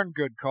darn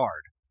good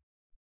card.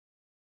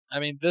 I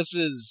mean,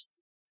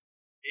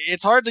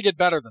 it's hard to get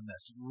better than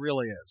this. It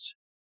really is.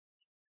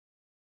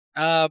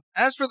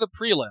 As for the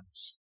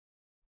prelims,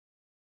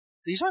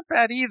 these aren't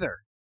bad either.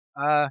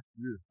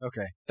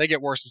 Okay. They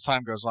get worse as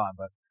time goes on,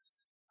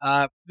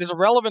 but there's a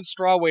relevant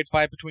strawweight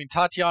fight between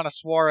Tatiana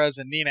Suarez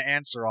and Nina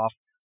Ansaroff.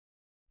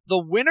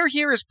 The winner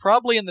here is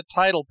probably in the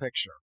title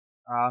picture.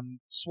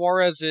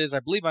 Suarez is, I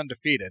believe,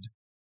 undefeated.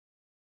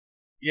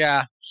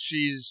 Yeah,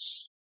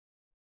 she's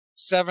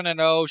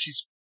 7-0.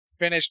 She's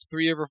finished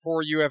 3 of her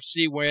 4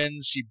 UFC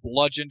wins. She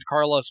bludgeoned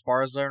Carla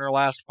Esparza in her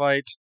last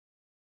fight.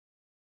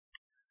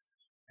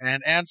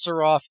 And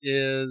Ansaroff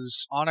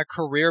is on a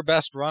career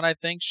best run, I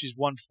think. She's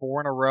won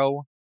 4 in a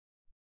row.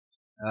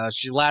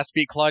 She last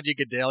beat Claudia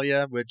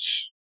Gadelha,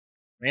 which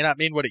may not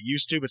mean what it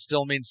used to, but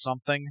still means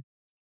something.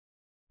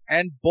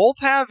 And both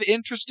have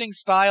interesting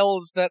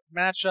styles that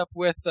match up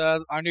with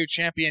our new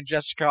champion,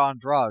 Jessica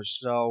Andrade.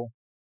 So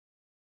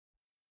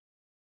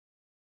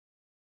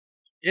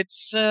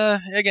it's,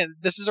 again,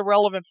 this is a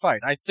relevant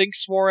fight. I think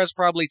Suarez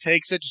probably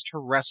takes it, just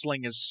her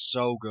wrestling is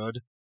so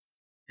good.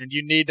 And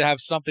you need to have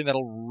something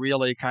that'll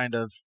really kind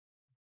of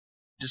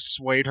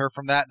dissuade her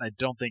from that, and I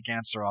don't think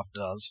Ansaroff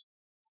does.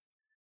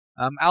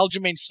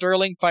 Aljamain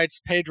Sterling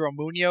fights Pedro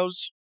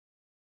Munoz.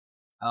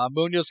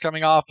 Munoz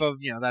coming off of,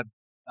 that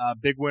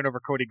big win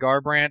over Cody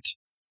Garbrandt.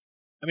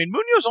 I mean,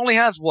 Munoz only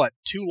has,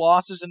 2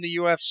 losses in the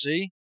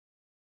UFC?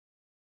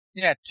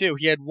 Yeah, 2.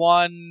 He had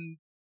one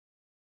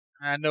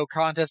no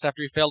contest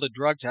after he failed a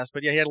drug test,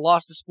 but yeah, he had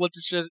lost a split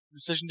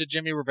decision to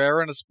Jimmy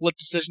Rivera and a split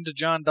decision to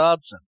John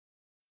Dodson.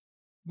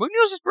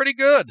 Munoz is pretty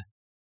good.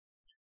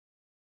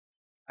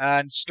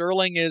 And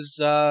Sterling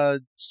is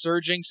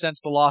surging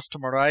since the loss to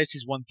Moraes.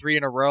 He's won 3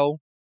 in a row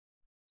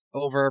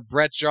over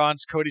Brett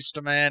Johns, Cody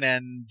Stamann,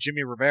 and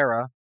Jimmy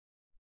Rivera.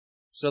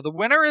 So the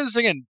winner is,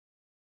 again,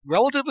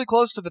 relatively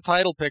close to the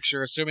title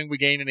picture, assuming we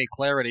gain any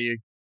clarity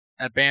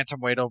at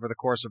bantamweight over the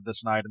course of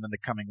this night and then the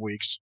coming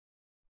weeks.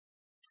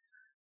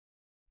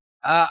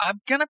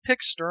 I'm going to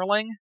pick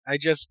Sterling. I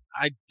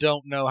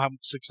don't know how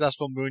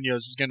successful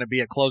Munoz is going to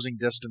be at closing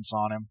distance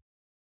on him.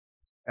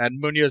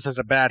 And Munoz has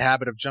a bad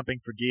habit of jumping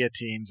for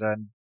guillotines,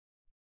 and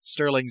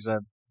Sterling's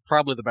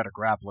probably the better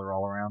grappler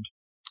all around.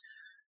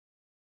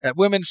 At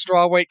women's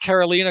strawweight,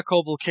 Karolina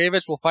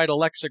Kowalkiewicz will fight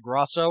Alexa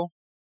Grasso.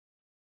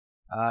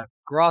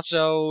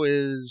 Grasso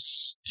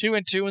is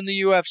 2-2 in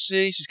the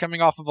UFC. She's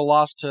coming off of a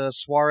loss to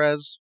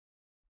Suarez.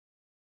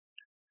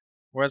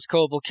 Whereas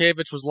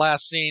Kowalkiewicz was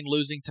last seen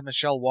losing to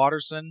Michelle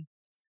Watterson.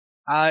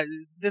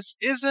 This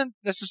isn't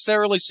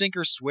necessarily sink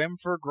or swim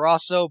for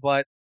Grasso,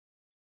 but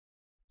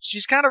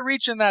she's kind of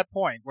reaching that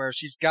point where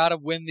she's got to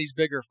win these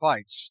bigger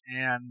fights.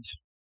 And,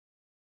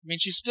 I mean,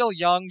 she's still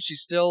young.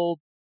 She's still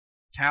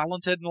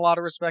talented in a lot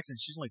of respects, and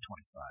she's only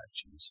 25.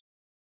 Jeez.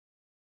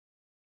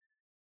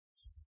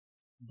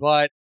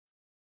 But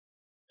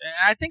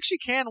I think she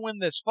can win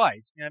this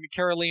fight. I mean,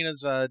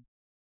 Karolina's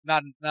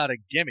not a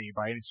gimme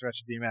by any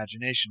stretch of the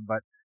imagination,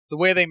 but the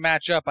way they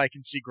match up, I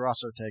can see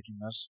Grasso taking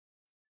this.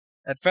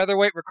 At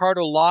featherweight,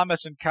 Ricardo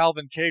Lamas and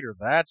Calvin Kattar.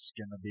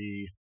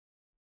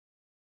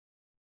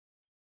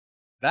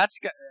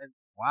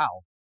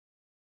 Wow.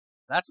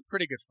 That's a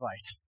pretty good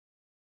fight.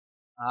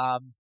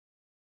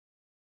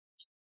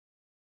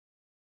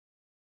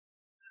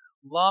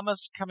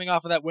 Lamas coming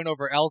off of that win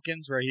over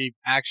Elkins, where he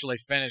actually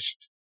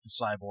finished the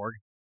Cyborg,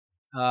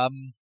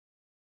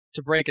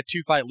 to break a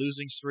 2-fight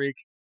losing streak.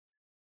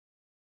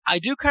 I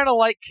do kind of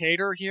like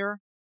Kattar here.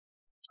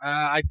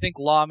 I think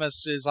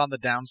Lamas is on the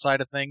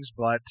downside of things,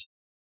 but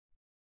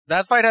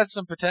that fight has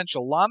some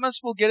potential. Lamas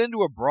will get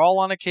into a brawl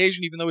on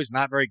occasion, even though he's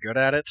not very good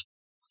at it.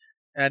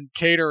 And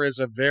Kattar is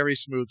a very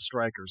smooth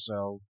striker,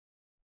 so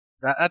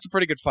that's a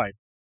pretty good fight.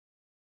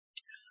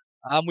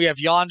 We have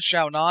Yan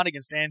Xiaonan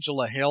against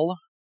Angela Hill.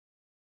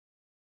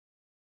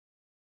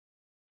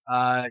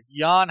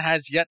 Yan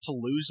has yet to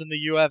lose in the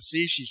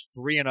UFC. She's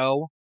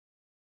 3-0.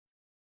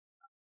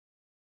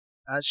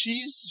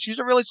 She's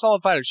a really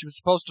solid fighter. She was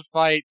supposed to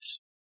fight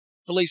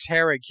Felice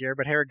Herrig here,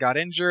 but Herrig got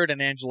injured,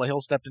 and Angela Hill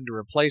stepped in to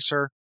replace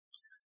her.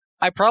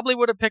 I probably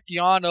would have picked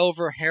Yan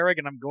over Herrig,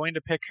 and I'm going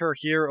to pick her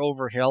here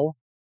over Hill.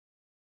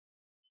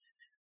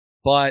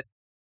 But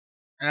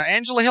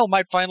Angela Hill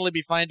might finally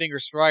be finding her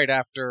stride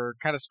after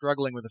kind of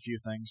struggling with a few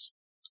things.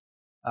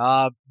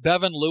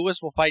 Bevan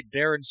Lewis will fight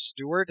Darren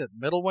Stewart at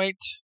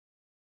middleweight.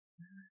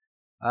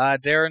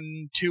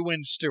 Darren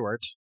 2-win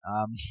Stewart.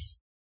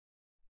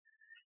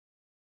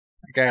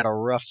 That guy had a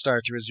rough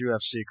start to his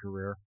UFC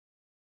career.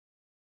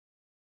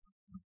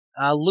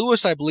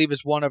 Lewis, I believe,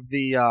 is one of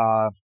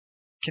the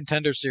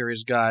Contender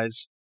Series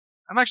guys.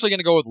 I'm actually going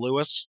to go with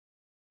Lewis.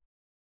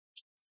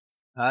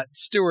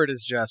 Stewart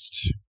is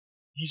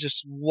he's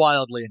just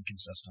wildly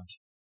inconsistent.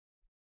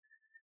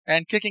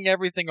 And kicking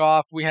everything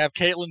off, we have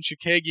Caitlin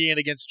Chookagian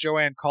against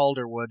Joanne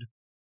Calderwood.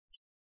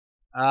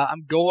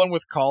 I'm going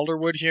with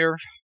Calderwood here.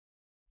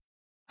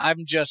 I've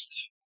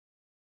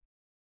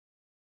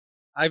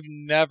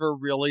never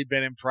really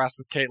been impressed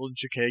with Caitlin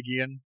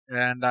Chookagian,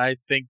 and I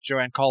think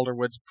Joanne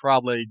Calderwood's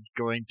probably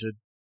going to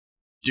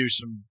do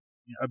some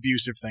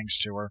abusive things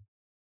to her.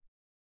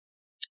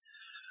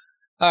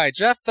 All right,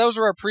 Jeff, those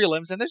are our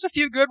prelims, and there's a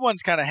few good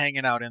ones kind of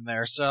hanging out in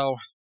there. So,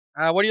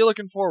 what are you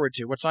looking forward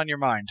to? What's on your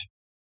mind?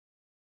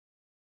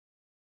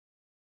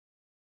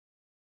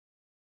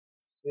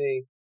 Let's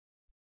see.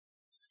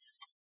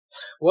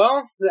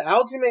 Well, the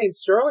Aljamain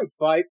Sterling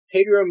fight,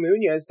 Pedro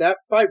Munoz, that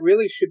fight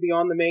really should be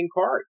on the main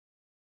card.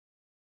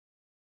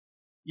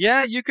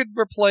 Yeah, you could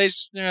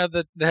replace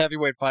the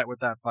heavyweight fight with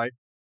that fight.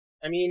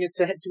 I mean,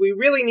 do we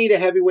really need a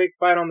heavyweight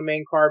fight on the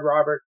main card,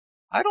 Robert?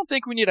 I don't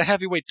think we need a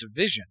heavyweight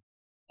division.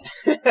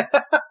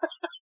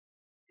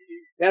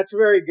 That's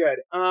very good.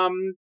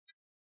 Kowalkiewicz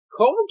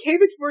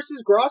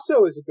versus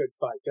Grasso is a good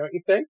fight, don't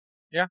you think?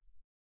 Yeah.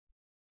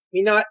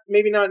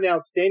 Maybe not an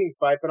outstanding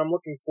fight, but I'm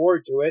looking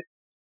forward to it.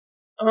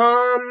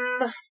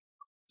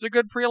 It's a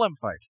good prelim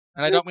fight,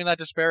 and I don't mean that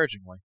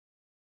disparagingly.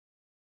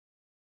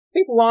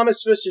 think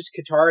Lamas versus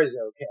Qatar is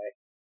okay.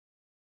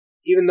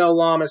 Even though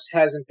Lamas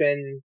hasn't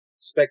been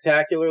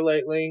spectacular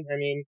lately. I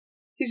mean,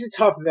 he's a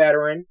tough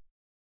veteran.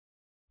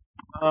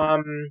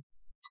 And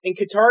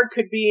Qatar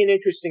could be an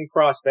interesting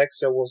prospect,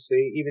 so we'll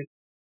see.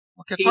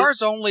 Well,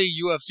 Qatar's only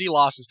UFC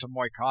losses to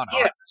Moicano.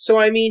 Yeah, so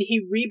I mean,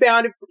 he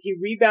rebounded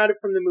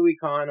from the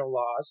Moicano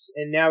loss,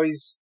 and now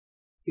he's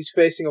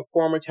facing a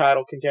former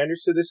title contender.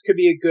 So this could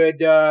be a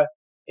good, an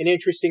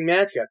interesting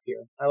matchup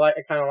here. I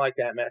kind of like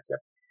that matchup.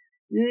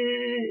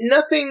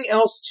 Nothing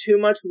else too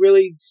much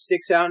really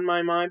sticks out in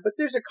my mind, but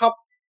there's a couple.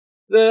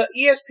 The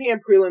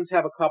ESPN prelims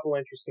have a couple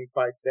interesting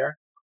fights there.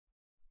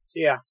 So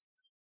yeah.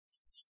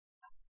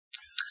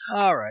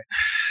 All right.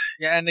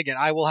 Yeah, and again,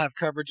 I will have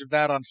coverage of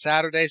that on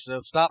Saturday, so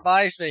stop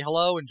by, say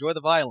hello, enjoy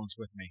the violence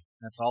with me.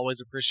 That's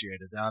always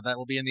appreciated. That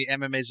will be in the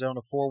MMA zone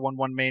of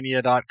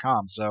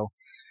 411mania.com, so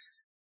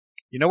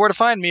you know where to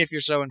find me if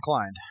you're so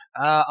inclined.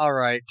 All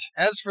right.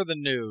 As for the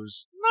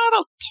news,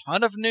 not a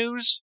ton of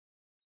news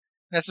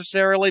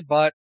necessarily,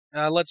 but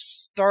let's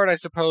start, I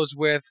suppose,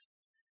 with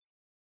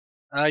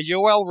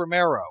Yoel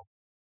Romero,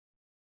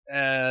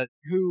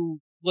 who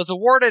was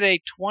awarded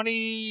a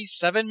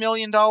 $27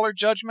 million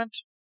judgment.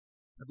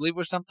 I believe it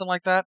was something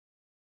like that,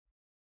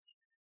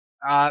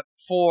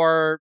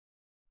 for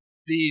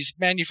the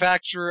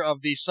manufacturer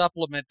of the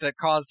supplement that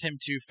caused him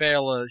to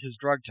fail his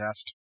drug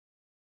test.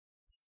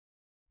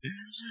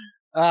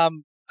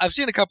 I've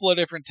seen a couple of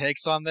different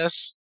takes on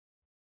this.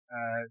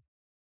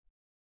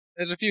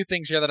 There's a few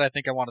things here that I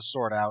think I want to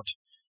sort out.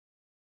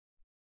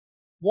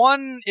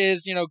 One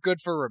is, good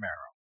for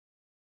Romero.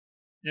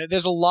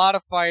 There's a lot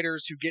of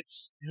fighters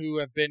who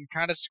have been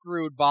kind of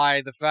screwed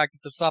by the fact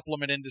that the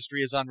supplement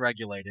industry is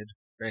unregulated,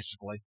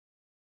 basically.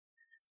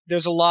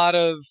 There's a lot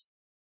of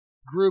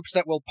groups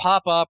that will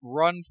pop up,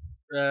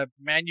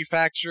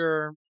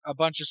 manufacture a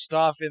bunch of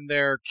stuff in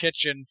their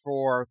kitchen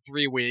for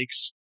 3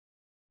 weeks,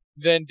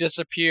 then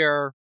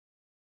disappear,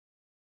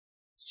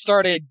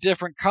 start a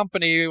different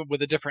company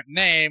with a different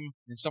name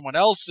in someone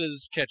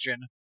else's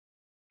kitchen,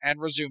 and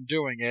resume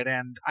doing it.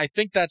 And I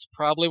think that's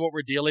probably what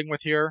we're dealing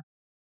with here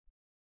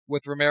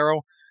with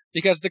Romero,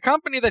 because the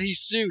company that he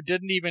sued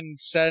didn't even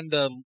send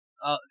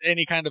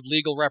any kind of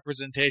legal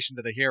representation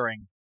to the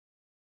hearing,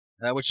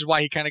 which is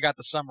why he kind of got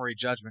the summary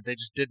judgment. They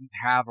just didn't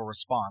have a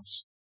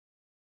response.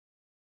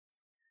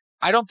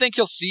 I don't think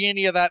he'll see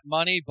any of that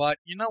money, but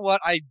you know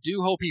what? I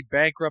do hope he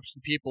bankrupts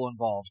the people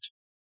involved.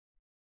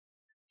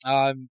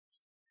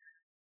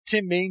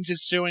 Tim Means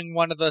is suing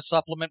one of the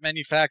supplement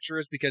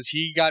manufacturers because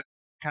he got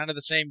kind of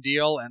the same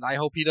deal, and I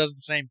hope he does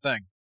the same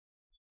thing.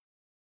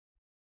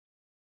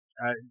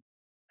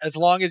 As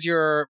long as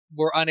we're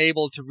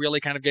unable to really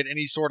kind of get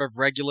any sort of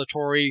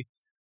regulatory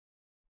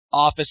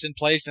office in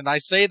place, and I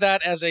say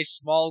that as a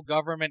small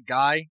government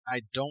guy,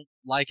 I don't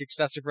like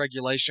excessive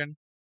regulation.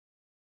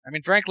 I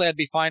mean, frankly, I'd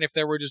be fine if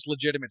there were just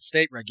legitimate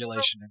state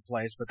regulation in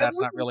place, but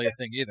that's not really a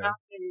thing either.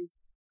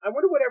 I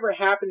wonder whatever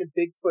happened to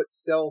Bigfoot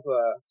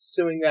Silva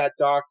suing that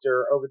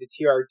doctor over the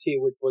TRT,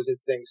 which was a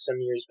thing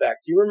some years back.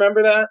 Do you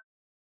remember that?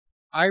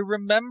 I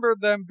remember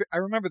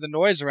the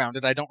noise around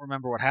it. I don't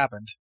remember what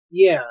happened.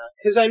 Yeah,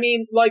 because I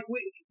mean,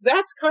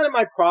 that's kind of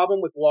my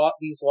problem with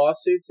these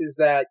lawsuits, is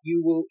that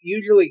you will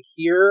usually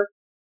hear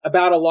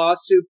about a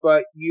lawsuit,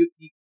 but you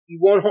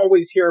won't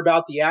always hear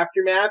about the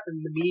aftermath,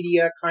 and the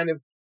media kind of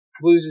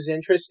loses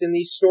interest in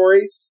these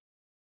stories.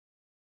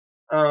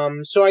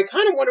 So I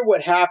kind of wonder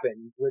what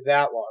happened with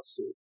that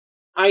lawsuit.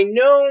 I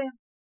know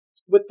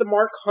with the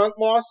Mark Hunt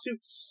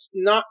lawsuits,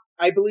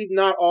 I believe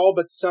not all,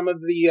 but some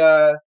of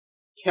the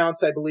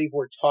counts, I believe,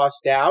 were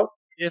tossed out.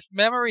 If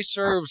memory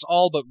serves,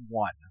 all but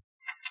one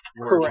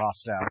were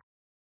tossed out.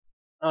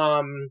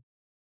 And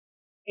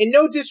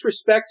no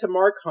disrespect to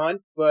Mark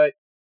Hunt, but,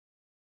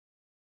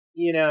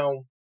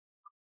 in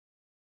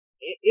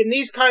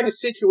these kind of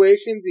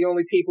situations, the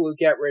only people who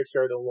get rich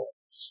are the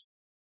lawyers.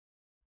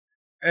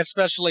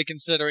 Especially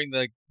considering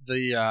the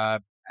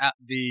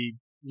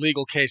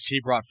legal case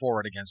he brought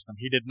forward against them.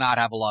 He did not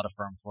have a lot of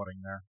firm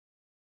footing there.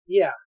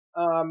 Yeah.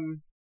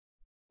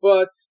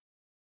 But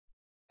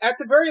at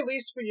the very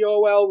least for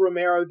Yoel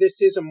Romero,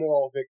 this is a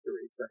moral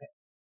victory for him.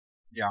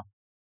 Yeah.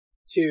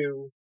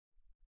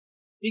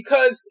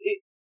 Because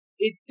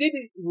it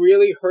didn't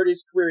really hurt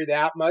his career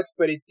that much,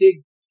 but it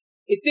did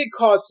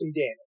cause some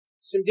damage.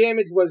 Some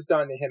damage was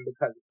done to him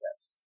because of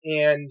this.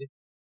 And,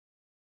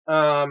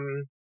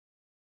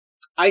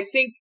 I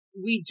think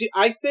we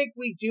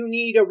do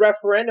need a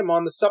referendum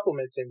on the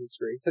supplements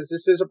industry, because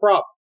this is a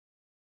problem.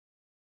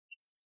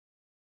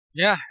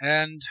 Yeah,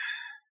 and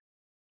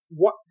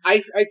what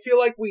I feel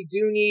like we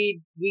do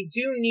need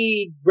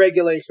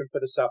regulation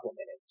for the supplement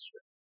industry.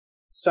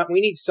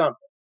 We need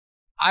something.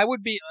 I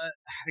would be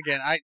again.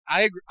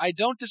 I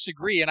don't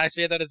disagree, and I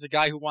say that as a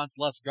guy who wants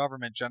less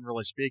government,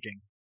 generally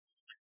speaking.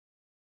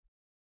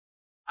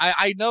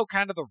 I know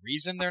kind of the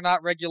reason they're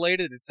not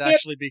regulated. It's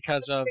actually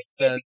because of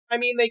they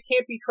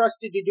can't be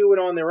trusted to do it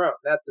on their own.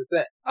 That's the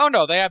thing. Oh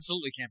no, they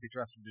absolutely can't be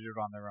trusted to do it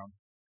on their own.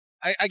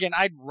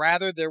 I'd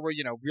rather there were,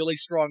 really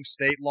strong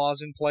state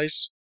laws in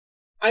place.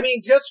 I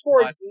mean, But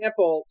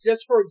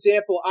just for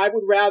example, I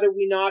would rather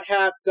we not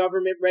have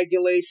government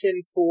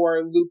regulation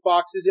for loot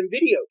boxes in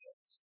video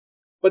games.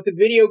 But the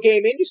video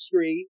game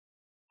industry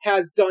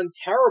has done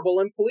terrible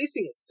in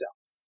policing itself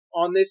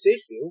on this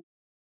issue.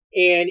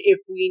 And if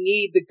we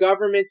need the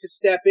government to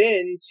step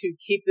in to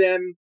keep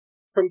them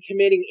from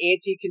committing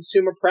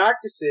anti-consumer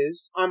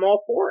practices, I'm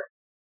all for it.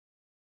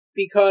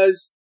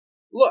 Because,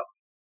 look,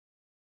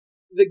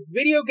 the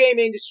video game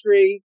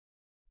industry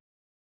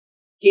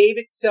gave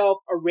itself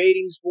a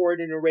ratings board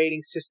and a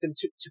rating system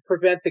to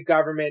prevent the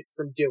government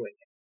from doing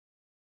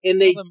it. And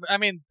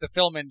the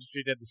film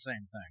industry did the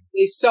same thing.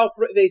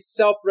 They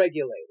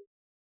self-regulated.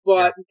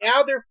 But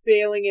now they're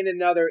failing in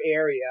another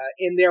area,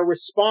 and their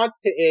response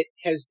to it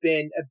has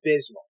been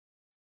abysmal.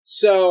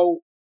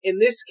 So, in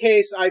this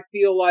case, I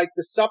feel like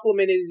the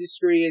supplement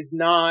industry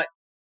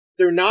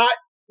they're not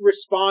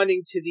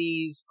responding to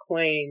these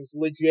claims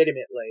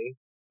legitimately.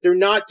 They're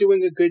not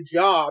doing a good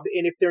job,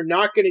 and if they're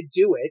not going to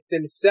do it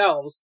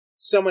themselves,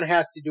 someone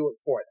has to do it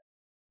for them.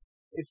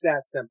 It's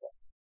that simple.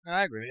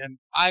 I agree, and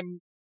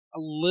I'm a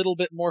little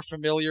bit more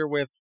familiar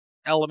with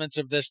elements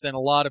of this than a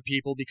lot of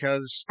people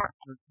because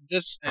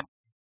this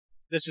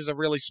is a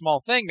really small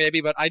thing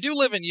maybe, but I do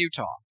live in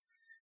Utah.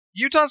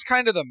 Utah's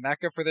kind of the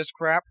mecca for this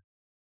crap.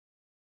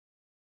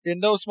 In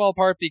no small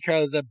part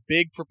because a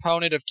big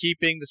proponent of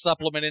keeping the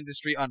supplement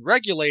industry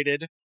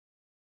unregulated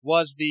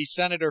was the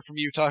senator from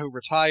Utah who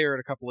retired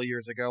a couple of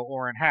years ago,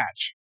 Orrin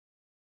Hatch.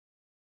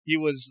 He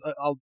was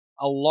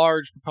a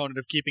large proponent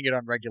of keeping it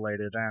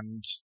unregulated,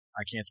 and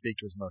I can't speak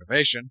to his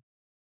motivation.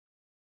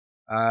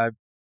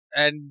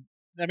 And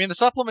I mean, the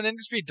supplement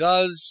industry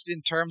does,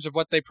 in terms of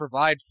what they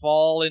provide,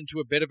 fall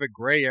into a bit of a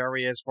gray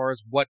area as far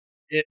as what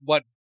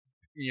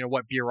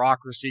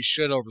bureaucracy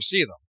should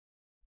oversee them.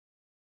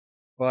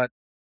 But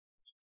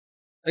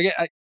again,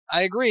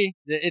 I agree.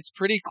 It's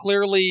pretty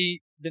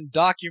clearly been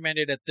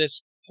documented at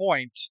this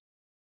point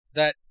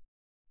that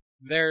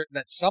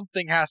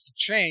something has to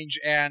change,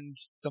 and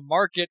the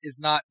market is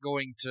not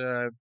going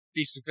to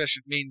be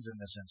sufficient means in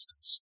this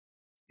instance,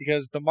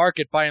 because the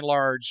market, by and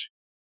large,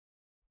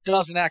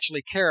 doesn't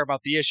actually care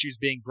about the issues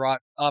being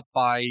brought up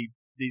by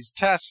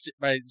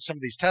some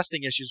of these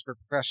testing issues for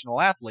professional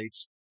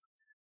athletes.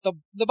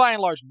 The by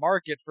and large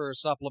market for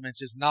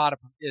supplements is not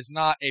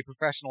a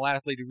professional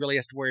athlete who really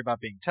has to worry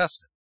about being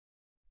tested.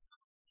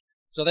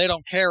 So they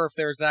don't care if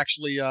there's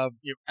actually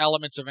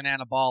elements of an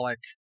anabolic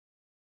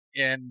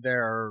in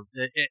their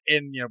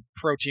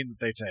protein that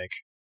they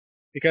take,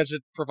 because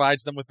it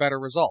provides them with better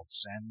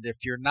results. And if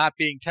you're not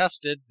being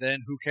tested,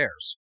 then who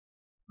cares?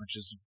 Which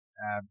is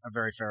a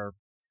very fair.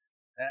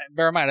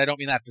 Bear in mind, I don't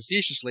mean that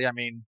facetiously. I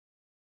mean,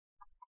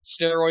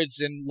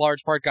 steroids in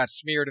large part got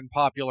smeared in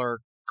popular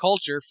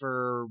culture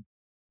for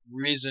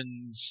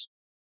reasons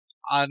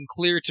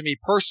unclear to me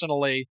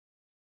personally.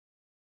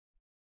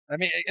 I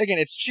mean, again,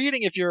 it's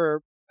cheating if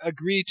you're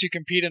agreed to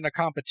compete in a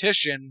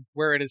competition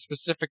where it is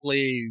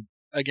specifically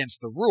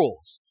against the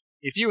rules.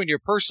 If you in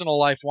your personal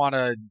life want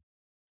to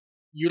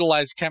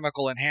utilize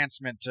chemical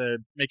enhancement to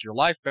make your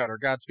life better,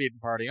 Godspeed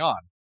and party on.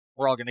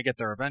 We're all going to get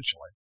there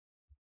eventually.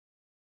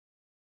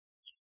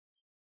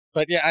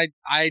 But yeah,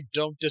 I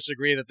don't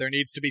disagree that there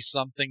needs to be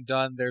something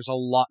done. There's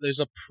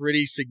a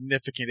pretty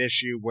significant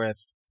issue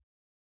with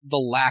the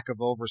lack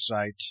of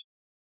oversight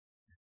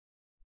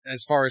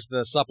as far as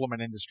the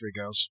supplement industry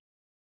goes.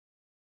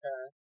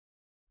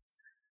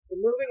 So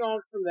moving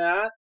on from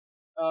that,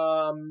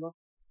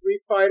 3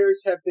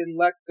 fighters have been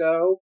let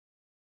go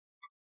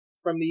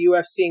from the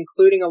UFC,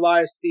 including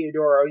Elias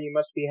Theodorou. You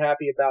must be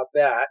happy about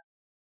that.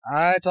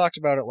 I talked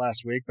about it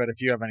last week, but if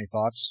you have any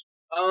thoughts.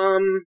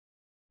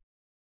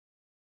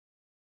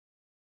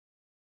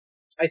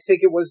 I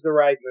think it was the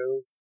right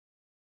move.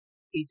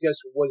 He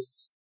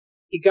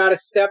got a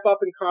step up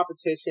in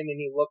competition and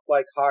he looked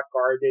like hot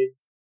garbage.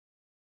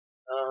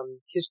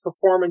 His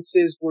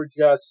performances were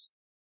just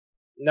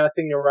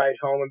nothing to write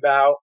home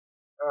about.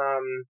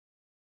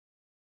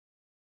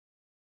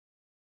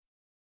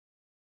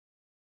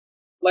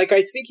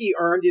 I think he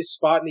earned his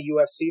spot in the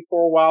UFC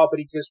for a while, but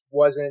he just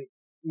wasn't,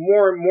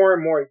 more and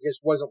more, he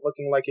just wasn't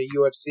looking like a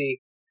UFC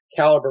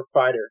caliber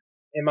fighter.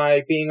 Am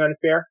I being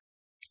unfair?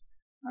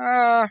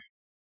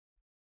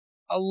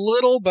 A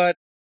little, but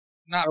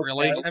not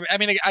really. I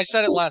mean, I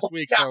said it last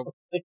week, so.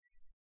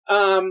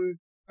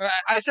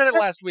 I said it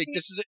last week.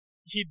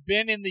 He'd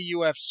been in the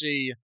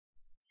UFC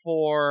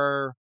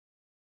for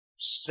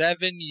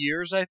 7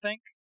 years, I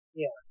think.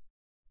 Yeah.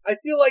 I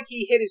feel like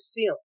he hit his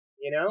ceiling,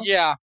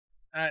 Yeah.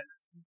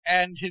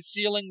 And his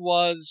ceiling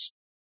was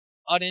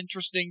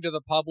uninteresting to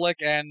the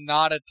public and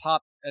not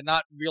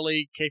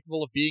really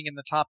capable of being in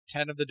the top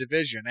 10 of the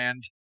division.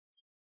 And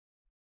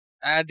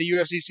the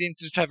UFC seems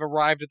to have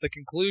arrived at the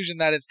conclusion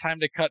that it's time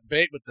to cut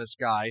bait with this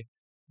guy.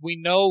 We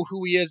know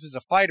who he is as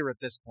a fighter at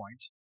this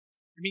point.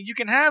 I mean, you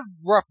can have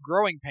rough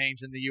growing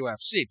pains in the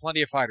UFC.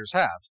 Plenty of fighters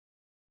have.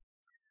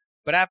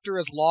 But after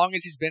as long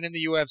as he's been in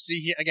the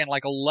UFC,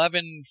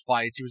 11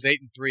 fights. He was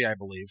 8-3, I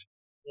believe.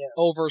 Yeah.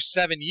 Over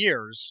 7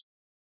 years.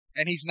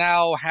 And he's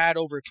now had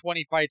over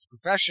 20 fights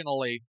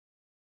professionally.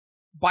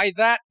 by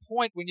that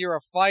point, when you're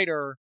a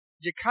fighter,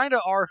 you kind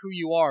of are who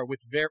you are.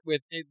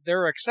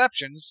 There are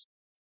exceptions,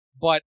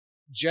 but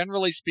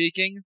generally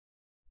speaking,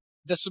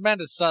 the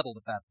cement is settled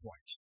at that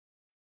point.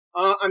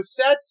 I'm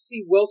sad to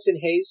see Wilson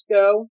Hayes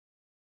go,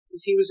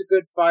 because he was a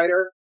good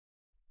fighter.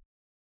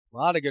 A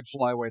lot of good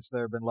flyweights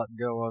there have been letting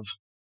go of.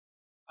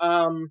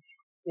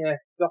 Yeah,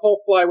 the whole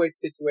flyweight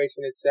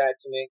situation is sad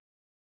to me.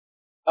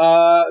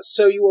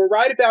 So you were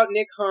right about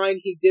Nick Hine.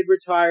 He did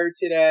retire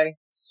today.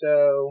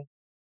 So,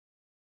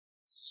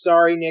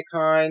 sorry, Nick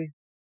Hine.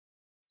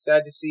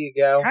 Sad to see you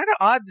go. Kind of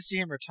odd to see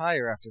him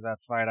retire after that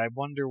fight. I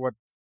wonder what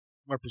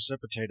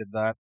precipitated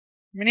that.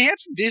 I mean, he had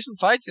some decent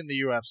fights in the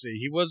UFC.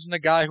 He wasn't a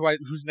guy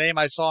whose name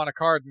I saw on a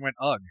card and went,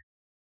 ugh.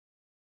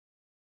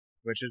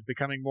 Which is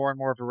becoming more and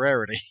more of a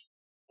rarity.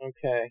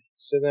 Okay,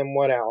 so then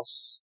what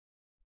else?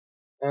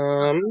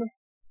 Well,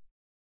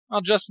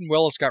 Justin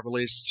Willis got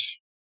released.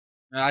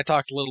 I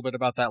talked a little bit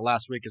about that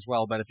last week as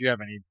well, but if you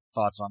have any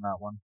thoughts on that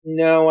one.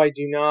 No, I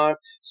do not.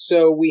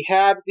 So we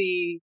have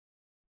the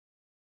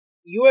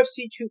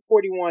UFC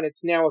 241.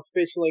 It's now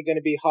officially going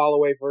to be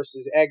Holloway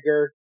versus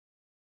Edgar.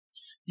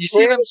 You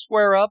see them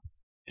square up?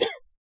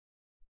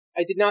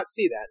 I did not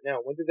see that.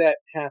 No, when did that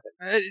happen?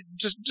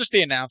 Just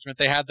the announcement.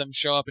 They had them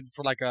show up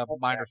for like a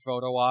minor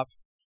photo op.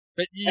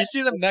 But you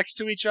see them next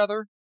to each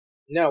other?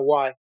 No,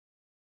 why?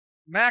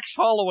 Max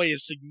Holloway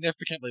is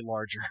significantly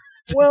larger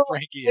than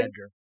Frankie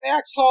Edgar.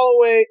 Max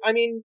Holloway, I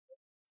mean,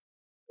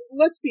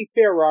 let's be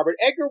fair, Robert.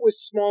 Edgar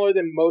was smaller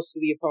than most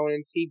of the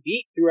opponents he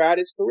beat throughout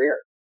his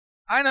career.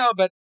 I know,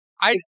 but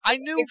I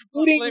knew...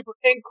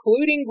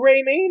 Including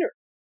Gray Maynard.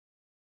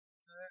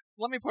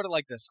 Let me put it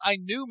like this. I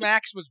knew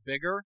Max was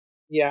bigger.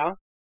 Yeah.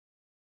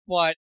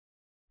 But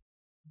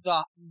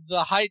the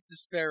height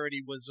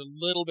disparity was a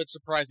little bit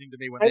surprising to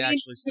me when they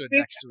actually stood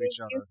next to each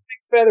other. He's a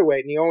big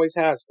featherweight, and he always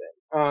has been.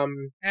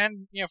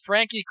 And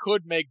Frankie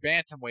could make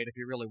bantamweight if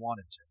he really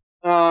wanted to.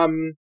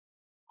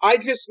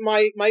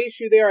 My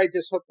issue there, I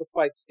just hope the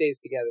fight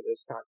stays together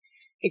this time.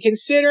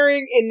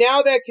 And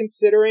now that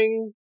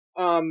considering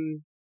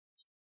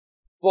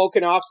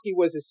Volkanovski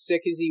was as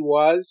sick as he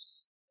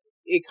was,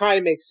 it kind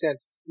of makes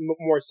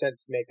more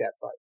sense to make that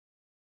fight.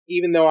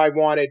 Even though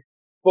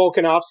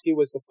Volkanovski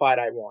was the fight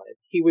I wanted.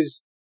 He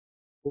was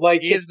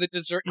like... he's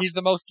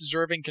the most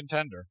deserving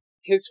contender.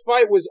 His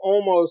leg was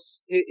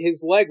almost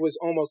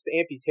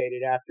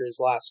amputated after his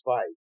last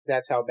fight.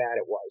 That's how bad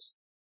it was.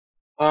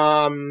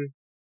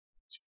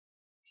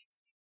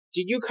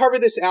 Did you cover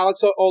this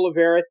Alex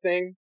Oliveira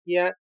thing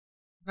yet?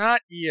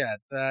 Not yet.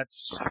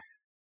 There's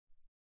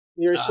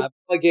some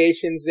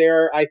allegations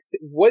there.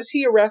 Was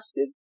he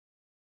arrested?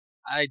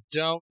 I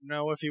don't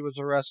know if he was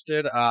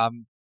arrested.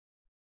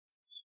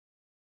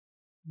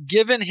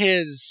 Given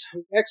his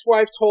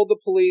ex-wife told the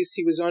police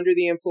he was under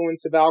the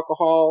influence of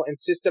alcohol,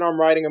 insisted on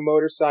riding a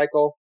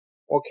motorcycle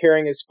while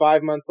carrying his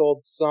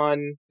 5-month-old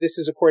son. This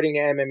is according to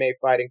MMA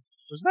Fighting.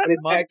 Was that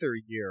month or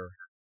year?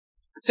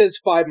 It says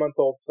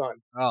 5-month-old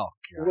son. Oh,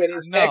 God. When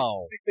his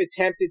ex-wife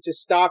attempted to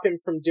stop him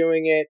from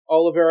doing it,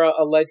 Oliveira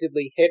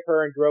allegedly hit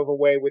her and drove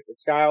away with the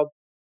child.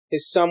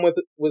 His son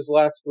was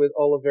left with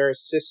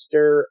Oliveira's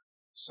sister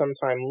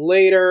sometime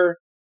later.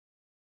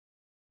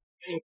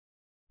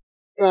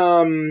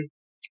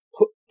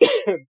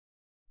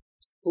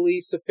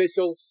 Police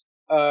officials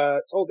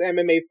told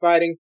MMA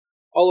Fighting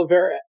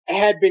Oliveira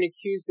had been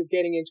accused of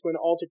getting into an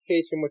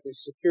altercation with a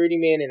security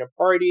man in a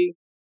party.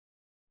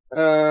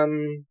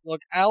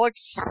 Look,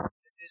 Alex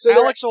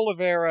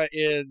Oliveira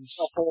is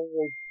the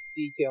whole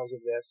details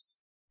of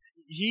this.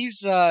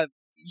 He's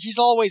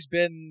always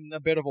been a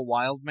bit of a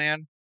wild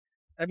man.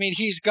 I mean,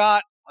 he's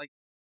got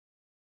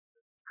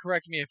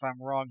correct me if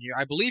I'm wrong here.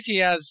 I believe he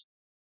has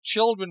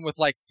children with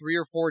 3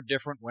 or 4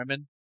 different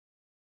women.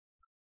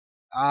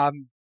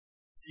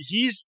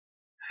 He's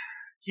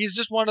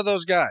just one of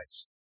those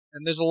guys,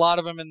 and there's a lot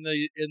of them in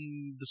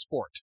the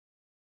sport.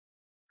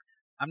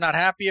 I'm not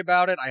happy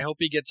about it. I hope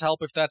he gets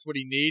help if that's what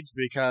he needs,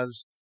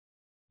 because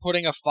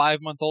putting a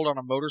 5-month-old on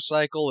a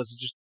motorcycle is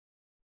just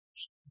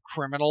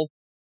criminal.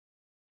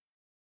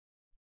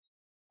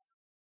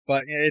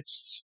 But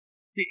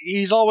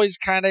he's always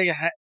kind of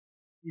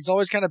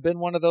been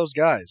one of those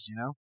guys,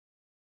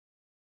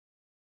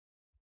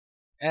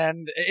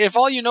 And if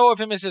all you know of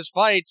him is his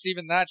fights,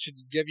 even that should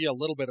give you a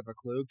little bit of a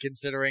clue,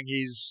 considering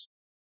he's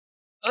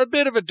a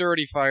bit of a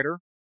dirty fighter.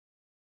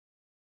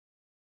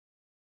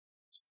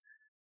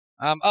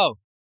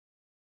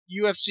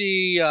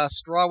 UFC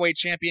strawweight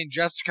champion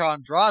Jessica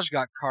Andrade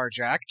got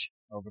carjacked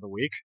over the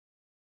week.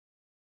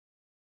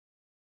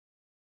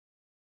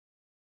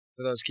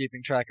 For those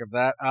keeping track of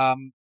that.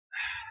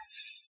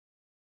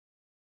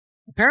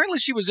 Apparently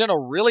she was in a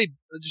really,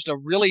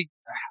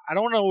 I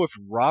don't know if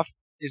rough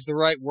is the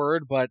right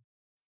word, but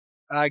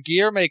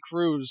Guilherme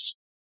Cruz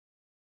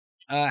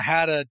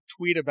had a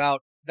tweet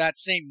about that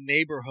same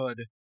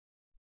neighborhood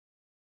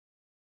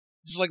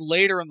just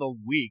later in the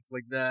week.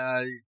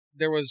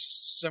 There was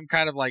some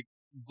kind of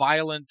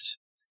violent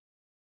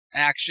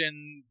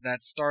action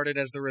that started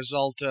as the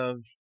result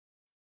of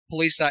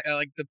police.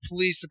 The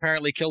police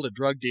apparently killed a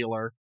drug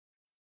dealer,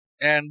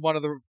 and one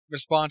of the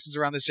responses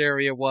around this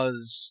area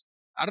was,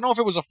 I don't know if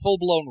it was a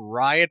full-blown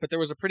riot, but there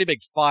was a pretty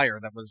big fire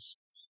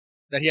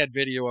that he had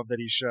video of that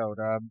he showed.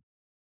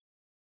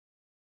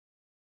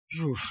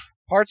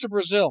 Parts of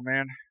Brazil,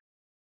 man.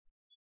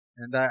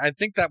 And I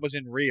think that was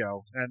in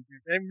Rio.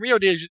 And Rio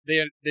de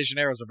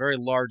Janeiro is a very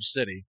large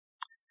city.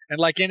 And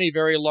like any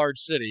very large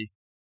city,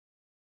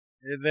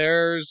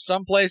 there's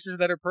some places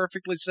that are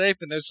perfectly safe,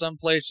 and there's some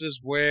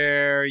places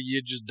where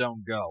you just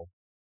don't go.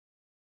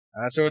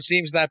 So it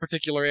seems that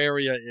particular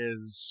area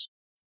is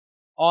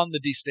on the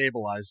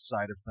destabilized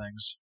side of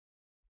things.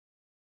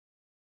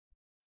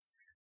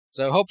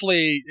 So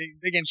hopefully,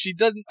 again,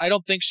 I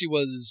don't think she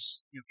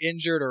was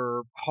injured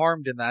or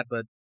harmed in that,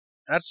 but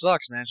that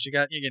sucks, man.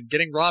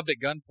 Getting robbed at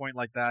gunpoint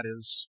like that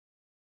is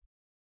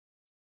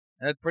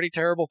a pretty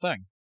terrible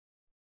thing.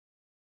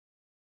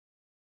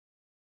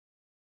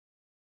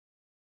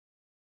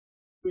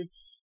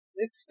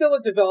 It's still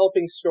a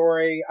developing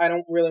story. I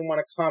don't really want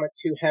to comment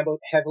too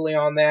heavily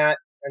on that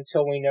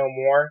until we know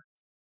more.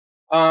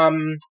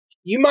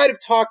 You might have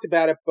talked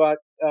about it, but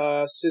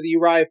so the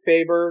Uriah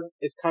Faber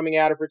is coming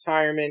out of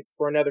retirement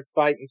for another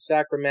fight in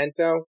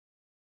Sacramento.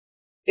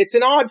 It's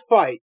an odd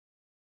fight.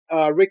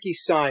 Ricky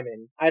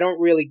Simon. I don't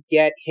really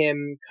get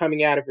him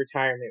coming out of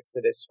retirement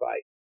for this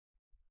fight.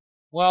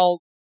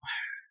 Well,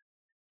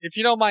 if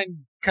you don't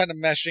mind kind of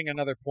meshing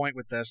another point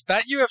with this,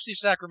 that UFC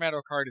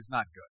Sacramento card is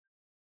not good.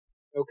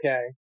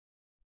 Okay.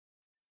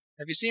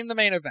 Have you seen the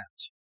main event?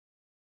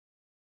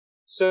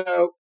 So,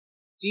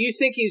 do you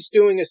think he's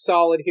doing a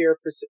solid here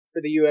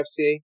for the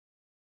UFC?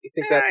 You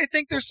think I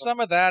think there's some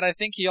of that. I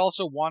think he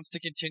also wants to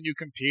continue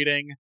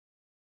competing.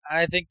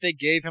 I think they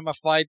gave him a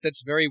fight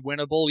that's very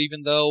winnable,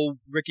 even though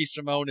Ricky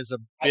Simón is a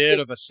bit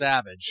of a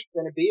savage. He's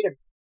going to beat him.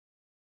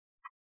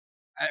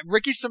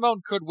 Ricky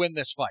Simón could win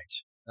this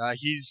fight.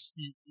 He's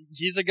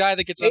a guy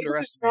that gets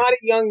underestimated. He's not a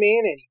young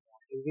man anymore.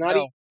 He's not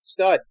a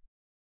stud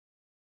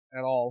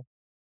at all.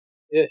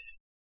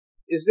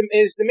 Is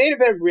the main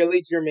event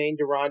really Germaine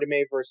de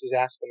Randamie versus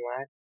Aspen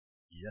Ladd?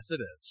 Yes,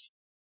 it is.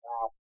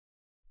 Wow.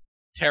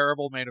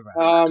 Terrible main event.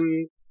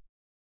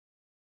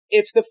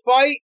 If the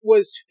fight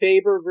was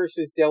Faber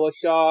versus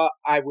Dillashaw,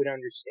 I would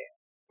understand.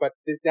 But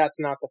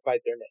that's not the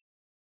fight they're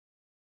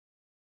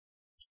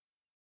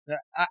making.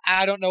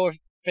 I don't know if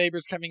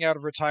Faber's coming out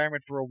of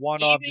retirement for a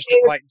one-off just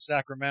to fight in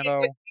Sacramento.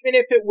 Even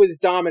if it was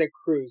Dominic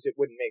Cruz, it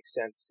wouldn't make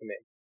sense to me.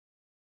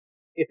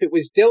 If it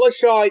was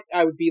Dillashaw,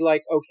 I would be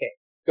like, okay,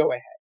 go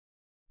ahead.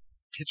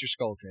 Get your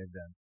skull caved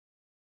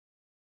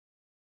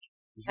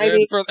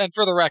in.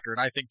 For the record,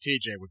 I think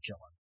TJ would kill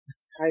him.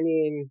 I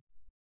mean,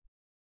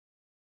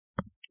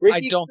 I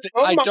don't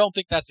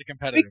think that's a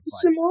competitive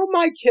fight. Ricky Simón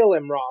might kill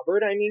him,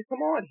 Robert. I mean, come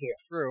on here.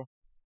 True.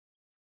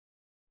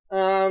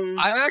 I'm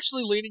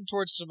actually leaning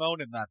towards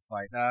Simón in that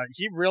fight.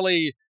 He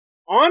really,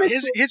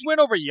 honestly, his win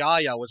over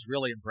Yaya was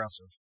really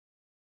impressive.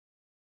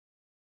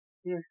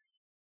 Yeah.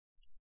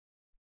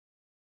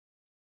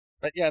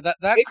 But yeah,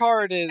 that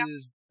card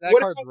is that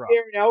what card's about rough.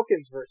 Darren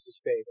Elkins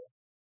versus Faber?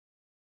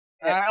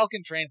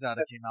 Elkin trains out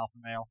at Team Alpha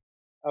Male.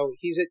 Oh,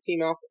 he's at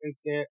Team Alpha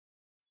Instant.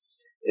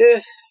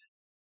 And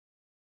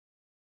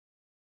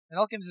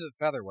Elkins is at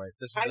featherweight.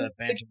 This is a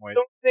bantamweight.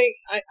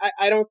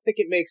 I don't think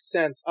it makes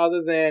sense,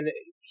 other than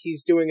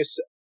he's doing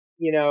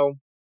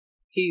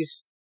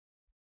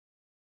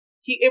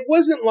it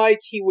wasn't like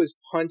he was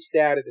punched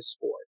out of the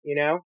sport,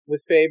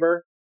 with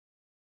Faber.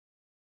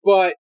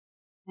 But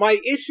my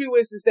issue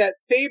is that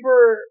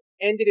Faber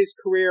ended his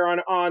career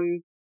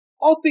on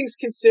all things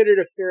considered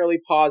a fairly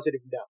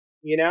positive note,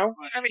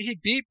 I mean, he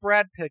beat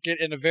Brad Pickett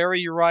in a very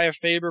Uriah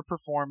Faber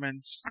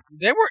performance.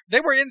 They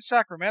were in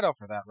Sacramento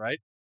for that, right?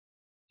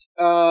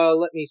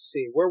 Let me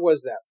see. Where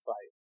was that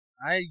fight?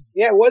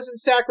 Yeah, it was in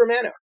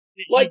Sacramento.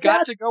 He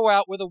got to go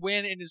out with a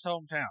win in his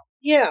hometown.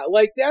 Yeah,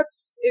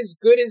 that's as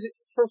good as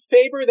for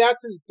Faber.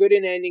 That's as good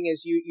an ending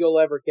as you'll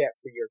ever get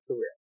for your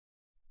career.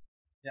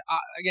 Yeah,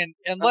 again,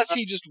 unless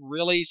he just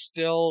really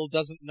still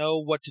doesn't know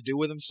what to do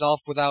with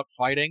himself without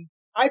fighting.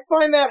 I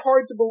find that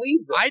hard to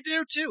believe, though. I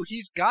do too.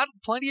 He's got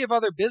plenty of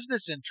other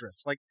business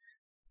interests. Like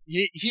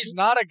he's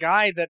not a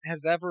guy that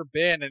has ever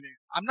been, and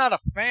I'm not a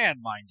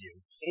fan, mind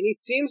you. And he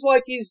seems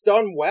like he's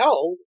done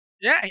well.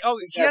 Yeah. Oh,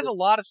 he has a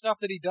lot of stuff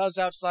that he does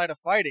outside of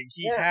fighting.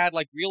 He had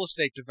real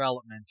estate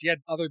developments. He had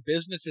other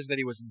businesses that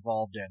he was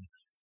involved in.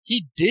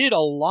 He did a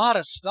lot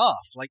of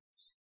stuff.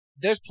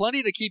 There's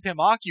plenty to keep him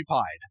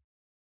occupied.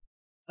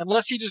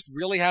 Unless he just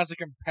really has a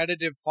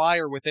competitive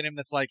fire within him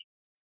that's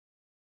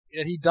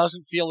he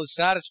doesn't feel as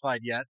satisfied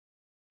yet.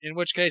 In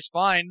which case,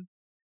 fine.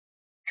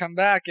 Come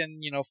back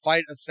and,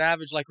 fight a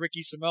savage like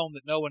Ricky Simón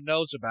that no one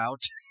knows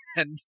about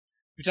and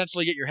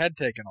potentially get your head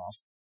taken off.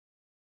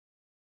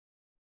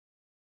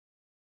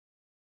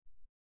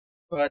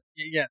 But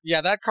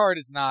yeah, that card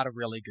is not a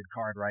really good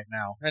card right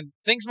now. And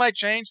things might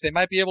change. They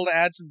might be able to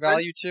add some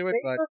value to it,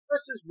 but Faber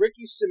versus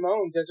Ricky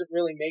Simón doesn't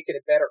really make it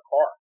a better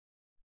card.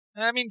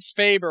 I mean,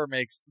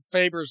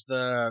 Faber's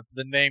the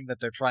name that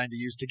they're trying to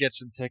use to get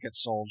some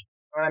tickets sold.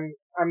 I'm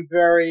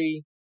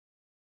very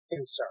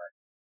concerned.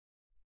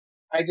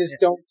 I just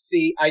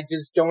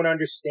don't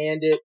understand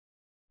it.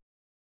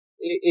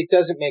 it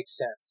doesn't make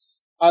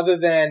sense. Other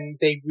than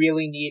they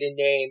really need a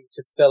name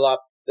to fill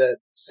up the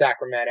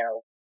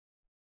Sacramento.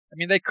 I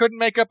mean, they couldn't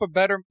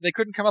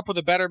come up with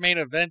a better main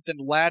event than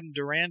Ladd and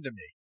Duran to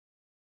me.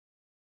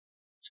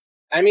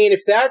 I mean,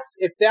 if that's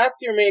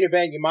your main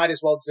event, you might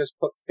as well just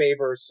put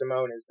Faber or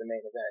Simone as the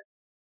main event.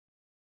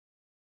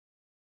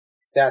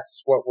 If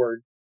that's what we're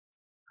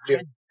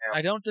doing now.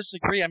 I don't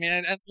disagree. I mean,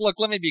 and look,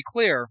 let me be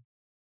clear.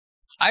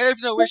 I have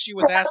no issue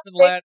with Aspen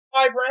Ladd.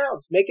 5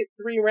 rounds. Make it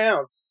 3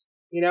 rounds.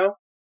 You know?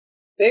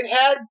 They've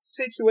had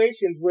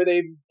situations where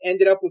they've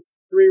ended up with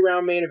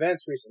 3-round main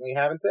events recently,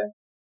 haven't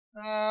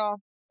they? A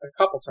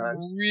couple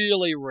times.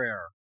 Really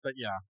rare, but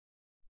yeah.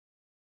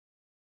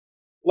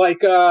 Like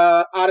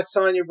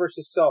Adesanya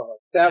versus Silva.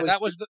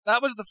 That was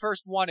the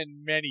first one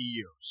in many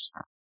years.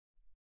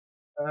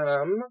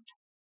 I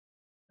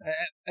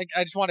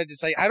just wanted to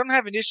say I don't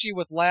have an issue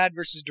with Ladd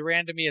versus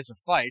Duran to me as a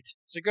fight.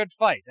 It's a good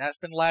fight.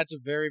 Aspen Ladd's a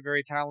very,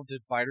 very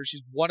talented fighter.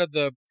 She's one of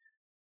the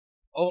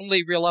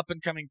only real up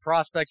and coming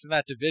prospects in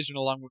that division,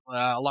 along with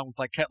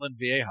like Ketlin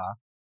Vieja.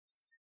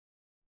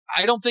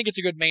 I don't think it's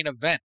a good main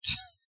event.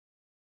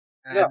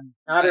 No,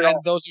 not at all.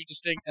 And those are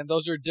distinct, and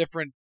those are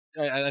different.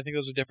 I think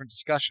those are different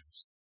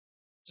discussions.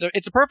 So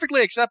it's a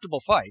perfectly acceptable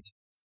fight,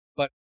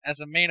 but as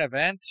a main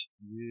event,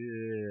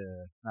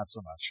 yeah, not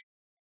so much.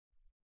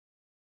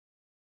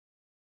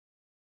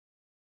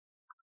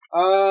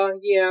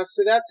 Yeah,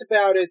 so that's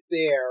about it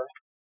there.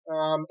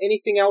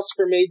 Anything else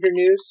for major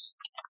news?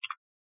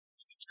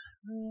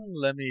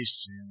 Let me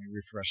see. Let me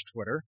refresh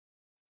Twitter.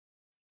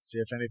 See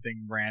if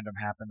anything random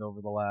happened over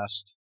the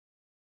last.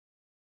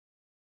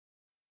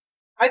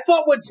 I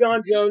thought what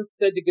John Jones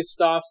said to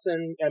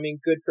Gustafsson, I mean,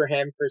 good for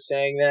him for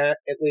saying that,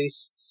 at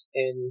least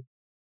in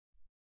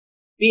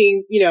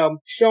being,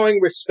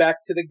 showing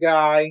respect to the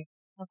guy.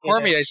 Well,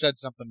 Cormier said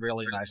something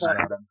really nice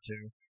about him,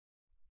 too.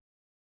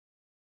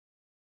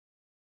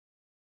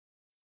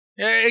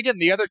 Yeah, again,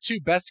 the other 2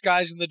 best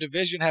guys in the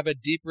division have a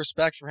deep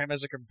respect for him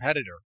as a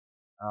competitor.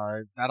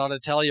 That ought to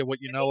tell you what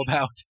you know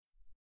about.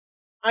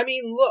 I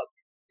mean, look,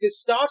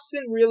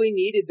 Gustafsson really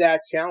needed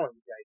that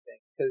challenge, I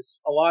think,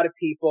 because a lot of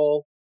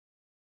people,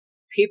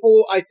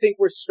 I think,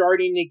 were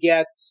starting to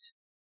get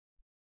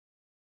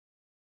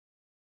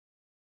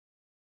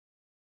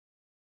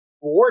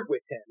bored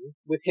with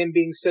him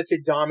being such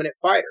a dominant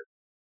fighter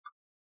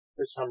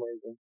for some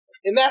reason.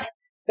 And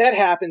that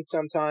happens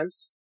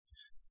sometimes.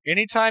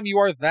 Anytime you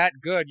are that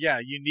good, yeah,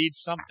 you need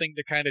something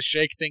to kind of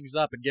shake things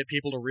up and get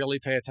people to really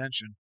pay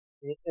attention.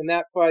 And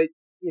that fight,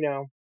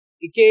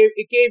 it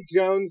gave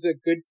Jones a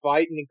good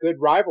fight and a good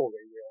rivalry,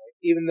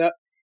 really.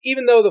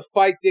 Even though the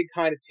fight did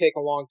kind of take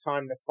a long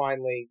time to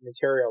finally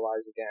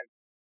materialize again,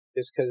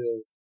 just because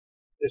of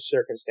the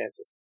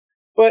circumstances.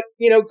 But,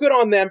 good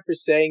on them for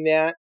saying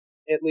that,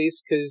 at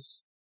least,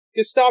 because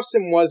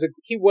Gustafsson was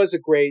a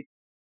great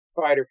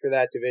fighter for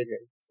that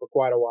division for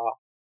quite a while.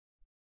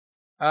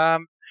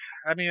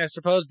 I mean, I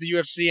suppose the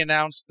UFC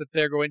announced that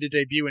they're going to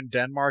debut in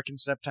Denmark in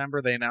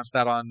September. They announced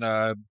that on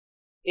the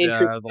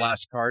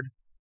last card.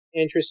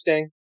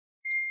 Interesting.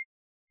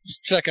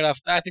 Just check it off.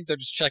 I think they're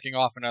just checking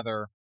off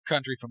another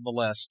country from the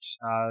list.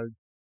 I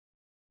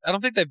don't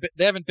think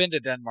they haven't been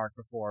to Denmark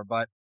before,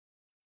 but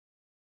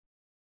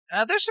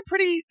there's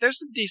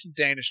some decent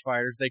Danish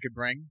fighters they could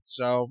bring.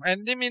 So,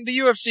 and I mean, the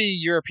UFC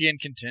European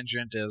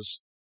contingent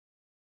is.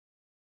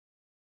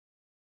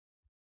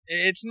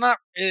 It's not,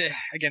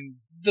 again,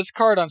 this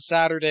card on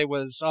Saturday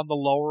was on the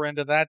lower end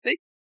of that.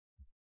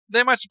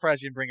 They might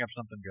surprise you and bring up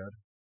something good.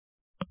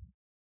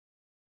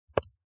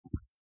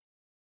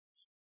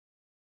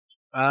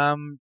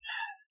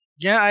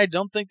 Yeah, I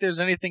don't think there's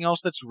anything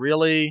else that's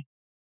really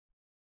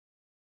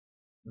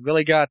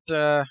got,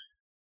 as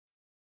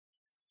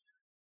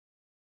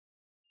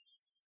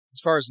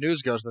far as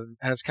news goes, that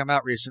has come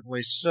out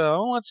recently.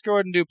 So let's go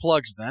ahead and do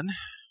plugs then.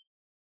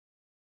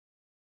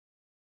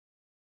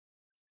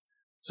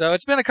 So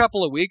it's been a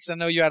couple of weeks. I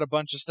know you had a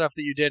bunch of stuff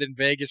that you did in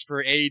Vegas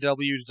for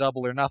AEW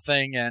Double or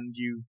Nothing, and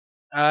you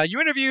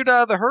interviewed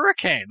the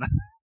Hurricane.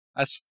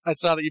 I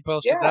saw that you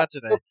posted that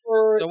today.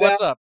 So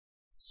what's up?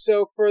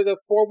 So for the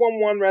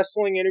 411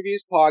 Wrestling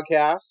Interviews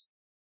podcast,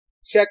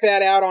 check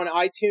that out on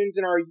iTunes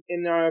and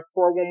in our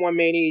 411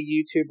 Mania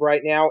YouTube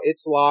right now.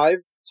 It's live.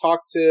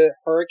 Talked to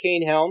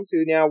Hurricane Helms,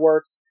 who now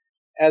works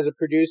as a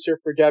producer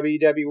for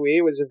WWE.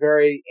 It was a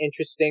very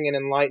interesting and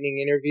enlightening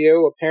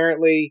interview.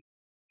 Apparently,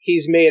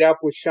 he's made up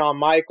with Shawn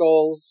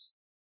Michaels.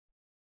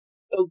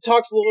 It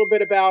talks a little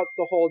bit about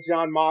the whole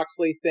Jon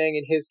Moxley thing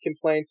and his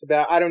complaints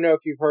about, I don't know if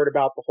you've heard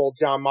about the whole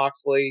Jon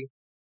Moxley,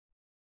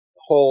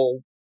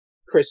 whole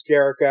Chris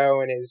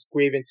Jericho and his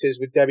grievances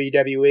with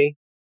WWE.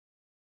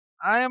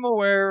 I am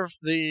aware of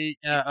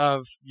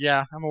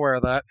I'm aware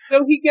of that.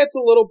 So he gets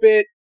a little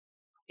bit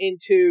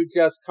into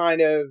just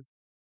kind of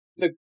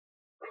the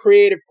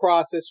creative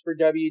process for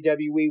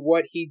WWE,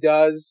 what he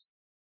does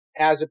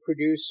as a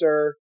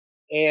producer,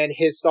 and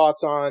his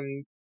thoughts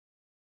on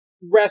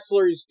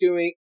wrestlers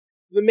doing.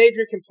 The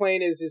major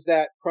complaint is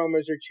that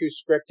promos are too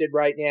scripted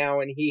right now,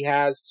 and he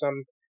has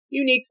some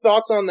unique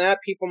thoughts on that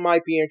people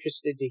might be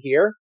interested to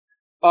hear.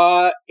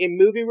 In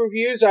movie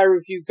reviews, I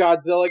reviewed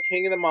Godzilla,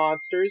 King of the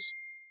Monsters,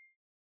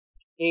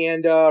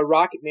 and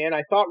Rocket Man.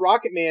 I thought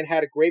Rocket Man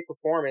had a great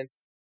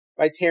performance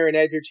by Taron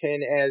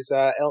Egerton as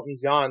Elton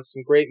John.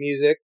 Some great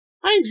music.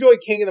 I enjoyed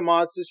King of the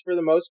Monsters for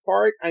the most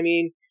part. I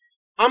mean,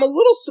 I'm a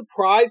little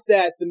surprised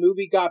that the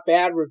movie got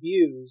bad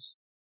reviews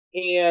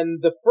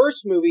and the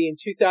first movie in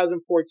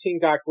 2014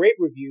 got great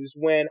reviews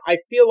when I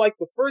feel like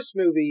the first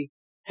movie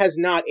has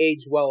not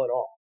aged well at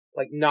all.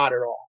 Like, not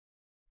at all.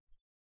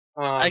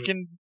 I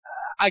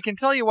can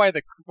tell you why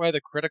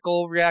the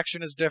critical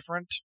reaction is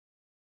different.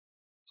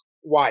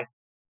 Why?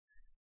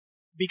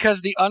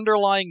 Because the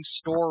underlying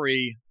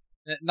story,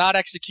 not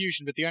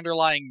execution, but the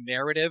underlying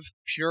narrative,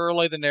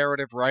 purely the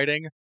narrative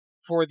writing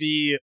for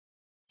the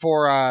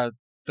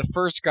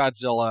first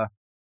Godzilla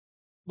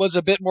was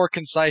a bit more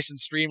concise and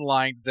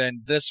streamlined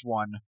than this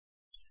one.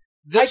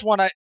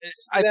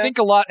 I think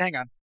a lot. Hang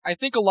on. I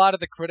think a lot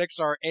of the critics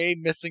are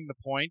missing the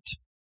point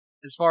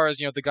as far as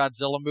the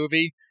Godzilla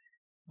movie,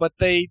 but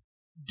they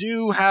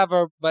do have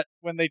but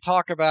when they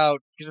talk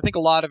about, because I think a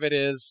lot of it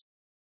is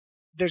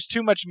there's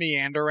too much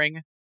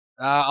meandering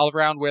all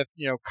around with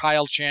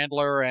Kyle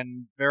Chandler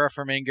and Vera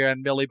Farmiga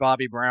and Millie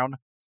Bobby Brown,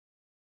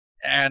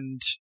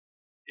 and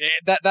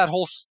that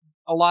whole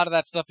a lot of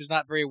that stuff is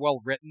not very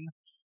well written,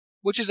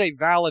 which is a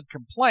valid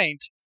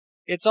complaint.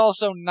 It's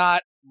also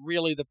not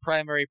really the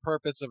primary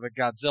purpose of a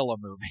Godzilla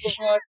movie.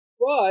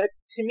 But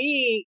to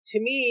me,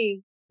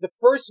 the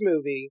first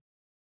movie,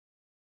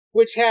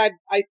 which had,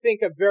 I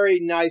think, a very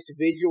nice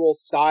visual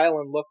style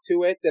and look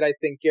to it, that I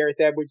think Gareth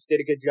Edwards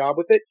did a good job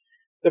with it.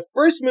 The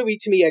first movie,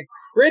 to me, had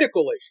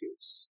critical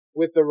issues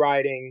with the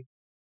writing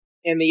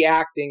and the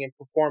acting and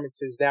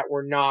performances that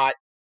were not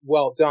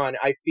well done.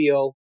 I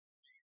feel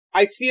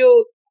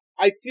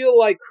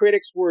like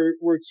critics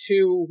were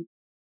too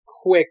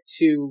quick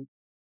to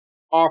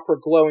offer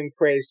glowing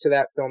praise to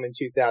that film in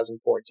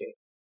 2014,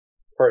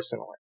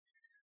 personally.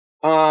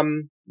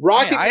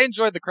 I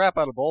enjoyed the crap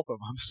out of both of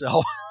them, so.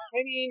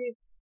 I mean,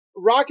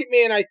 Rocket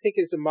Man, I think,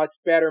 is a much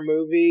better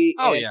movie.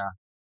 Oh, yeah.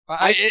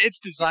 It's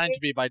designed to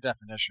be by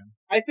definition.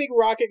 I think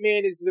Rocket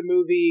Man is the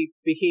movie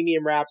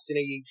Bohemian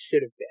Rhapsody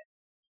should have been.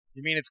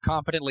 You mean it's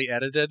competently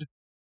edited?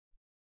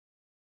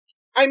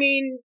 I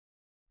mean,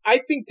 I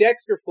think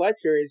Dexter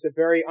Fletcher is a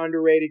very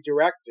underrated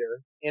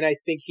director, and I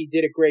think he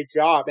did a great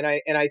job. And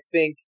I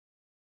think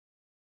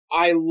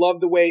I love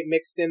the way it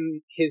mixed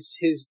in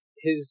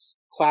his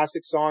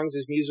classic songs,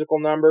 his musical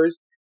numbers.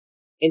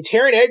 And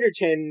Taron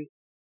Egerton,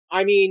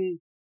 I mean,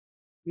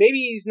 maybe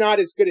he's not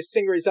as good a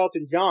singer as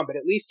Elton John, but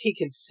at least he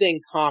can sing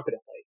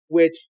competently,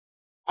 which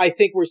I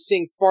think we're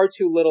seeing far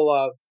too little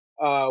of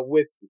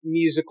with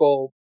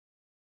musical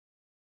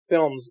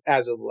films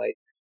as of late,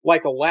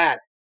 like Aladdin,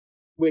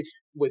 which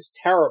was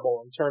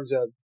terrible in terms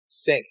of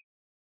singing.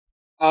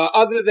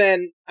 Other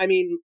than,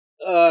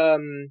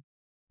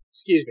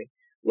 excuse me,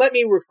 let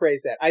me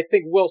rephrase that. I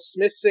think Will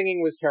Smith's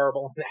singing was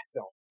terrible in that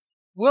film.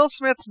 Will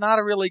Smith's not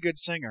a really good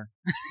singer.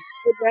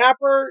 Good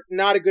rapper,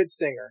 not a good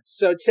singer.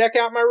 So check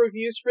out my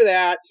reviews for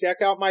that.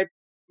 Check out my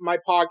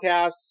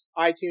podcasts,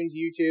 iTunes,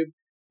 YouTube,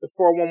 the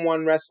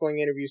 411 Wrestling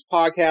Interviews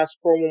podcast,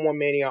 411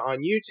 Mania on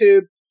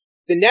YouTube.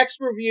 The next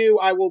review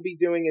I will be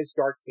doing is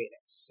Dark Phoenix.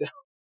 So,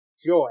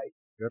 joy.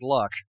 Good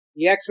luck.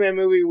 The X-Men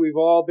movie we've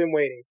all been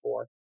waiting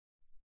for.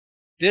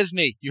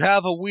 Disney, you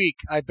have a week.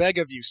 I beg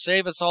of you,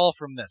 save us all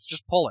from this.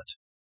 Just pull it.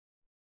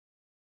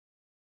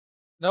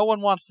 No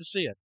one wants to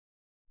see it.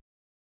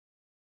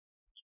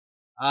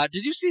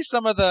 Did you see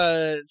some of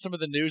the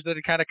news that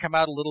had kind of come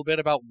out a little bit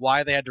about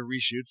why they had to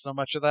reshoot so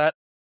much of that?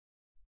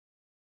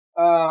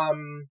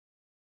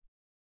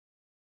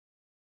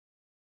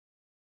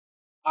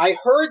 I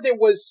heard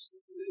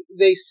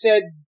they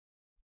said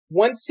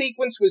one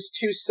sequence was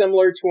too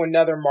similar to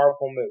another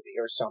Marvel movie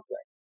or something.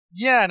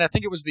 Yeah, and I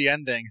think it was the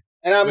ending.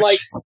 And I'm like,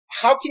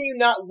 how can you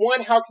not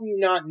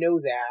know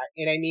that?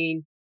 And I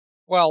mean,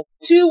 well,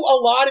 a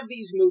lot of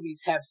these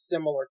movies have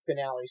similar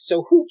finales,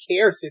 so who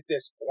cares at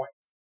this point?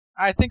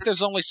 I think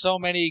there's only so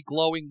many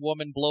glowing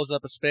woman blows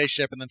up a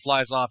spaceship and then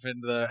flies off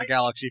into a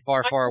galaxy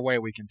far, far away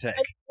we can take.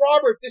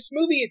 Robert, this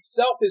movie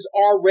itself is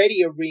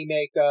already a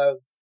remake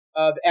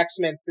of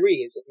X-Men 3,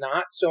 is it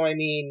not? So, I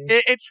mean...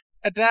 It's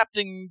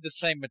adapting the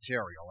same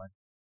material.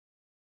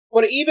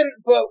 But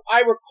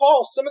I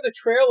recall some of the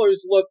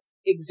trailers looked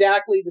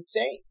exactly the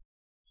same.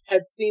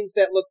 Had scenes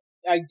that looked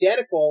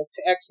identical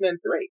to X-Men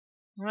 3.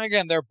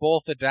 Again, they're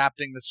both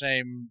adapting the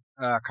same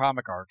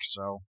comic arc,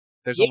 so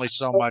there's only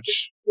so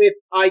much... With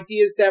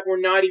ideas that were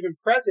not even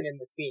present in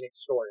the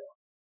Phoenix storyline.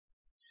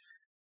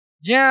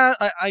 Yeah,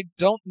 I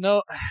don't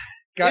know...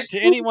 This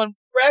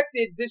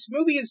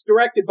movie is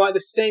directed by the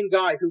same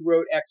guy who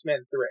wrote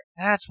X-Men 3.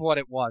 That's what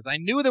it was. I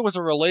knew there was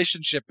a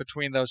relationship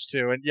between those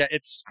two, and yeah,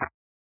 it's...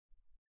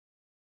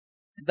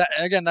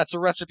 that's a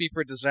recipe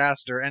for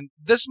disaster, and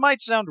this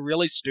might sound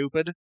really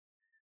stupid,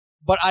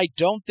 but I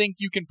don't think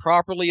you can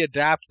properly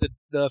adapt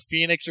the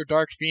Phoenix or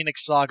Dark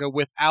Phoenix saga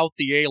without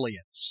the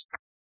aliens.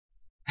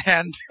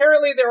 And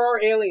apparently there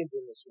are aliens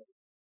in this movie.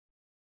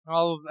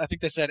 Well, I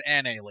think they said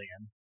an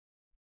alien.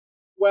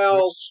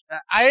 Well, Which,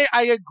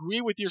 I agree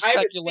with your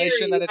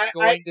speculation that it's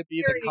going to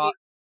be the.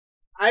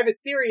 I have a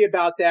theory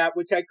about that,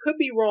 which I could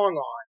be wrong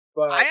on,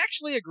 but I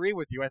actually agree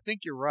with you. I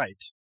think you're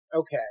right.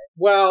 Okay.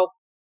 Well,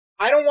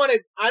 I don't want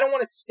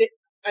to stick.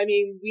 I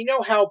mean, we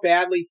know how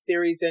badly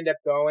theories end up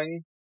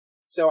going,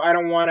 so I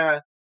don't want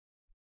to,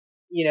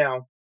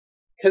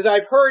 because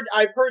I've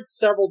heard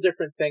several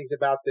different things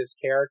about this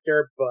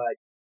character, but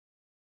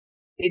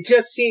it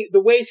just seems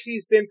the way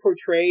she's been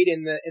portrayed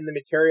in the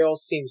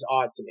materials seems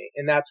odd to me,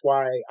 and that's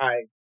why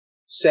I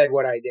said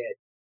what I did.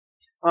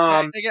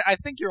 I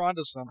think you're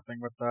onto something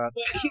with that.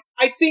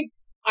 I think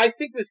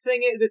the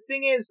thing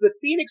is the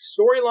Phoenix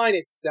storyline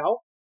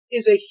itself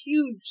is a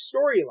huge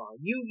storyline.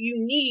 You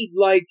need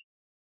like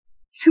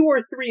 2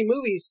 or 3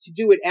 movies to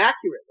do it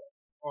accurately.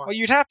 Honestly. Well,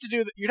 you'd have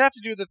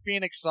to do the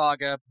Phoenix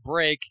Saga,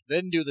 break,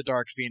 then do the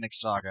Dark Phoenix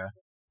Saga.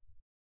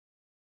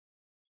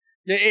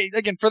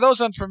 Again, for those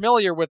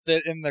unfamiliar with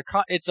it,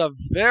 it's a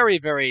very,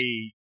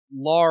 very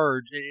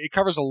large. It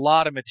covers a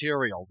lot of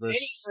material.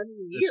 This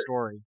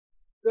story.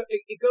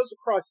 It goes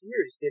across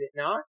years, did it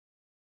not?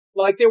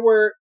 Like there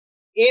were,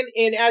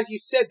 and as you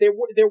said, there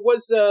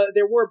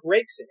were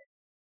breaks in it,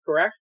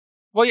 correct?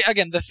 Well, yeah,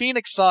 again, the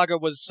Phoenix Saga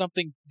was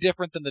something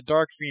different than the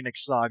Dark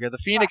Phoenix Saga. The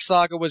Phoenix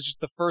Saga was just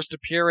the first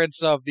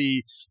appearance of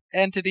the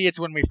entity. It's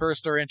when we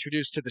first are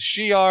introduced to the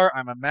Shi'ar.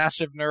 I'm a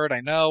massive nerd,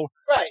 I know.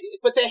 Right,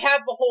 but they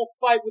have the whole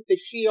fight with the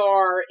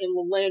Shi'ar and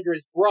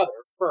Lilandra's brother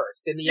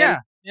first. In the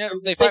end,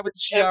 they fight with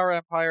the Shi'ar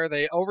Empire.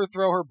 They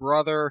overthrow her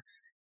brother.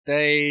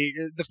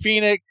 The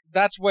Phoenix.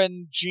 That's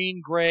when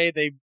Jean Grey.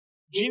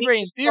 Jean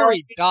Grey in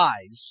theory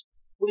dies.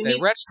 We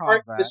meet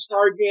the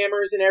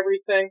Starjammers and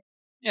everything.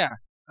 Yeah.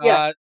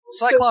 Yeah.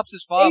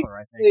 Cyclops' father,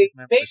 I think.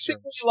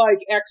 Basically like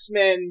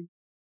X-Men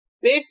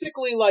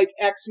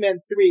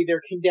 3,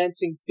 they're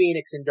condensing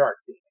Phoenix and Dark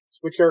Phoenix,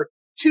 which are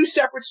 2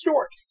 separate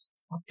stories.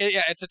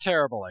 It's a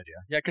terrible idea.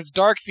 Yeah, because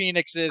Dark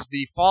Phoenix is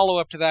the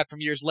follow-up to that from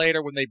years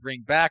later when they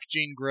bring back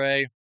Jean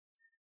Grey,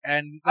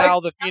 and now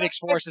the Phoenix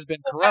Force has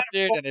been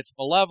corrupted, and it's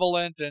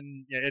malevolent,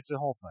 and it's a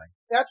whole thing.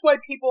 That's why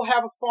people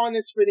have a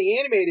fondness for the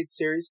animated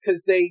series,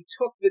 because they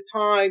took the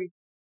time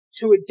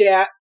to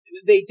adapt.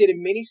 They did a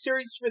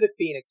miniseries for the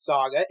Phoenix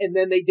Saga, and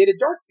then they did a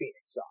Dark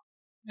Phoenix Saga.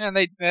 Yeah,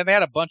 and they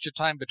had a bunch of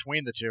time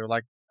between the two.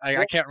 Like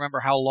I can't remember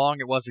how long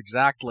it was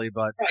exactly,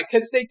 but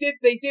because they did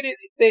it.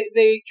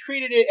 They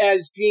treated it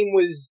as Jean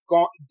was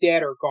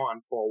dead or gone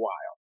for a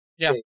while.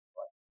 Yeah,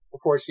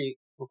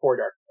 before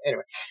Dark.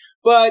 Anyway,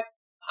 but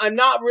I'm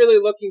not really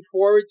looking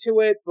forward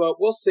to it.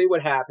 But we'll see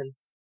what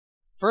happens.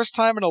 First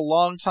time in a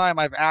long time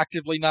I've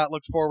actively not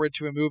looked forward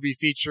to a movie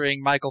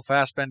featuring Michael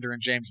Fassbender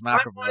and James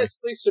McAvoy. I'm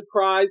honestly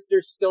surprised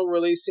they're still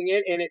releasing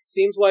it, and it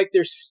seems like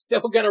they're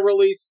still going to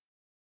release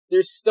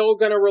New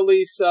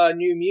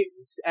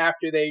Mutants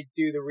after they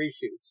do the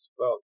reshoots.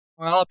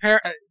 Well,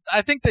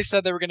 I think they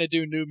said they were going to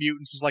do New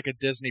Mutants as like a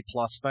Disney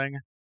Plus thing.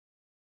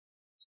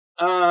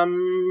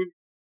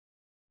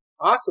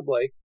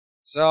 Possibly.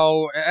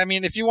 So, I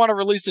mean, if you want to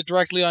release it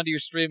directly onto your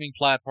streaming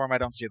platform, I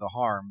don't see the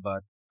harm,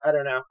 but I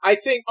don't know. I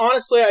think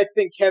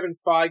Kevin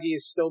Feige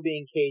is still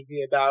being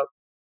cagey about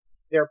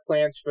their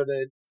plans for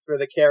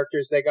the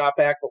characters they got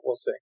back, but we'll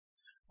see.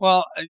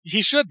 Well,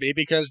 he should be,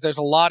 because there's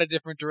a lot of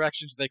different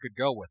directions they could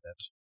go with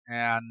it.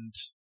 And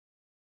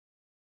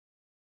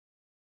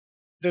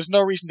there's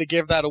no reason to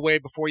give that away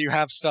before you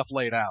have stuff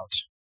laid out.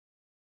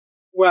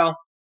 Well,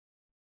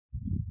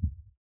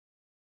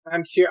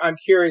 I'm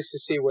curious to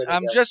see what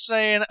I'm just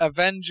saying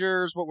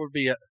Avengers, what would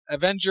be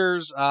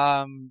Avengers,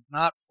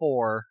 not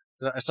 4.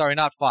 Sorry,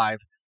 not 5.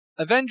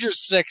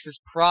 Avengers 6 is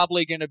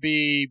probably going to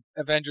be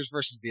Avengers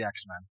versus the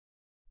X-Men.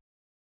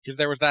 Because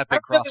there was that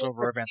big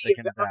crossover event they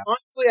can adapt.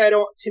 Honestly,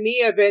 to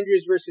me,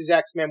 Avengers versus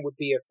X-Men would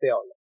be a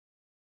failure.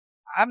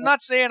 I'm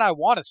not saying I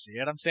want to see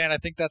it. I'm saying I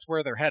think that's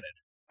where they're headed.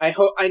 I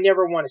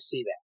never want to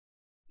see that.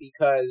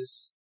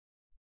 Because,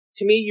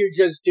 to me, you're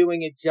just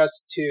doing it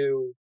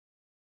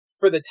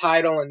for the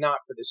title and not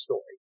for the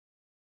story.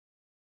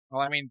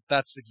 Well, I mean,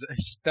 that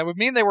would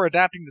mean they were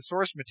adapting the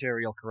source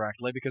material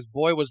correctly, because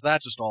boy, was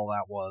that just all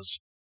that was.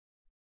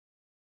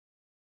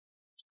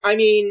 I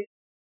mean,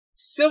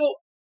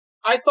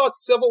 I thought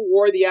Civil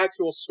War, the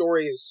actual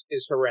story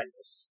is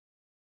horrendous.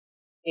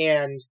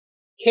 And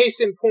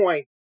case in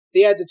point,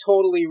 they had to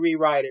totally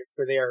rewrite it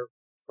for their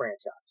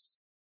franchise.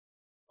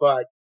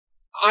 But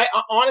I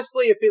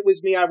honestly, if it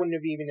was me, I wouldn't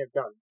have even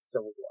done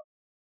Civil War.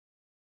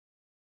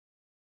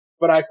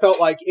 But I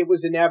felt like it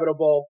was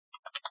inevitable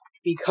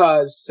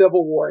because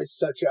Civil War is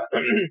such a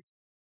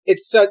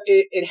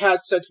it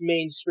has such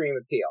mainstream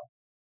appeal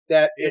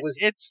that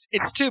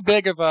it's too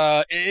big of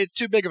a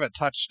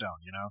touchstone,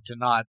 to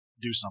not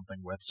do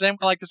something with. Same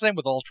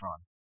with Ultron.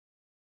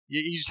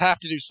 You just have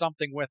to do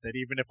something with it,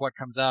 even if what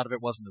comes out of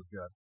it wasn't as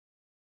good.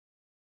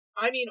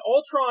 I mean,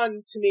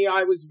 Ultron, to me,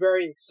 I was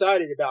very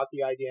excited about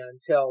the idea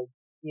until,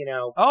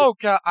 Oh,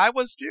 God, I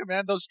was too,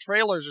 man. Those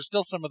trailers are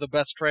still some of the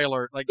best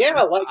trailer.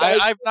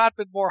 I've not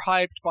been more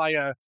hyped by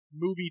a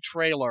movie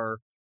trailer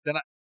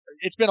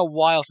it's been a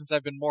while since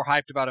I've been more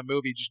hyped about a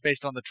movie just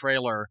based on the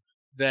trailer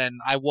than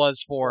I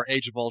was for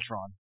Age of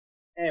Ultron.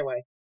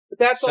 Anyway, But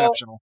that's all.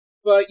 Exceptional.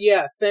 But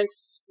yeah,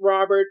 thanks,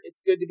 Robert.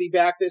 It's good to be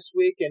back this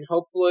week, and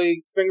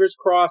hopefully, fingers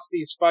crossed,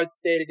 these fights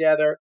stay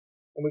together,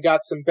 and we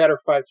got some better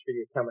fights for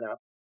you coming up.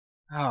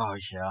 Oh,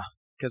 yeah.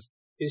 Because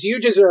you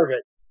deserve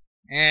it.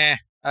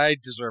 I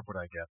deserve what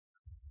I get.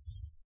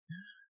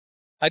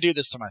 I do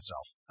this to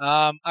myself.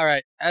 All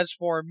right. As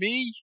for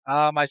me,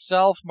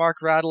 myself, Mark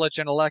Radulich,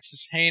 and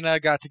Alexis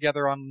Haina got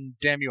together on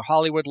Damn You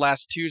Hollywood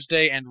last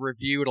Tuesday and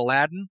reviewed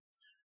Aladdin,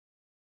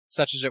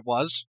 such as it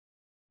was.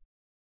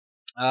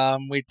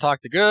 We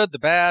talked the good, the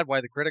bad,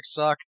 why the critics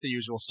suck, the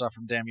usual stuff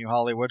from Damn You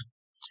Hollywood.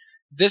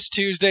 This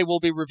Tuesday, we'll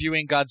be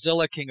reviewing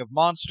Godzilla, King of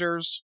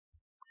Monsters,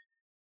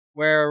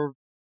 where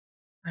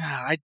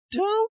I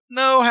don't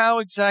know how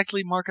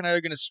exactly Mark and I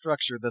are going to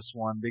structure this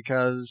one,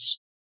 because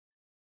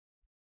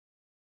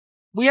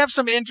we have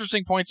some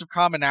interesting points of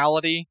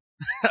commonality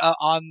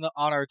on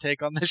our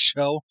take on this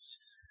show,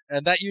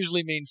 and that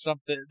usually means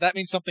something. That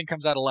means something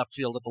comes out of left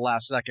field at the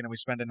last second, and we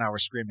spend an hour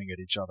screaming at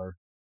each other.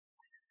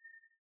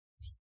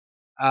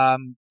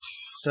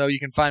 So you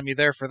can find me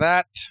there for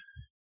that.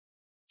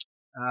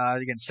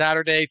 Again,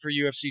 Saturday for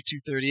UFC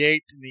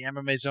 238 in the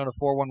MMA Zone of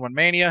 411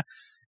 Mania.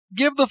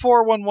 Give the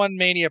 411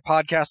 Mania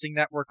podcasting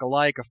network a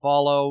like, a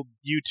follow,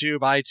 YouTube,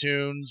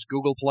 iTunes,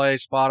 Google Play,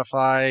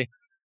 Spotify,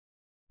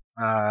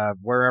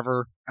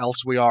 wherever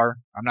else we are.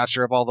 I'm not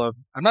sure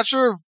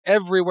of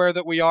everywhere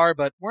that we are,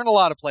 but we're in a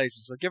lot of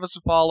places. So give us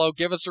a follow,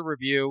 give us a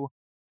review,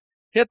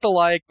 hit the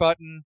like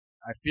button.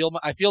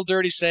 I feel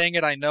dirty saying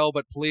it, I know,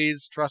 but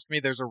please trust me,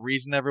 there's a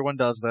reason everyone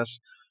does this.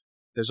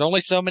 There's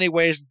only so many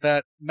ways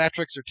that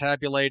metrics are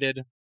tabulated.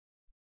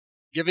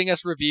 Giving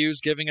us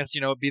reviews, giving us,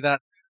 be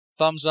that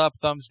thumbs up,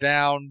 thumbs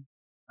down,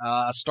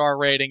 a star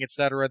rating,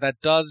 etc. That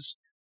does,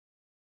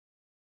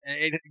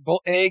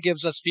 A,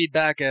 gives us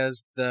feedback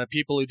as the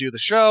people who do the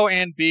show,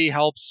 and B,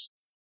 helps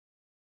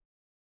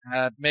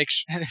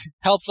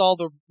helps all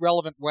the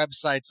relevant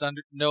websites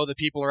know that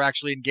people are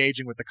actually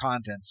engaging with the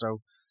content. So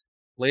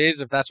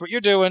please, if that's what you're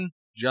doing,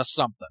 just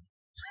something.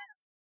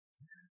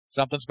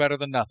 Something's better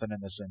than nothing in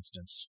this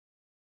instance.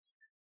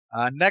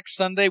 Next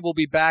Sunday, we'll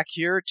be back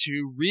here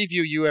to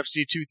review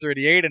UFC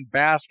 238 and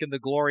bask in the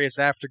glorious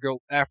afterglow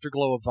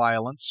of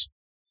violence.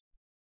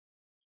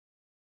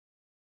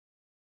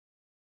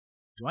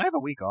 Do I have a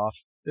week off?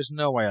 There's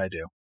no way I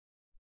do.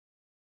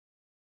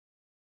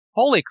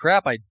 Holy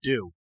crap, I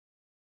do.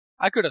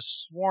 I could have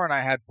sworn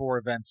I had 4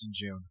 events in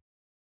June.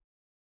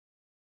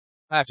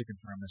 I have to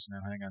confirm this now.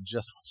 Hang on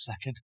just 1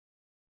 second.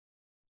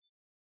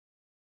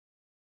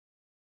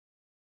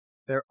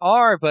 There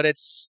are, but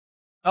it's...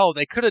 Oh,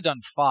 they could have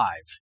done 5.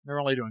 They're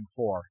only doing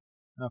 4.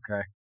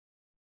 Okay.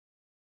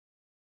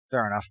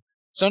 Fair enough.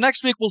 So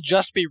next week we'll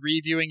just be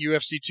reviewing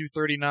UFC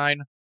 238.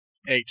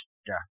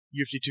 Yeah,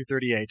 UFC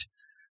 238.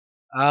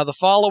 The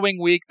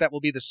following week, that will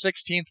be the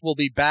 16th, we'll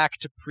be back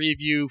to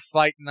preview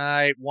Fight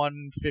Night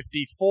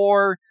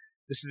 154.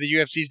 This is the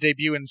UFC's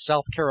debut in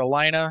South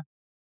Carolina.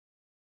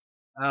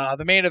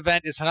 The main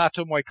event is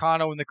Hanato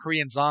Moicano and the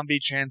Korean Zombie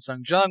Chan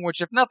Sung Jung, which,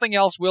 if nothing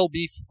else, will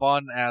be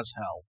fun as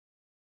hell.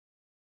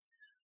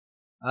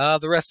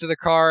 The rest of the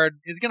card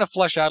is going to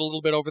flesh out a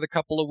little bit over the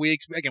couple of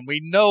weeks. Again,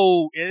 we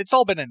know it's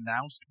all been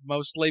announced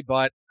mostly,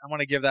 but I want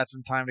to give that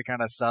some time to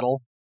kind of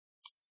settle.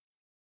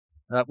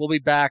 We'll be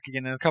back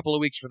again in a couple of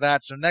weeks for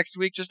that. So next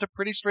week, just a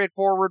pretty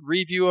straightforward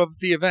review of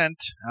the event.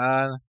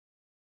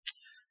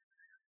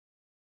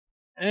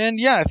 And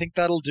yeah, I think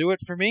that'll do it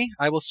for me.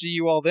 I will see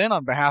you all then.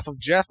 On behalf of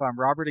Jeff, I'm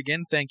Robert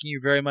again, thanking you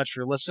very much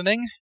for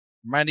listening.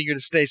 Reminding you to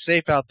stay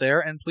safe out there,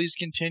 and please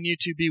continue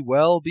to be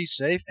well, be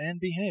safe,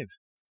 and behave.